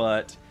Skrel,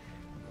 but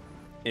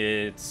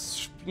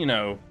it's,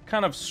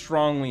 kind of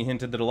strongly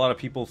hinted that a lot of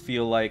people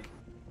feel like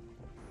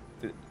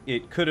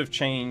it could have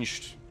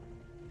changed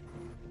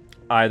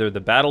either the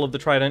Battle of the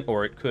Trident,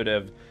 or it could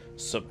have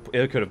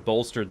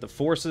bolstered the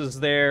forces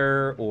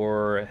there,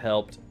 or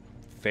helped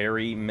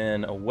ferry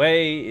men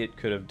away. It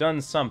could have done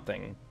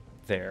something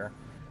there.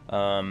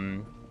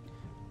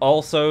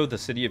 Also, the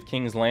city of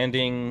King's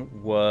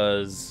Landing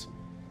was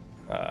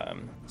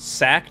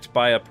sacked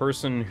by a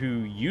person who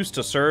used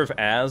to serve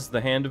as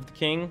the Hand of the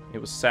King. It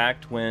was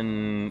sacked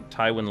when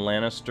Tywin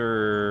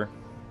Lannister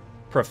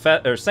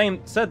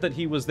said that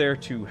he was there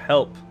to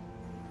help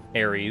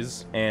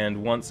Aerys,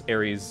 and once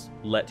Aerys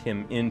let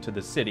him into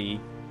the city,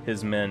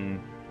 his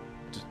men,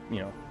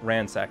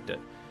 ransacked it.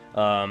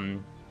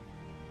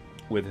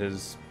 With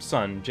his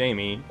son,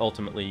 Jaime,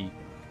 ultimately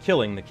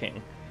killing the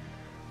king.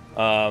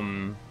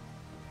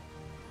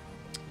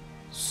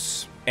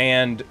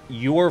 And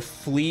your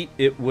fleet,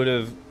 it would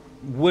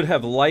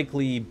have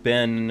likely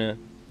been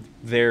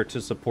there to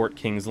support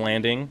King's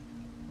Landing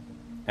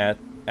at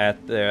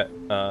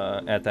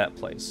that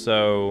place.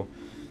 So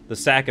the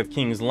sack of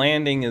King's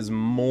Landing is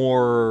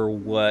more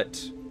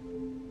what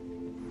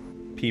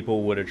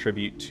people would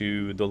attribute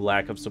to the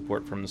lack of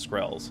support from the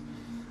Skrels.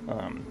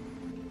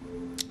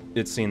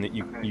 It's seen that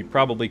you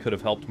probably could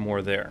have helped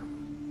more there.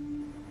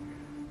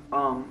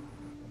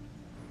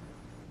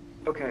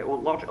 Okay,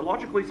 well,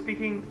 logically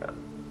speaking,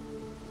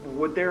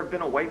 would there have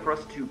been a way for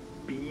us to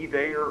be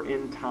there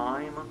in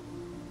time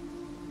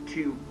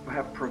to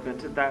have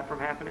prevented that from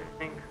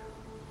happening?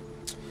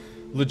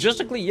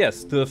 Logistically,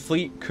 yes. The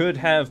fleet could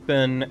have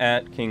been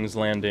at King's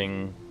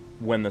Landing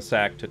when the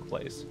sack took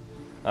place.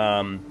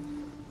 Like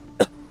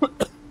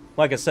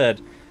I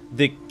said,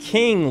 the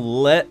king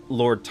let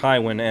Lord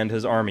Tywin and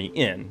his army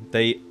in.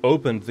 They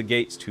opened the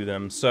gates to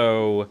them,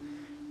 so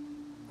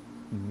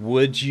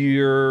would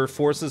your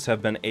forces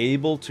have been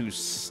able to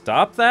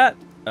stop that?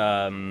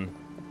 I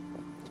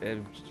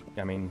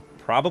mean,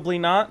 probably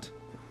not.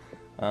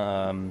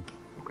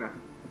 Okay.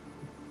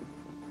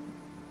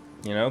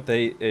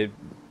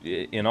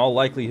 in all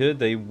likelihood,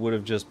 they would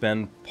have just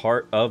been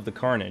part of the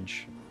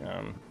carnage.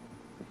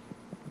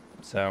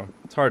 So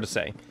it's hard to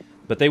say.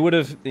 But they would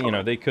have,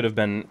 they could have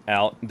been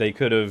out. They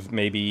could have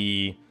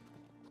maybe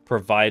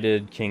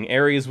provided King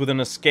Ares with an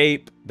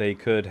escape. They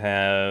could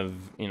have,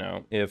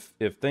 if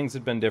things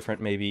had been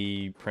different,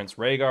 maybe Prince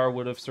Rhaegar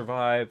would have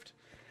survived.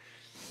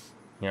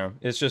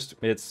 It's just,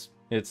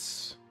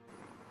 it's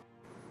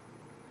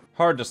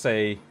hard to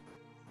say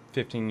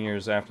 15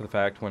 years after the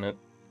fact when it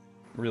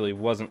really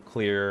wasn't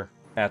clear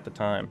at the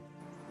time.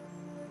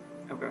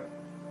 Okay.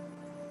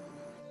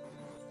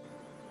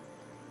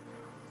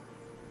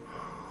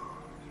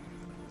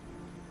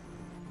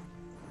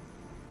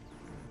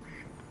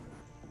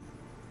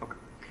 Okay.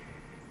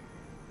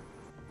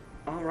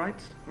 All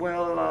right.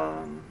 Well,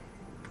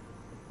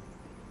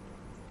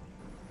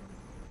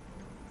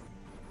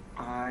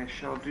 I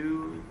shall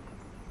do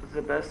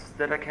the best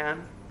that I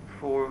can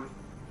for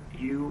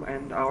you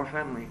and our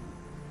family.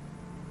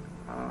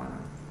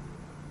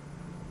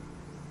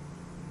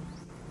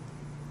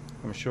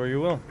 I'm sure you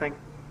will.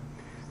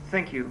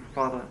 Thank you,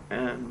 Father.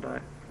 And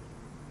I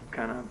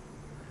kind of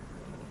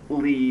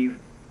leave,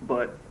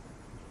 but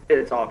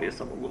it's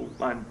obvious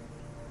I'm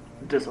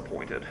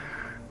disappointed.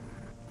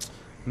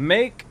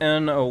 Make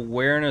an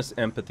awareness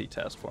empathy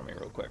test for me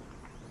real quick.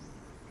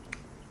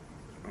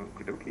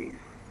 Okie dokie.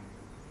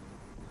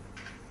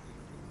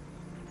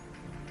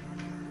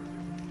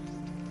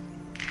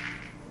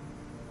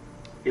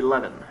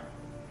 $11.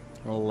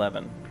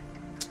 11.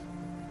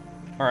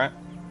 Alright.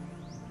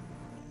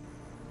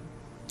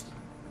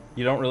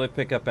 You don't really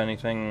pick up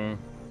anything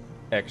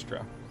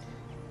extra.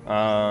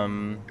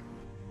 Yeah.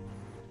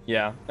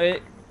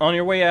 On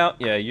your way out,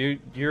 yeah,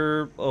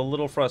 you're a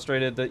little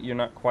frustrated that you're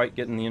not quite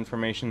getting the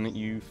information that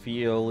you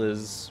feel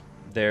is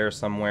there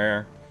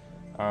somewhere.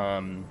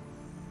 But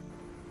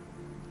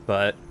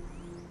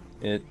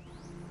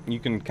you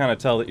can kind of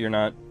tell that you're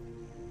not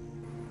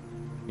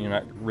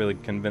really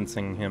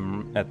convincing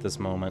him at this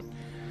moment.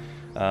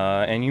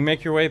 And you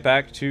make your way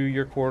back to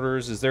your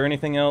quarters. Is there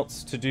anything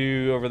else to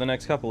do over the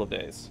next couple of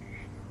days?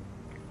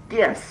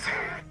 Yes.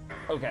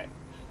 Okay.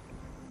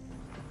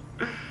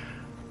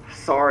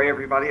 Sorry,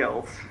 everybody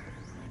else.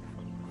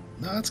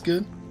 No, that's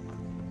good.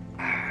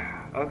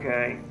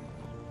 Okay.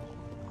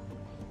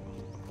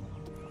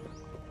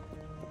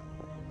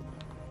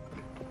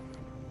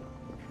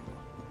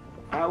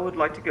 I would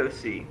like to go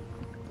see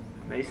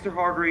Maester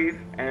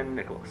Hargreave and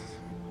Nicholas.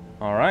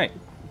 All right.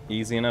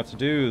 Easy enough to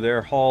do.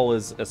 Their hall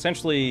is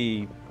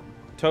essentially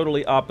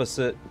totally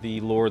opposite the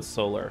Lord's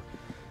Solar.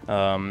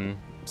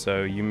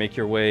 So you make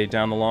your way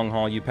down the long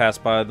hall. You pass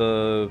by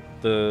the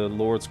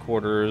Lord's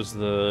quarters,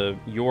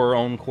 your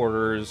own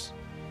quarters,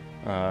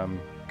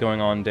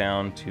 going on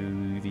down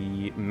to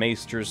the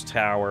Maester's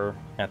Tower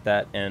at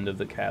that end of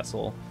the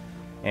castle.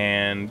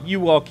 And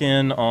you walk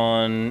in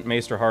on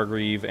Maester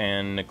Hargreave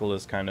and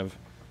Nicholas kind of,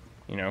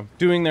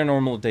 doing their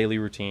normal daily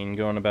routine,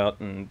 going about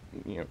and,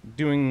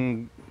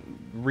 doing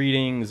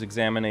readings,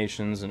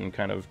 examinations, and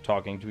kind of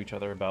talking to each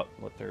other about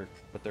what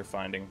they're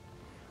finding.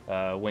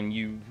 When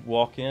you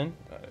walk in,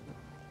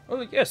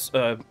 oh yes,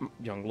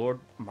 young Lord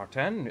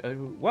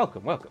Martin,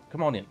 welcome.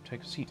 Come on in,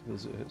 take a seat.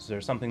 Is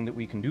there something that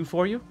we can do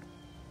for you?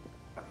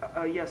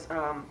 Yes,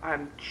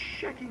 I'm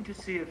checking to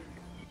see if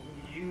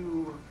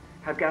you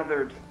have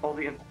gathered all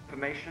the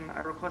information I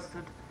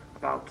requested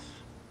about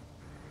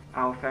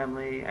our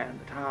family and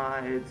the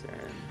Tydes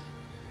and...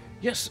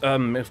 Yes,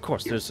 of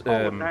course, there's...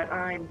 all of that.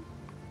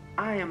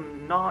 I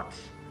am not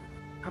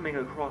coming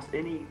across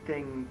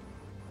anything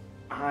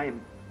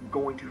I'm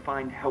going to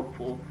find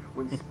helpful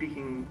when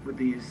speaking with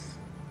these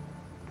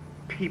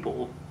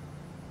people.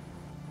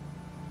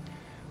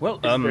 Well,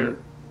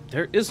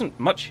 there isn't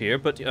much here,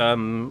 but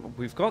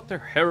we've got their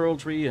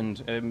heraldry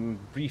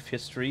and brief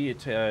history.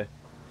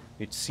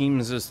 It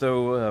seems as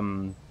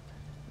though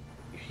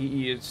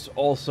he is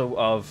also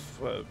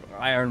of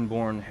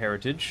Ironborn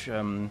heritage.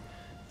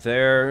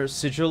 Their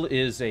sigil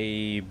is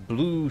a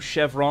blue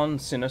chevron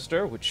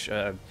sinister, which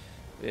on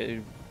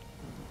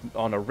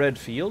a red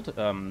field.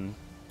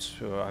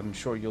 So I'm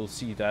sure you'll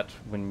see that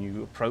when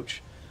you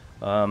approach.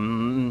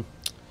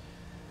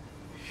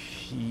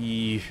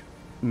 He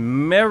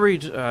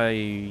married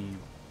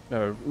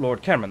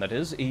Lord Cameron, that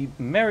is. He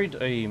married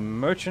a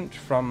merchant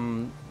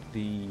from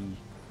the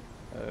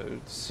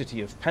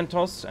city of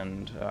Pentos,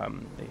 and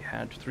they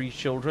had 3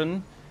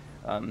 children.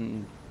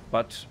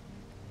 But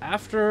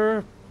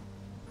after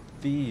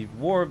the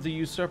War of the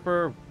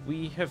Usurper,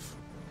 we have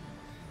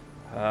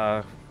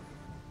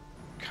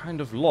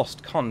kind of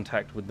lost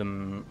contact with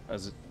them,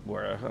 as it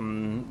were.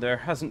 There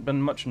hasn't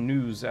been much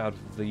news out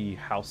of the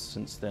house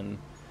since then.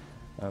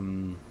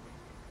 I'm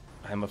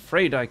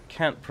afraid I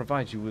can't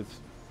provide you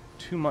with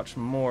too much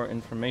more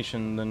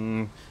information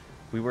than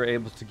we were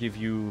able to give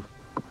you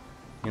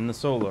in the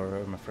Solar,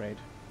 I'm afraid.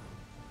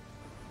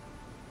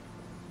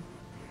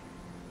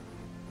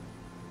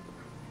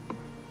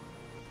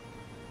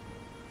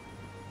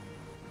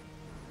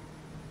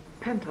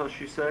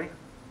 Pentos, you say?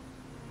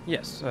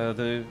 Yes,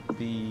 the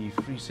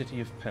free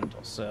city of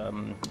Pentos,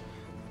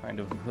 kind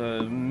of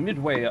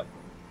midway up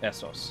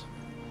Esos.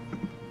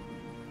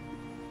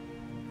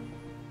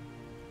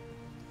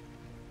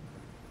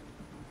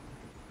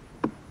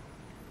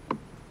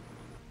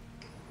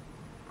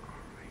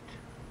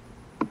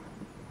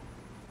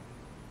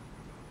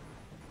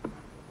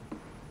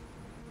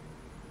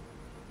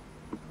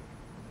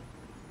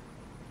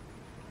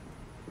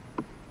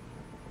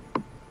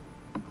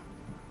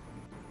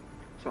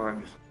 Sorry,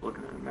 I'm just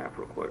looking at a map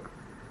real quick.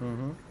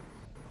 Mm-hmm.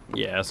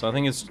 Yeah, so I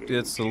think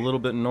it's a little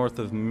bit north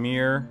of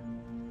Mir.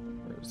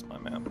 Where's my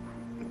map?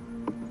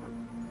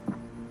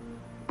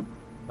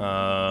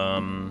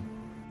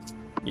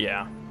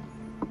 Yeah.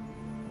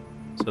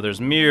 So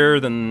there's Mir,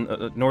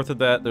 then north of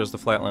that there's the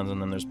Flatlands,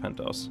 and then there's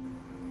Pentos.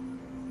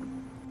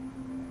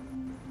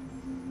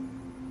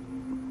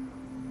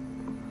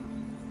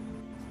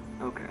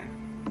 Okay.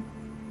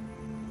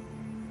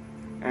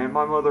 And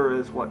my mother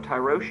is what,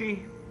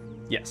 Tyroshi?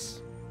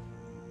 Yes.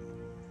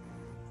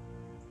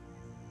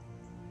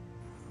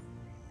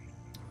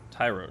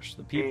 Tyrosh,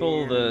 the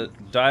people that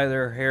dye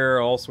their hair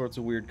all sorts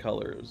of weird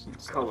colors.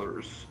 And stuff.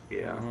 Colors,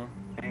 yeah.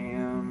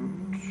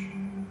 And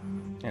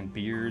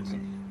beards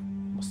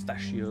and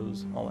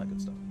mustachios, all that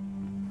good stuff.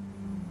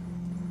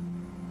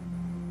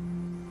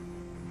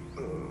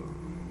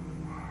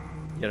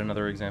 Yet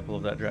another example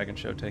of that dragon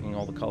show taking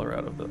all the color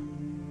out of the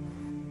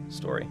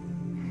story.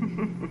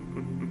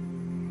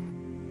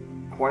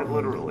 Quite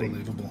literally.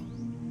 Unbelievable.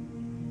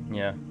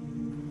 Yeah.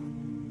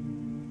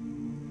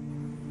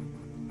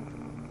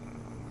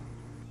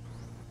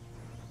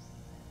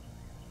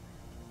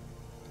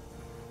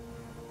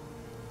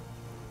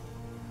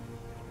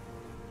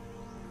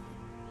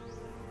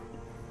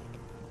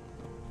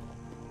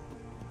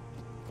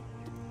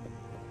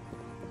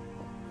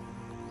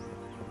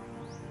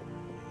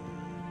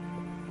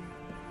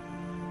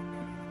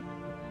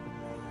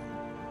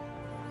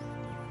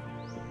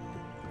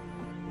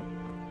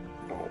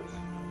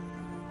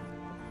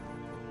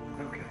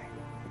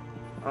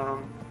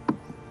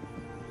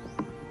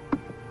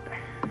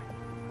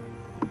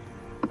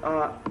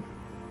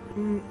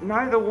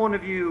 Neither one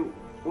of you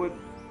would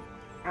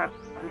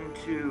happen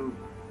to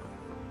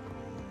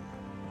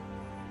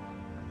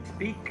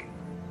speak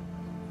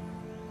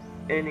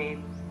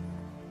any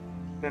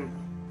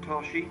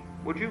Pentoshi,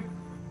 would you?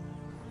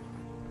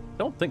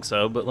 Don't think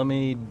so, but let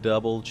me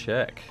double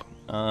check.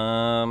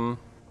 Let's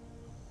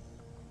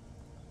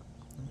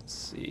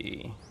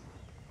see.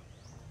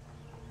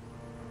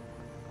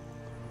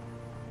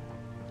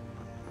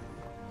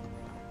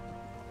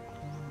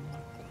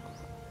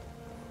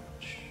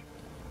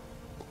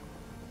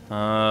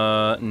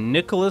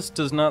 Nicholas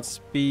does not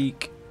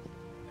speak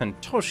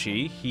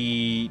Pentoshi.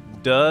 He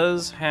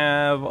does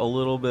have a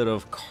little bit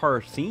of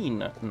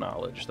Carthene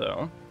knowledge,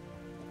 though.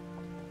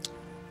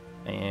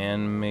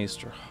 And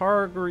Maester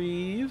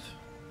Hargreave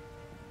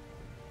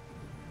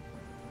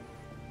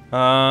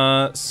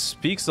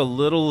speaks a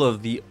little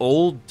of the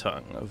old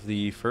tongue of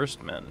the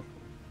First Men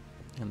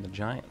and the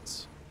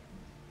Giants.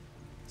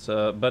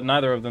 So, but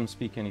neither of them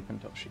speak any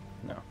Pentoshi,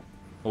 no.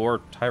 Or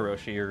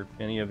Tyroshi, or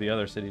any of the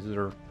other cities that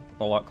are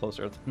a lot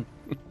closer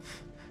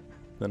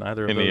than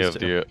either of any those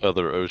of two. the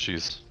other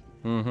Oshis.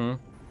 Mm-hmm.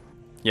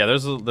 Yeah,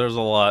 there's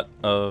a lot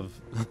of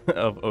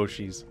of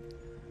Oshis.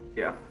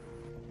 Yeah.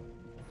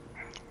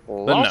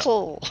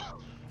 Lawful.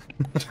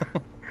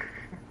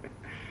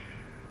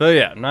 But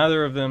yeah,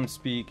 neither of them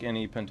speak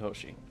any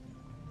Pentoshi.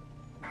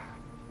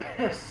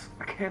 Piss!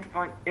 I can't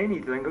find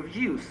anything of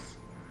use.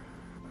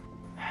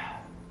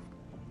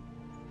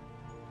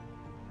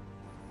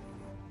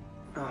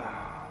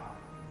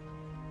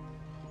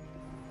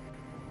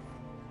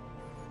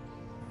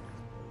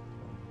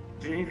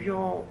 Do any of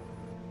y'all,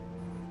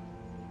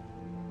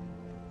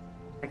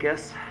 I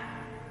guess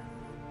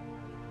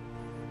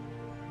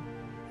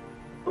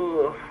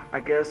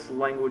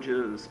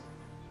languages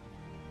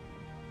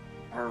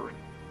are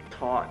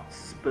taught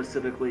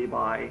specifically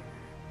by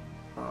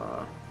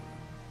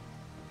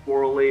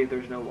orally.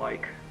 There's no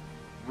like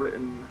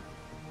written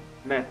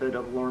method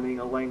of learning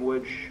a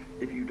language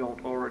if you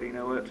don't already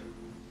know it.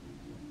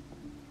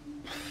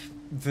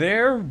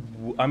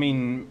 I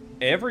mean,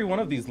 every one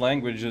of these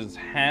languages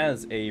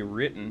has a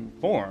written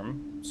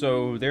form,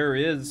 so there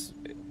is,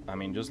 I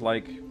mean, just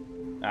like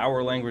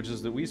our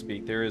languages that we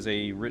speak, there is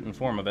a written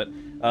form of it.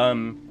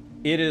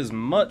 It is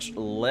much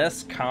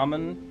less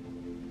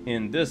common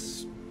in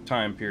this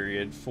time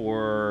period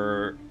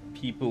for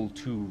people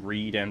to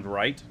read and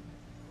write.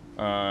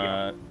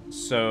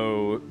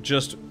 So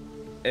just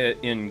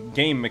in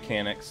game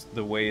mechanics,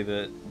 the way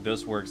that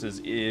this works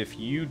is if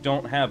you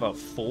don't have a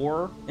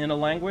 4 in a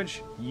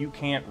language, you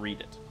can't read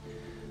it.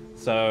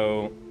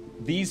 So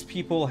these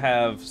people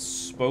have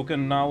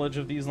spoken knowledge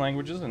of these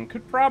languages and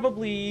could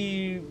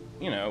probably,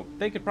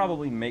 they could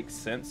probably make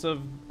sense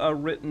of a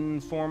written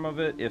form of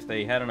it if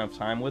they had enough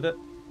time with it.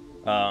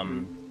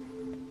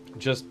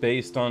 Just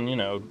based on,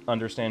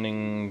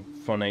 understanding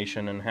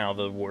phonation and how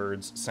the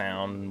words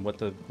sound and what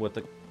the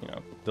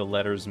the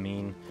letters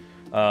mean.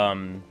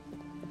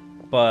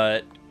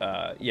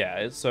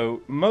 Yeah,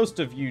 so most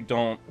of you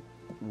don't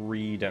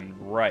read and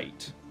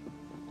write.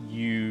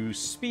 you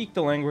speak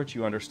the language,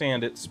 you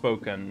understand it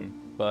spoken,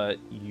 but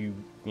you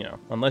know,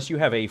 unless you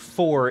have a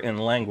 4 in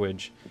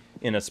language,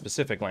 in a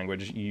specific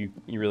language, you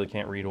really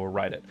can't read or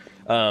write it.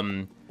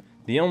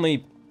 The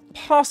only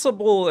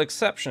possible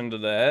exception to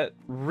that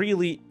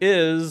really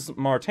is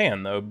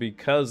Martan, though,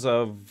 because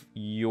of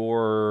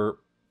your,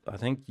 I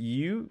think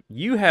you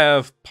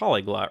have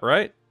polyglot,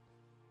 right?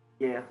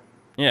 Yeah.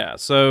 Yeah,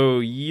 so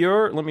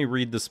let me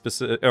read the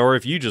specific, or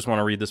if you just want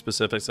to read the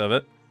specifics of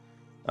it.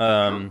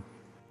 Sure.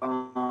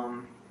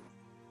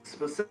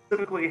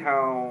 Specifically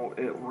how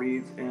it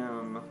reads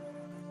in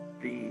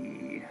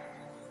the...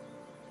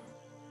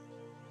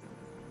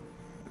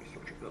 Let me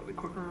search it a little bit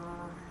quicker.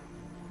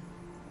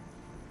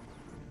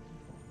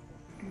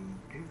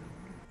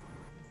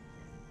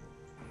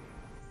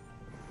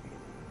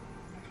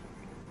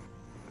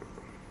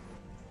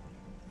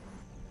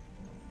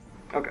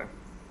 Okay.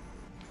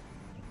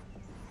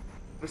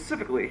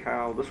 Specifically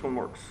how this one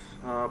works.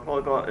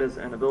 Polyglot is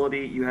an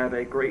ability. You have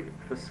a great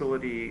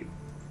facility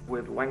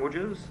with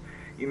languages.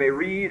 You may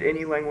read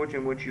any language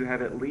in which you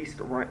have at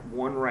least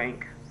one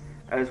rank.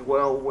 As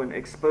well, when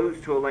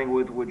exposed to a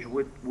language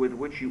with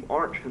which you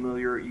aren't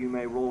familiar, you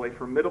may roll a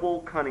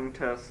formidable cunning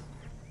test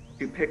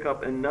to pick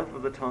up enough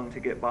of the tongue to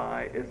get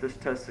by. If this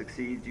test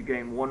succeeds, you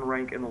gain 1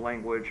 rank in the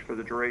language for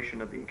the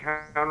duration of the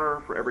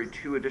encounter. For every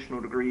 2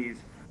 additional degrees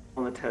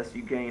on the test,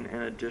 you gain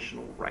an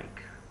additional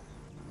rank.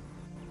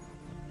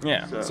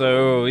 Yeah,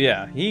 so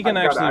yeah, he can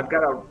I've got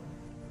to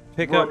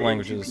pick up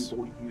languages.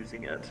 People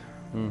using it.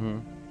 Mm-hmm.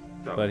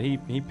 So. But he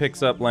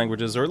picks up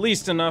languages, or at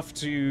least enough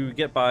to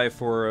get by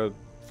for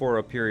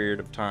a period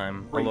of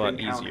time, a lot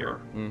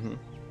easier. Mm-hmm.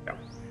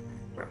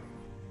 Yeah.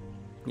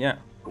 Yeah.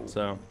 Cool.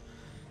 So,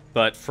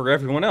 but for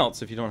everyone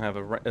else, if you don't have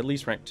at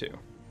least rank 2,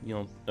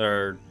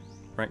 or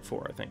rank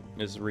 4, I think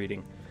is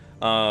reading.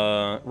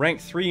 Rank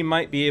 3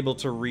 might be able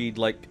to read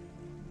like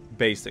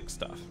basic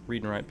stuff,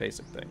 read and write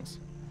basic things.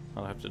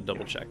 I'll have to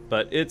double check,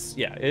 but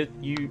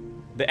the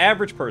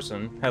average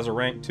person has a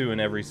rank 2 in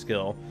every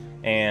skill,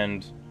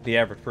 and the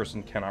average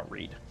person cannot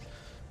read.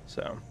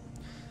 So,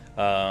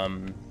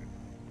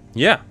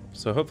 yeah.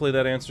 So hopefully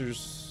that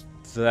answers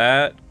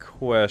that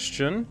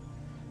question.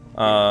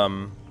 Cool.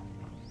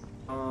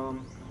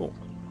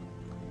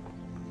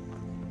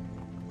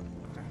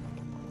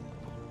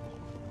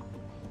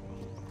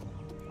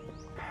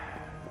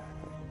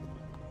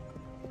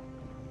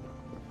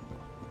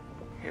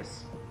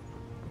 Yes.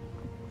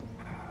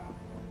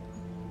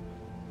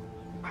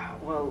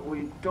 Well,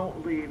 we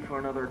don't leave for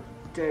another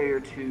day or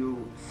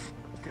two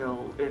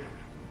still. If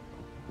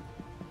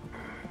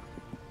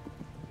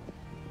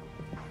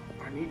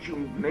I need you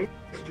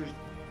maesters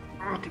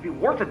to be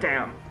worth a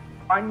damn.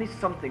 Find me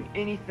something,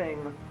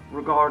 anything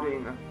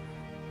regarding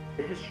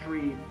the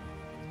history.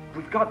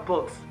 We've got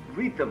books.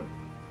 Read them.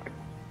 I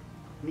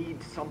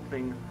need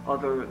something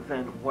other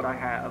than what I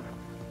have.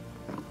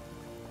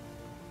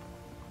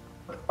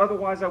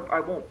 Otherwise, I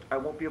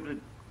won't be able to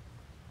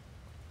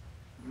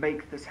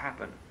make this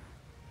happen.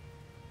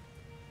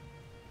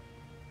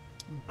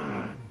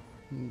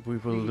 We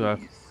will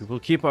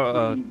keep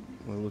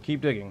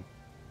digging.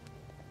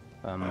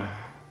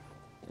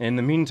 In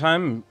the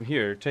meantime,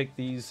 here, take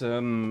these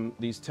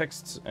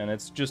texts, and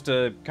it's just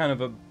a kind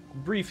of a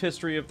brief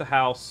history of the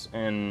house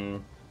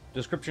and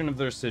description of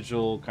their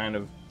sigil, kind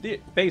of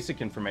the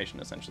basic information,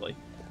 essentially.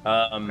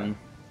 Okay.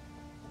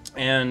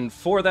 And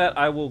for that,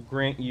 I will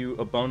grant you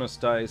a bonus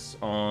dice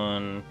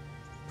on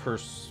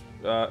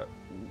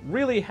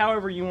really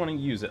however you want to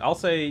use it. I'll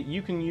say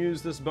you can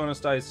use this bonus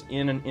dice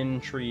in an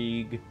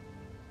intrigue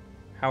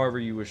however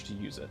you wish to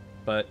use it.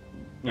 But,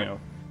 you know,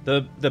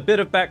 the bit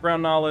of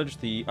background knowledge,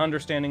 the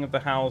understanding of the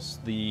house,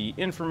 the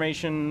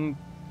information,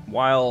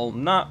 while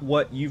not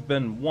what you've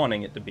been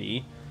wanting it to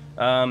be,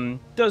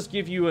 does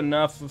give you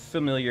enough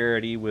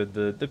familiarity with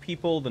the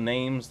people, the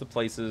names, the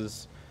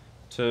places,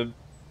 to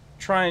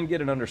try and get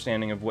an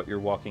understanding of what you're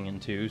walking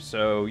into.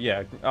 So,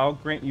 yeah, I'll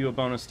grant you a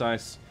bonus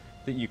dice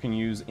that you can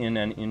use in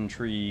an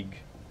intrigue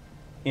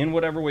in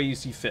whatever way you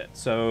see fit.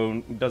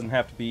 So it doesn't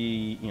have to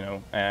be, you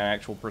know, an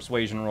actual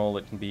persuasion roll.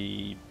 It can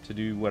be to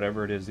do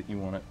whatever it is that you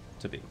want it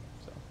to be.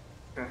 So.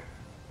 Okay.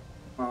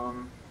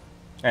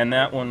 And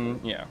that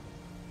one, yeah,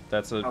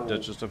 that's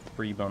just a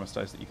free bonus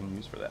dice that you can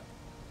use for that.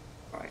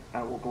 Alright,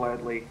 I will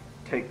gladly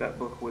take that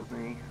book with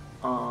me.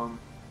 Alright.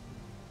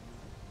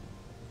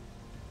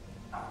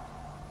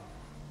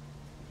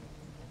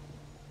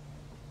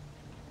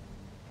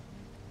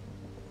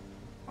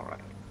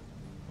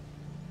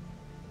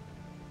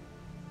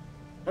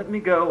 Let me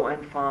go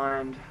and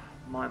find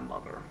my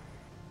mother.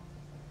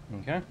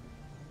 Okay.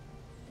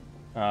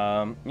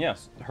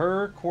 Yes,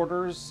 her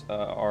quarters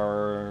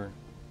are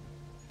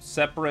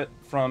separate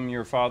from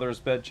your father's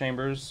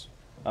bedchambers.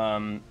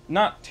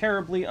 Not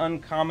terribly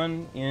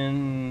uncommon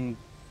in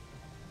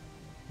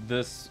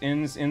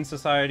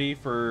society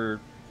for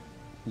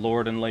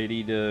lord and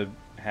lady to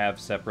have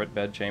separate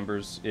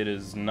bedchambers. It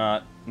is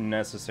not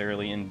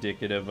necessarily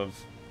indicative of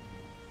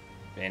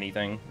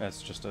anything.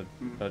 That's just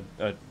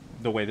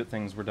the way that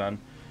things were done.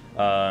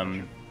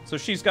 So So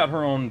she's got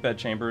her own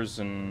bedchambers,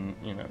 and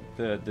you know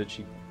that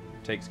she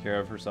takes care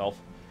of herself.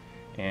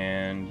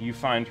 And you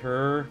find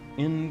her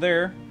in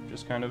there,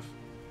 just kind of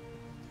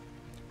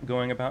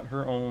going about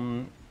her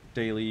own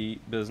daily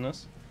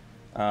business.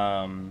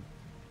 You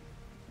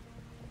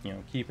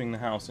know, keeping the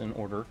house in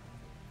order.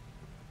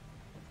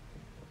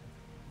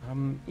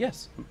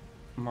 Yes,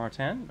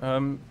 Martin.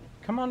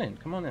 Come on in.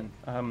 Come on in.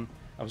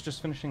 I was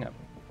just finishing up.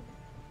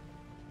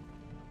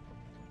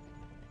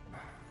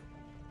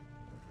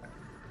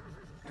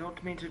 I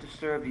don't mean to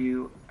disturb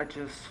you.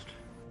 This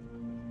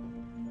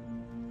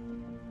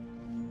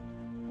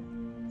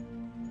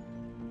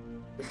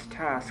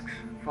task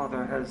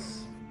Father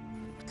has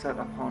set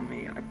upon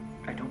me,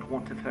 I don't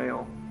want to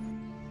fail.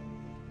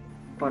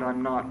 But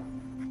I'm not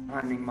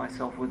finding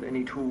myself with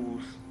any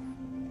tools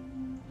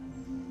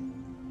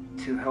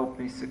to help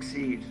me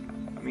succeed.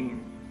 I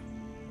mean,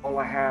 all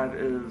I have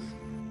is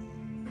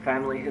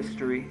family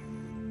history,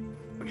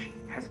 which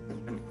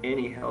hasn't been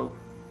any help,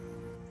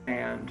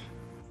 and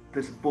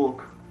this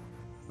book,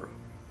 or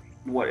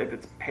what if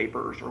it's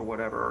papers or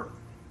whatever,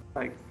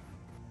 like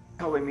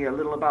telling me a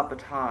little about the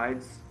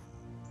tides.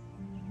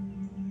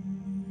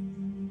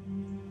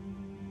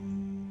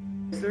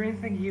 Is there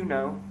anything you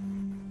know?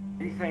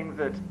 Anything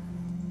that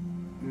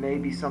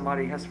maybe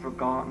somebody has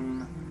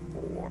forgotten,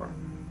 or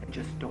they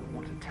just don't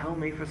want to tell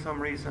me for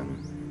some reason?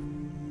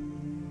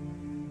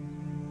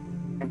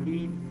 I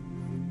need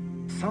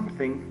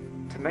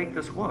something to make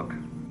this work.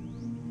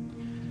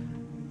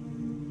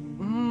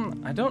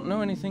 I don't know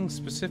anything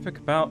specific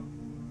about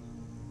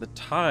the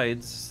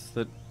tides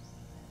that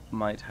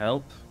might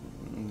help.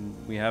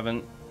 We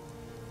haven't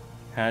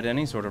had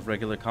any sort of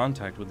regular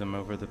contact with them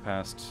over the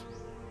past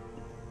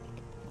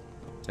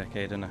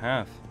decade and a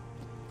half.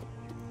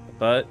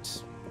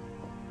 But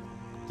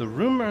the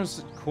rumors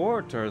at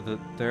court are that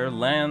their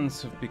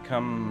lands have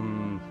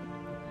become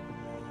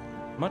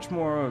much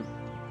more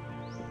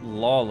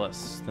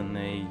lawless than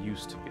they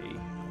used to be.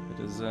 It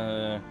is,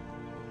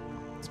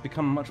 it's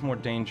become much more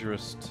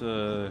dangerous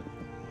to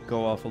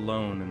go off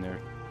alone in their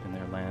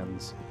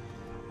lands.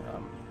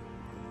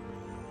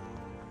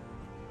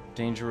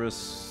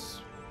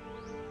 Dangerous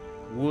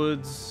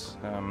woods.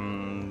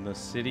 The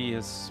city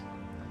has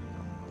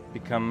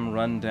become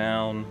run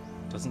down.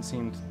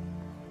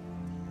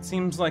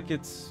 Seems like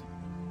it's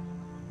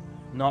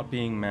not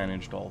being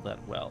managed all that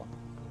well.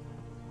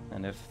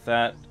 And if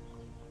that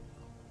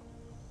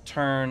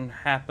turn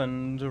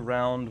happened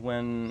around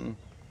when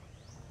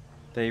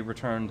they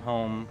returned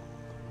home,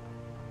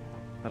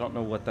 I don't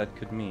know what that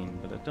could mean,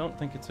 but I don't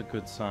think it's a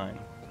good sign.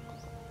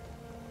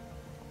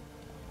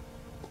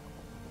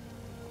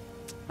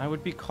 I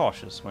would be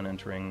cautious when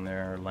entering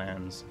their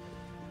lands.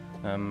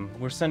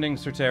 We're sending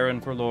Sir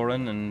Terran for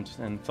Lauren and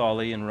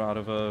Thali and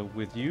Radova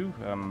with you.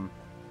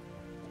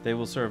 They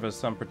will serve as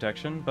some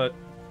protection, but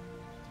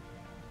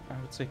I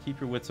would say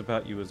keep your wits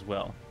about you as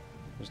well.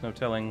 There's no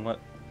telling what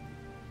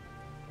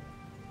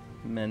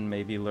men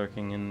may be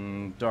lurking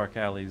in dark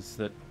alleys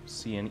that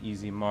see an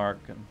easy mark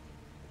and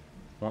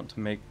want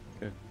to make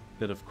a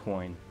bit of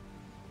coin.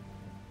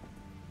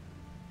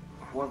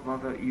 Well,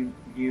 Mother,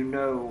 you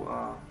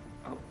know,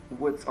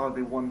 wits are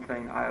the one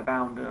thing I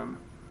abound in.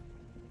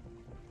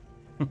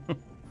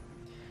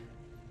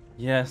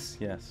 Yes.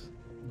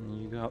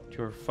 You got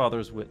your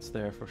father's wits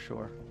there for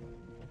sure.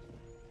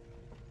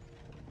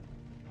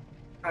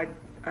 I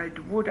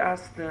would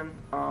ask then,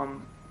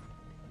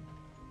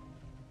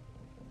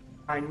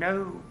 I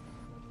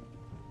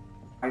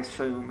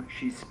assume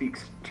she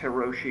speaks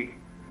Teroshi.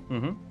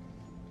 Mm-hmm.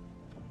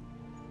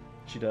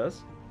 She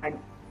does?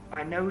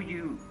 I know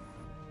you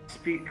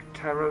speak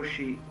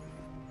Teroshi.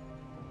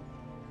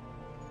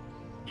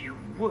 You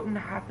wouldn't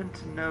happen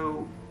to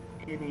know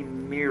any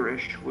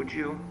Mirish, would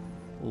you?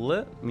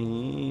 Let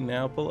me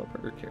now pull up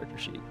her character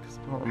sheet, because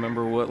I don't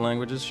remember what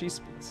languages she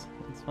speaks.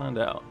 Let's find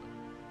out.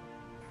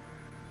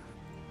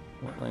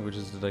 What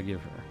languages did I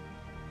give her?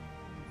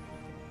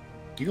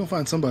 You're gonna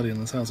find somebody in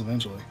this house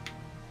eventually.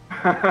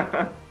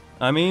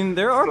 I mean,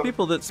 there are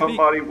people that speak...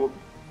 Somebody will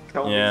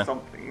tell me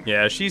something.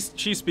 Yeah, she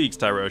speaks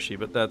Tyroshi,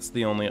 but that's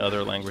the only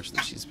other language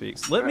that she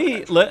speaks.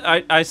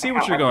 I see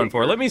what you're going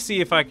for. Let me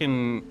see if I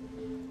can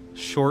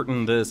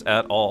shorten this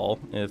at all.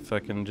 If I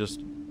can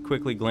just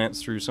quickly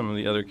glance through some of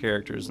the other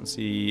characters and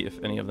see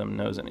if any of them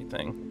knows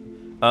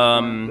anything.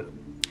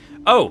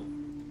 Oh,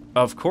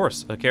 of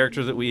course, a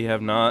character that we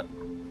have not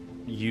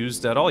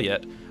used at all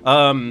yet.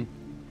 I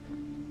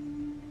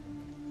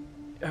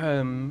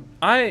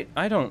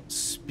don't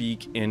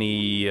speak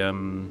any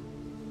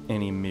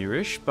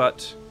Mirish,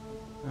 but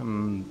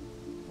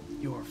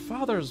your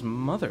father's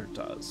mother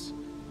does.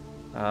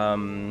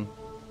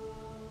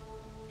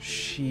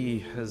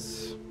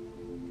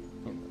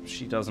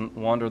 She doesn't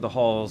wander the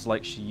halls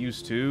like she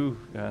used to.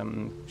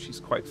 She's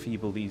quite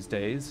feeble these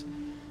days.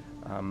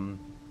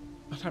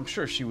 But I'm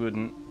sure she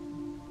wouldn't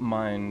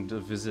mind a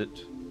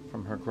visit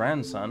from her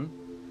grandson.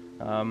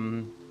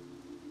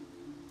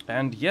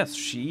 And yes,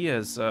 she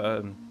is,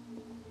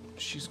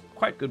 she's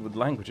quite good with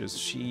languages.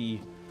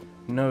 She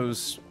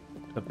knows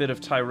a bit of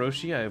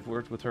Tyroshi. I have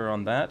worked with her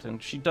on that,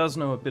 and she does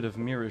know a bit of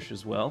Mirish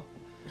as well.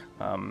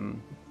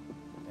 And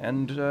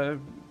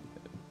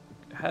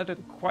had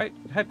quite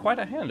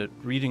a hand at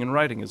reading and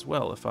writing as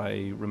well, if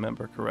I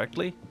remember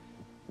correctly.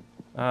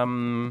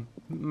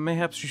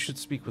 Mayhaps you should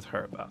speak with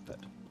her about that.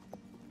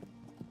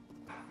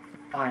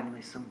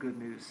 Finally, some good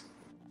news.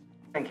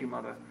 Thank you,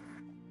 Mother.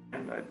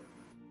 And I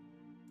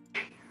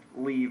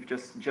leave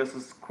just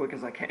as quick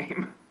as I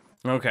came.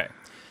 Okay.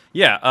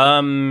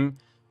 Yeah,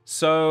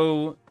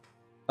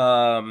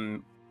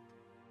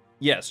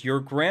 yes, your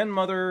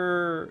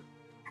grandmother,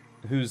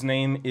 whose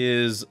name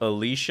is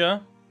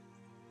Alicia,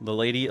 the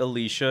Lady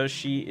Alicia,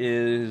 she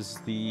is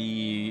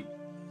the,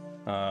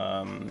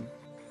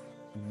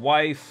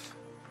 wife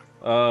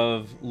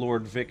of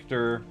Lord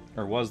Victor,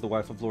 or was the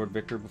wife of Lord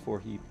Victor before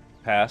he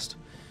passed.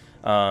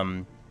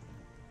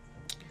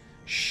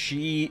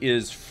 She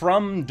is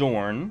from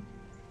Dorne.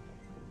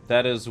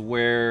 That is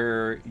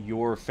where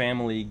your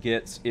family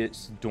gets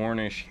its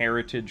Dornish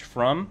heritage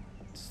from.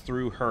 It's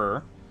through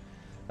her.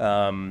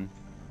 The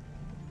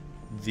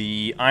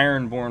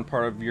Ironborn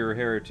part of your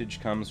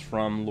heritage comes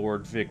from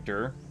Lord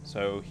Victor.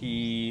 So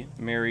he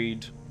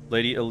married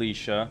Lady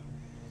Alicia,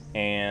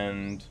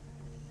 and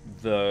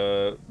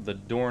the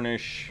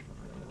Dornish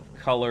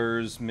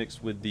colors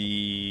mixed with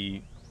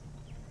the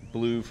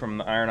blue from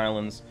the Iron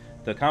Islands,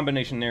 the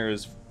combination there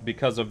is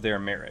because of their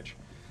marriage.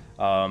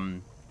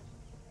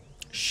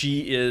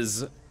 She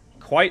is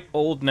quite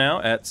old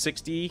now, at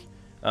 60.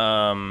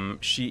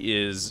 She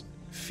is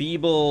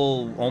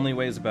feeble, only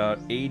weighs about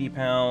 80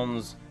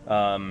 pounds,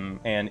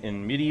 and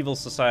in medieval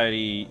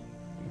society,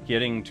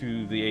 getting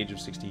to the age of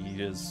 60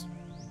 is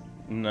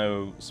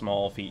no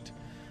small feat.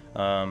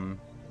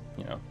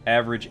 You know,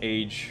 average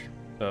age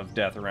of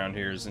death around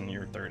here is in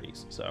your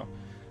 30s. So,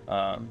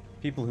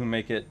 people who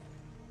make it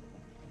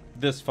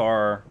this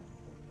far,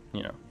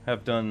 you know,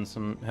 have done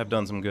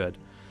some good.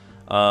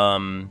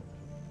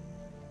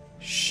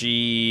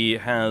 She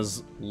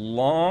has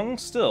long,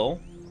 still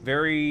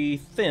very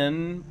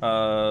thin,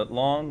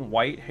 long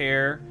white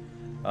hair,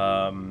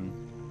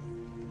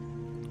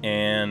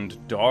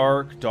 and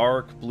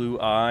dark blue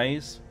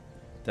eyes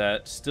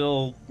that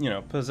still, you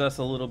know, possess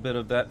a little bit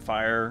of that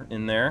fire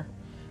in there.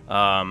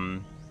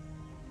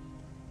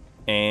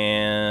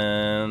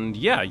 And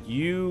yeah,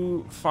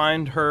 you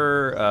find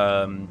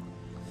her,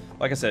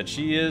 like I said,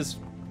 she is,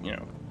 you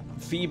know,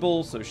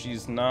 feeble, so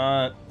she's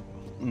not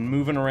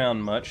moving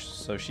around much,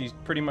 so she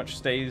pretty much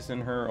stays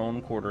in her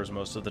own quarters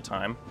most of the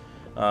time.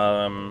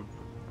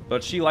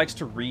 But she likes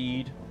to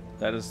read.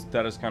 That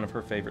is kind of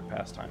her favorite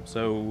pastime.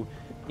 So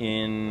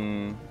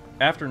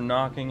after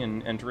knocking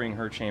and entering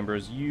her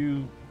chambers,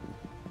 you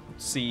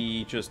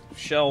see just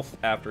shelf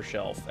after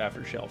shelf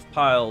after shelf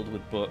piled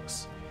with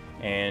books,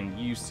 and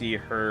you see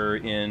her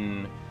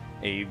in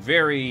a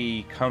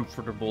very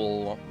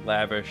comfortable,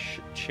 lavish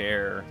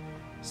chair,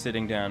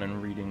 sitting down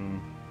and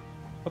reading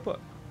a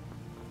book.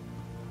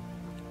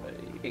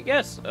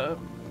 Yes,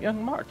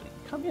 young Martin,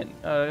 come in.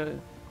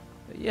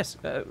 Yes,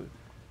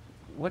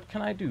 what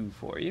can I do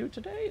for you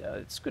today?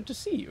 It's good to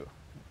see you.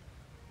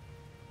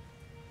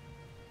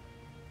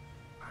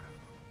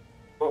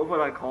 What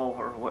would I call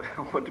her?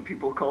 What do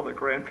people call their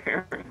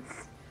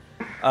grandparents?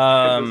 In this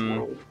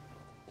world?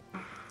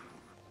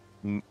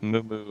 Moon,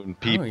 What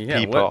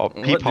peepaw,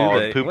 do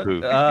they? poo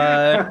poo.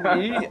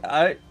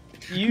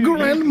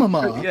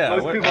 Grandmama. Yeah.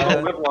 Most people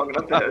don't live long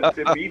enough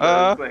to be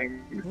those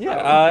things.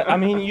 Yeah, I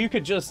mean, you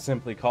could just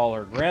simply call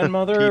her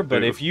grandmother,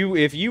 but if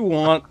you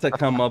want to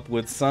come up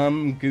with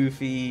some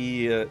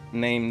goofy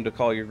name to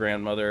call your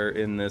grandmother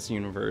in this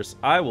universe,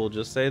 I will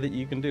just say that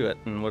you can do it,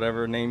 and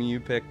whatever name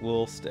you pick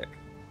will stick.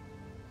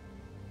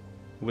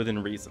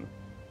 Within reason.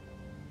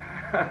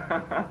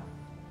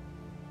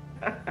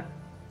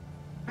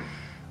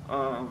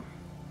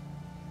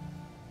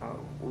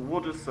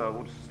 We'll just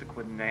stick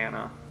with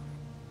Nana.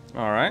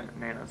 All right.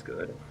 Nana's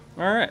good.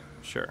 All right.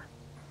 Sure.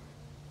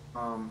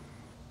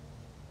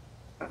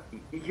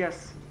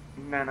 Yes,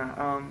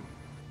 Nana.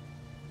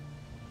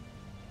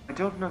 I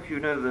don't know if you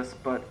know this,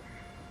 but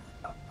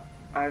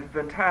I've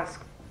been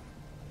tasked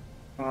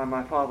by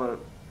my father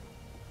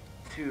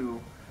to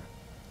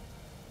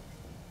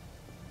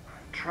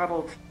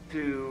travel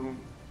to...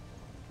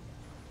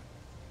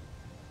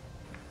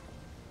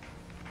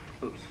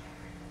 Oops.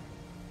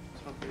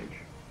 It's not page.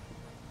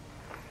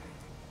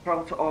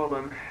 Travel to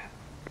Arlon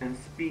and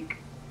speak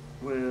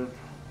with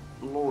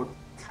Lord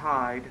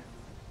Tyde.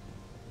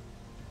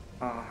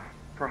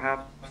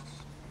 Perhaps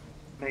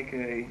make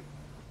a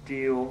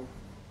deal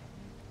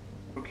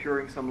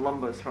procuring some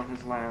lumbers from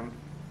his land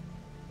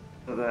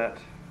so that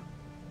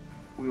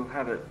we'll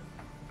have it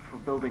for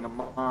building a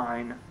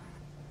mine.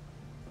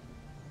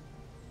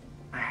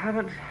 I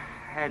haven't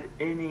had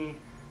any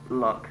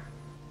luck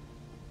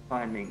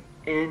finding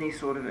any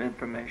sort of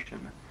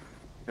information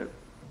that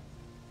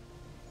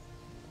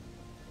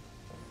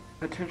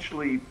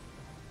potentially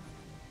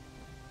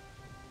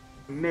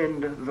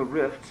mend the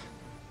rift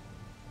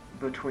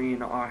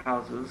between our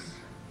houses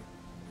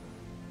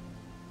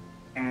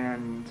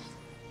and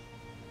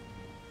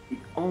the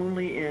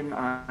only in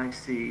I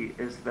see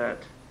is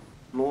that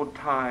Lord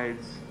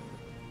Tyde's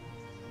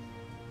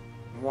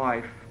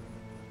wife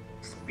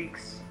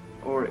speaks,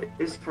 or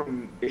is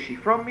she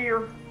from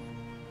Mir?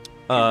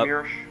 She's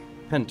Mirish?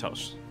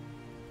 Pentosh.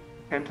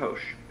 Pentosh.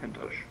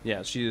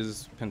 Yeah, she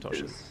is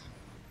Pentoshi.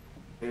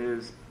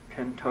 Is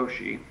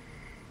Pentoshi.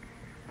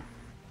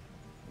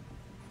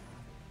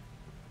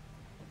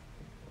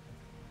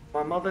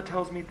 My mother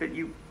tells me that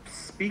you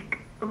speak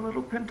a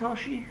little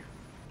Pentoshi.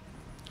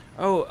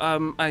 Oh,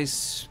 I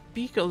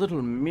speak a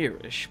little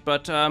Mirish,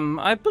 but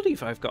I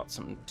believe I've got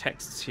some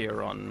texts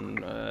here on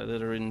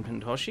that are in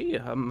Pentoshi.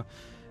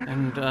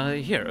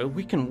 And here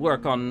we can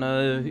work on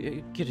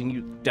getting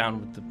you down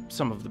with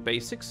some of the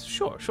basics.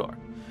 Sure.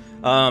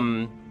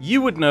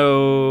 You would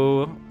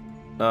know.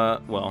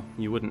 Well,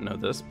 you wouldn't know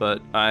this,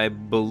 but I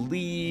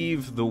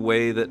believe the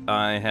way that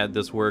I had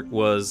this work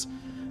was,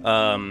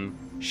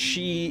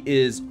 she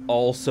is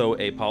also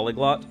a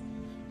polyglot.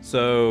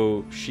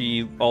 So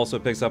she also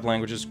picks up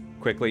languages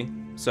quickly.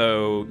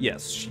 So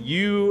yes,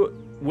 you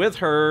with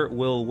her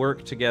will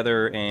work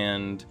together,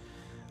 and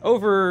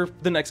over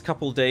the next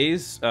couple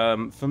days,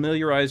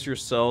 familiarize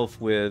yourself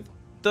with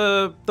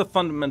the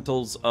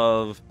fundamentals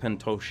of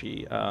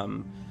Pentoshi,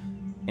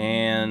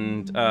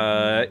 and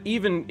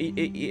even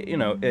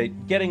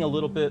getting a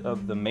little bit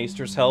of the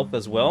Maester's help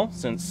as well,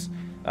 since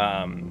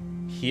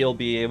he'll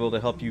be able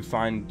to help you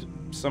find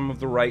some of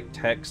the right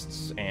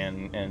texts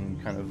and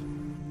kind of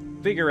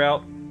figure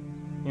out,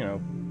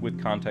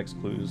 with context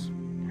clues,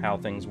 how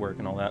things work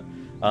and all that.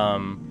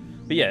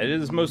 But yeah, it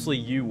is mostly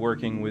you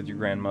working with your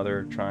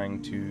grandmother,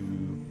 trying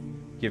to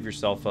give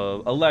yourself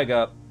a leg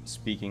up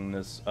speaking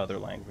this other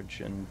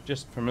language, and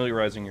just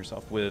familiarizing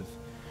yourself with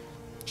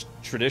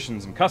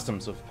traditions and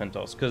customs of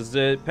Pentos, because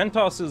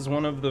Pentos is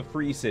one of the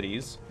free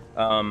cities.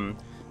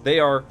 They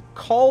are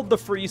called the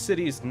free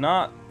cities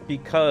not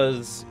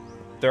because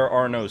there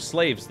are no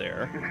slaves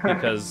there,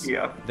 because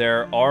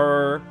there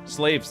are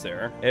slaves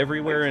there.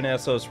 Everywhere in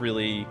Essos,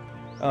 really,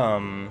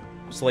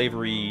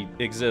 slavery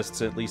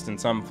exists, at least in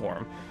some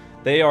form.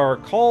 They are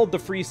called the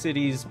free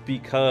cities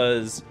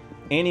because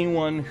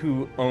anyone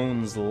who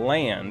owns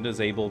land is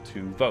able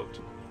to vote,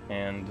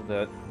 and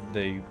that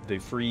the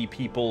free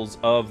peoples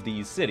of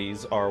these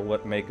cities are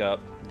what make up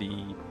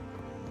the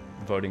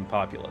voting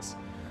populace.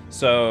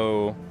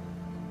 So,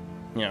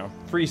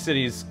 free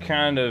cities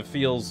kind of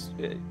feels...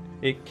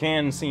 It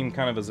can seem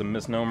kind of as a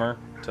misnomer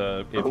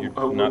to if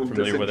you're not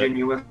familiar with it.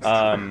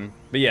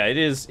 But yeah, it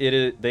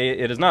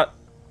is not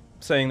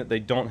saying that they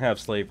don't have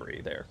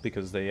slavery there,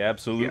 because they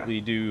absolutely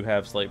do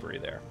have slavery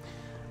there.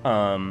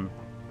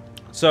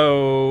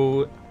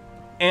 So,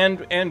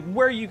 and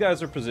where you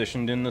guys are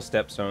positioned in the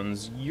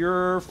Stepstones,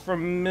 you're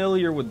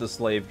familiar with the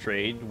slave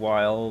trade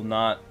while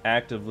not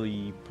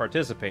actively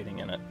participating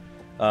in it.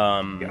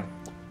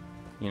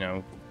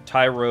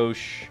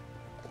 Tyrosh,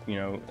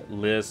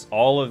 Lys,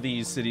 all of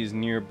these cities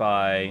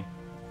nearby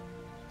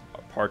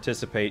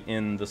participate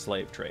in the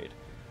slave trade.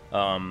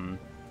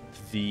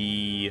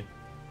 The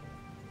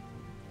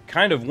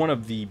kind of one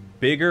of the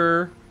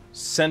bigger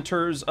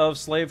centers of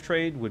slave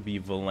trade would be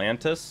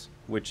Volantis,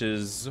 which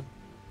is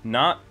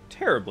not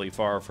terribly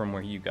far from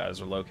where you guys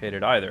are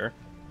located either.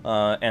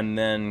 And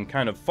then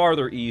kind of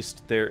farther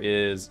east, there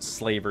is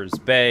Slaver's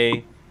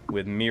Bay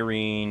with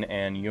Mirene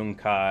and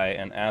Yunkai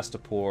and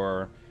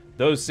Astapor.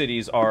 Those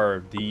cities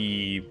are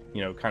the,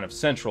 kind of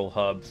central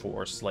hub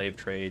for slave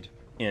trade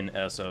in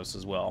Essos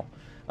as well.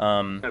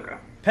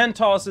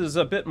 Pentos is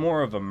a bit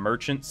more of a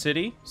merchant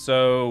city,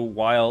 so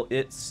while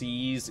it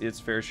sees its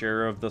fair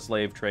share of the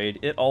slave trade,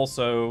 it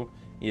also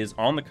is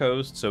on the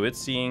coast, so it's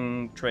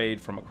seeing trade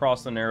from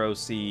across the Narrow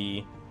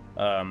Sea.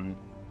 So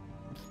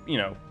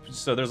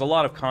there's a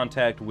lot of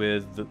contact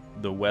with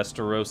the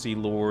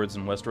Westerosi lords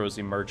and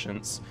Westerosi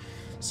merchants.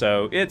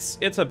 So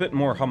it's a bit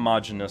more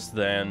homogenous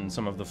than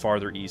some of the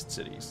farther east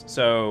cities.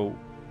 So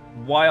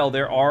while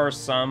there are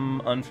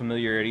some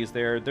unfamiliarities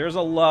there, there's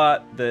a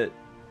lot that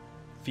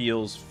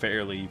feels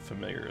fairly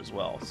familiar as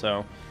well.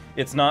 So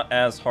it's not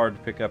as hard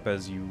to pick up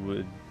as you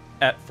would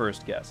at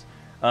first guess.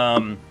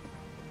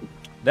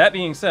 That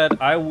being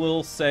said, I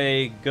will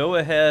say go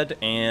ahead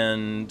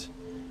and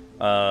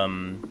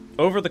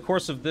over the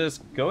course of this,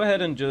 go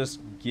ahead and just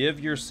give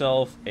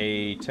yourself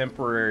a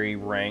temporary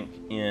rank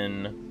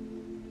in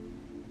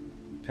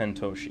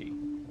Pentoshi.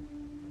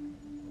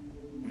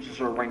 Just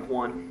sort of rank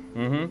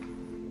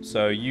 1.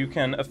 So you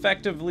can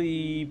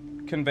effectively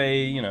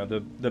convey,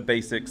 the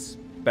basics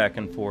back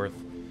and forth,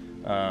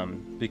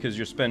 because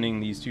you're spending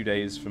these 2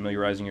 days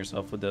familiarizing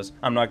yourself with this.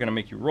 I'm not going to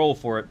make you roll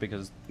for it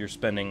because you're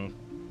spending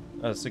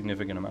a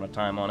significant amount of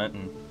time on it,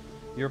 and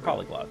you're a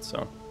polyglot,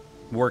 so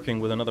working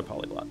with another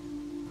polyglot.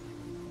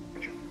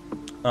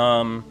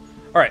 All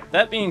right.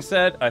 That being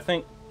said, I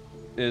think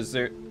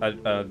I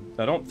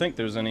don't think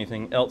there's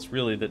anything else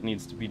really that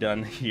needs to be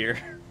done here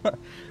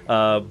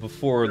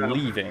before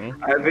leaving.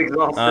 I've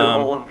exhausted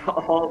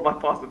all of my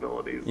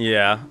possibilities.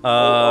 Yeah.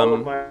 All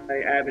of my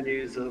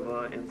avenues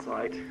of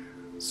insight.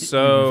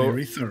 So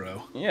very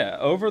thorough. Yeah.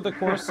 Over the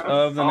course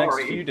of the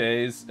next few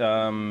days,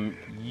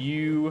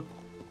 you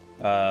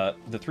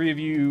The three of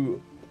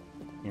you,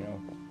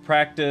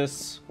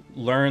 practice,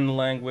 learn the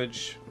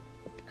language,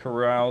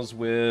 carouse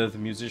with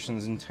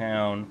musicians in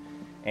town,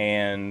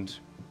 and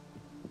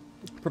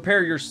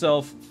prepare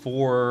yourself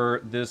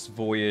for this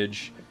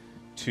voyage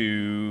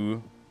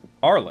to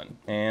Arlon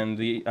and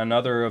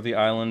another of the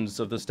islands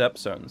of the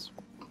Stepstones.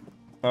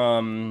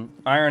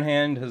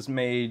 Ironhand has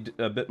made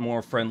a bit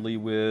more friendly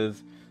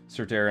with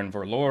Sir Darren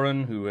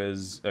Vorloren, who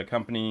is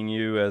accompanying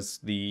you as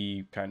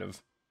the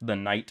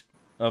knight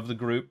of the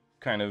group,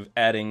 kind of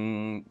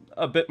adding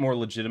a bit more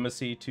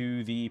legitimacy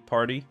to the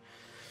party.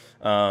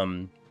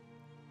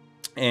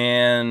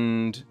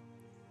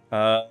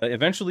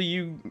 Eventually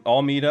you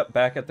all meet up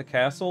back at the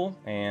castle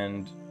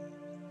and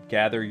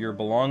gather your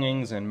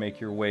belongings and make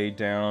your way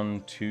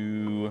down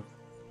to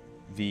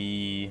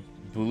the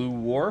Blue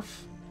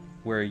Wharf,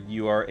 where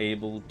you are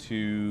able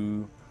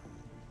to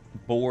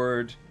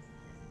board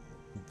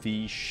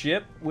the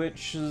ship,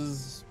 which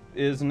is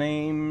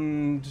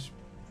named...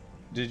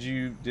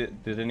 Did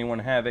anyone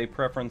have a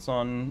preference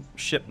on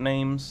ship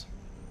names?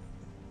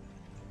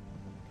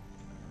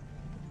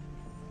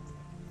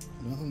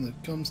 Nothing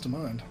that comes to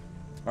mind.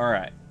 All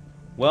right.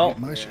 Well,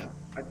 My ship.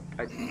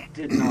 I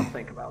did not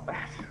think about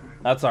that.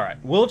 That's all right.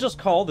 We'll just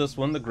call this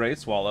one the Grey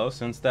Swallow,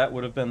 since that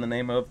would have been the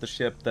name of the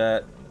ship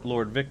that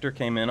Lord Victor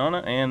came in on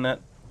it, and that,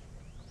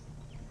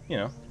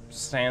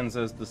 stands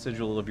as the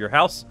sigil of your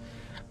house.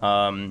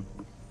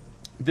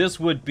 This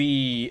would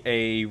be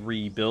a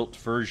rebuilt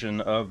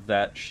version of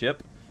that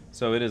ship,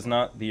 so it is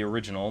not the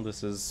original.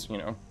 This is,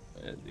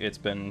 it's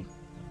been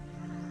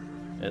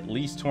at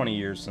least 20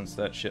 years since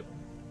that ship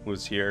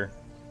was here,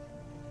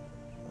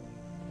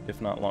 if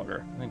not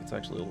longer. I think it's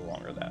actually a little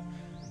longer than that.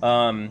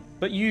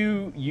 But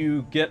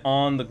you get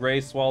on the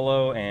Grey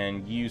Swallow,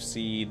 and you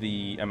see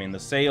the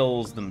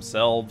sails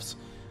themselves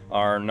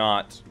are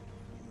not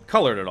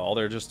colored at all.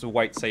 They're just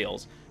white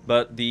sails.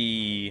 But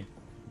the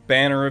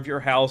banner of your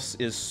house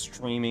is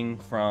streaming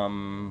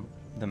from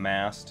the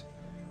mast.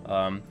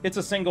 It's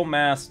a single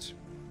mast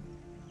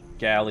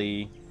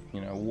galley,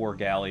 war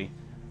galley,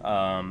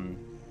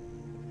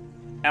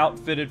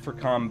 outfitted for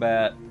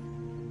combat,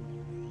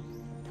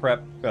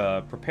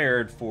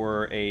 prepared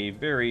for a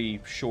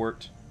very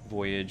short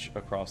voyage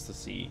across the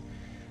sea.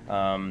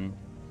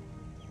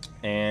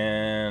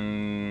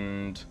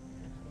 And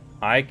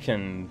I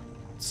can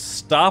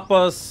stop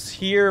us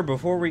here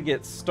before we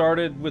get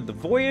started with the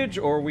voyage,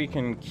 or we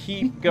can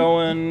keep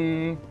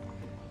going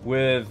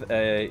with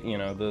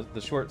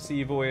the short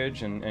sea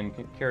voyage and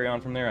carry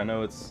on from there. I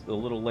know it's a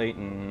little late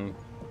and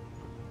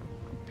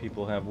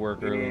people have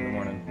work early in the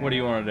morning. What do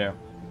you want to do?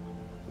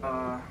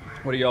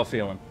 What are y'all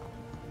feeling?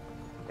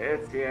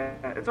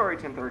 It's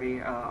already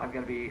 10:30. I've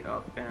got to be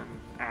up and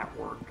at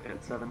work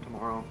at 7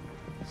 tomorrow.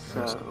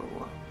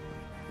 So,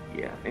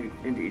 yeah,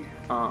 indeed.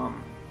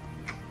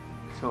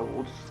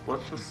 So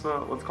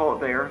let's call it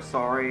there.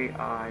 Sorry,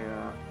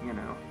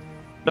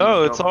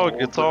 No, it's all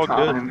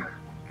good.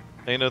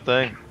 Ain't no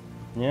thing.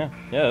 Yeah,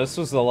 this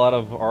was a lot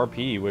of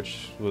RP,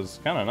 which was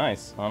kind of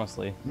nice,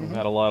 honestly. We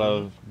had a lot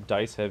of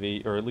dice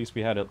heavy, or at least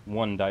we had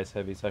one dice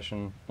heavy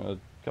session a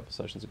couple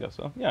sessions ago.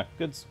 So yeah,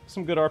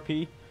 some good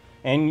RP.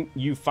 And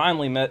you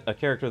finally met a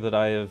character that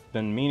I have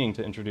been meaning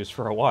to introduce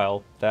for a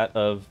while, that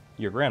of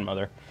your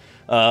grandmother.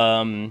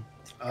 I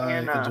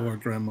adore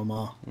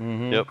Grandmama.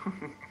 Yep.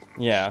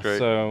 Yeah,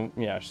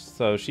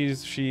 so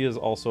she is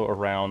also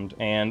around,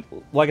 and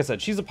like I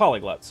said, she's a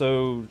polyglot,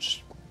 so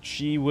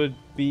she would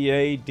be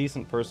a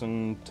decent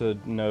person to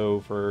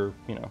know for,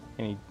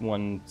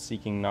 anyone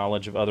seeking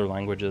knowledge of other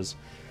languages.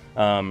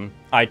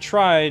 I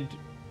tried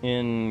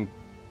in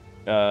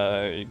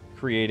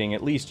creating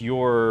at least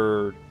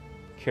your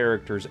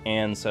character's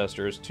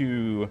ancestors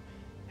to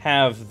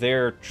have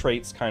their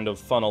traits kind of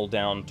funnel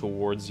down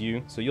towards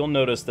you. So you'll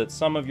notice that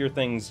some of your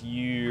things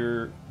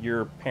your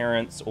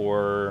parents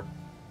or,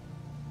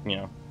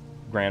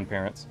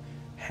 grandparents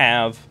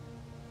have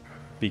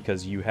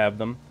because you have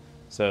them.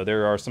 So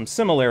there are some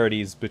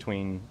similarities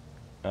between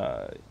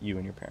you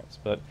and your parents.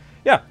 But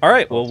yeah, all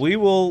right. Well, we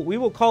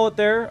will call it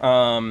there,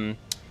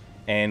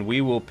 and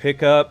we will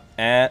pick up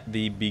at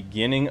the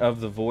beginning of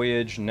the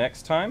voyage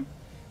next time.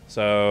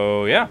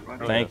 So yeah,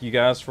 thank you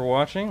guys for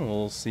watching.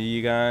 We'll see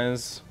you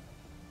guys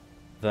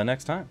the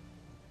next time.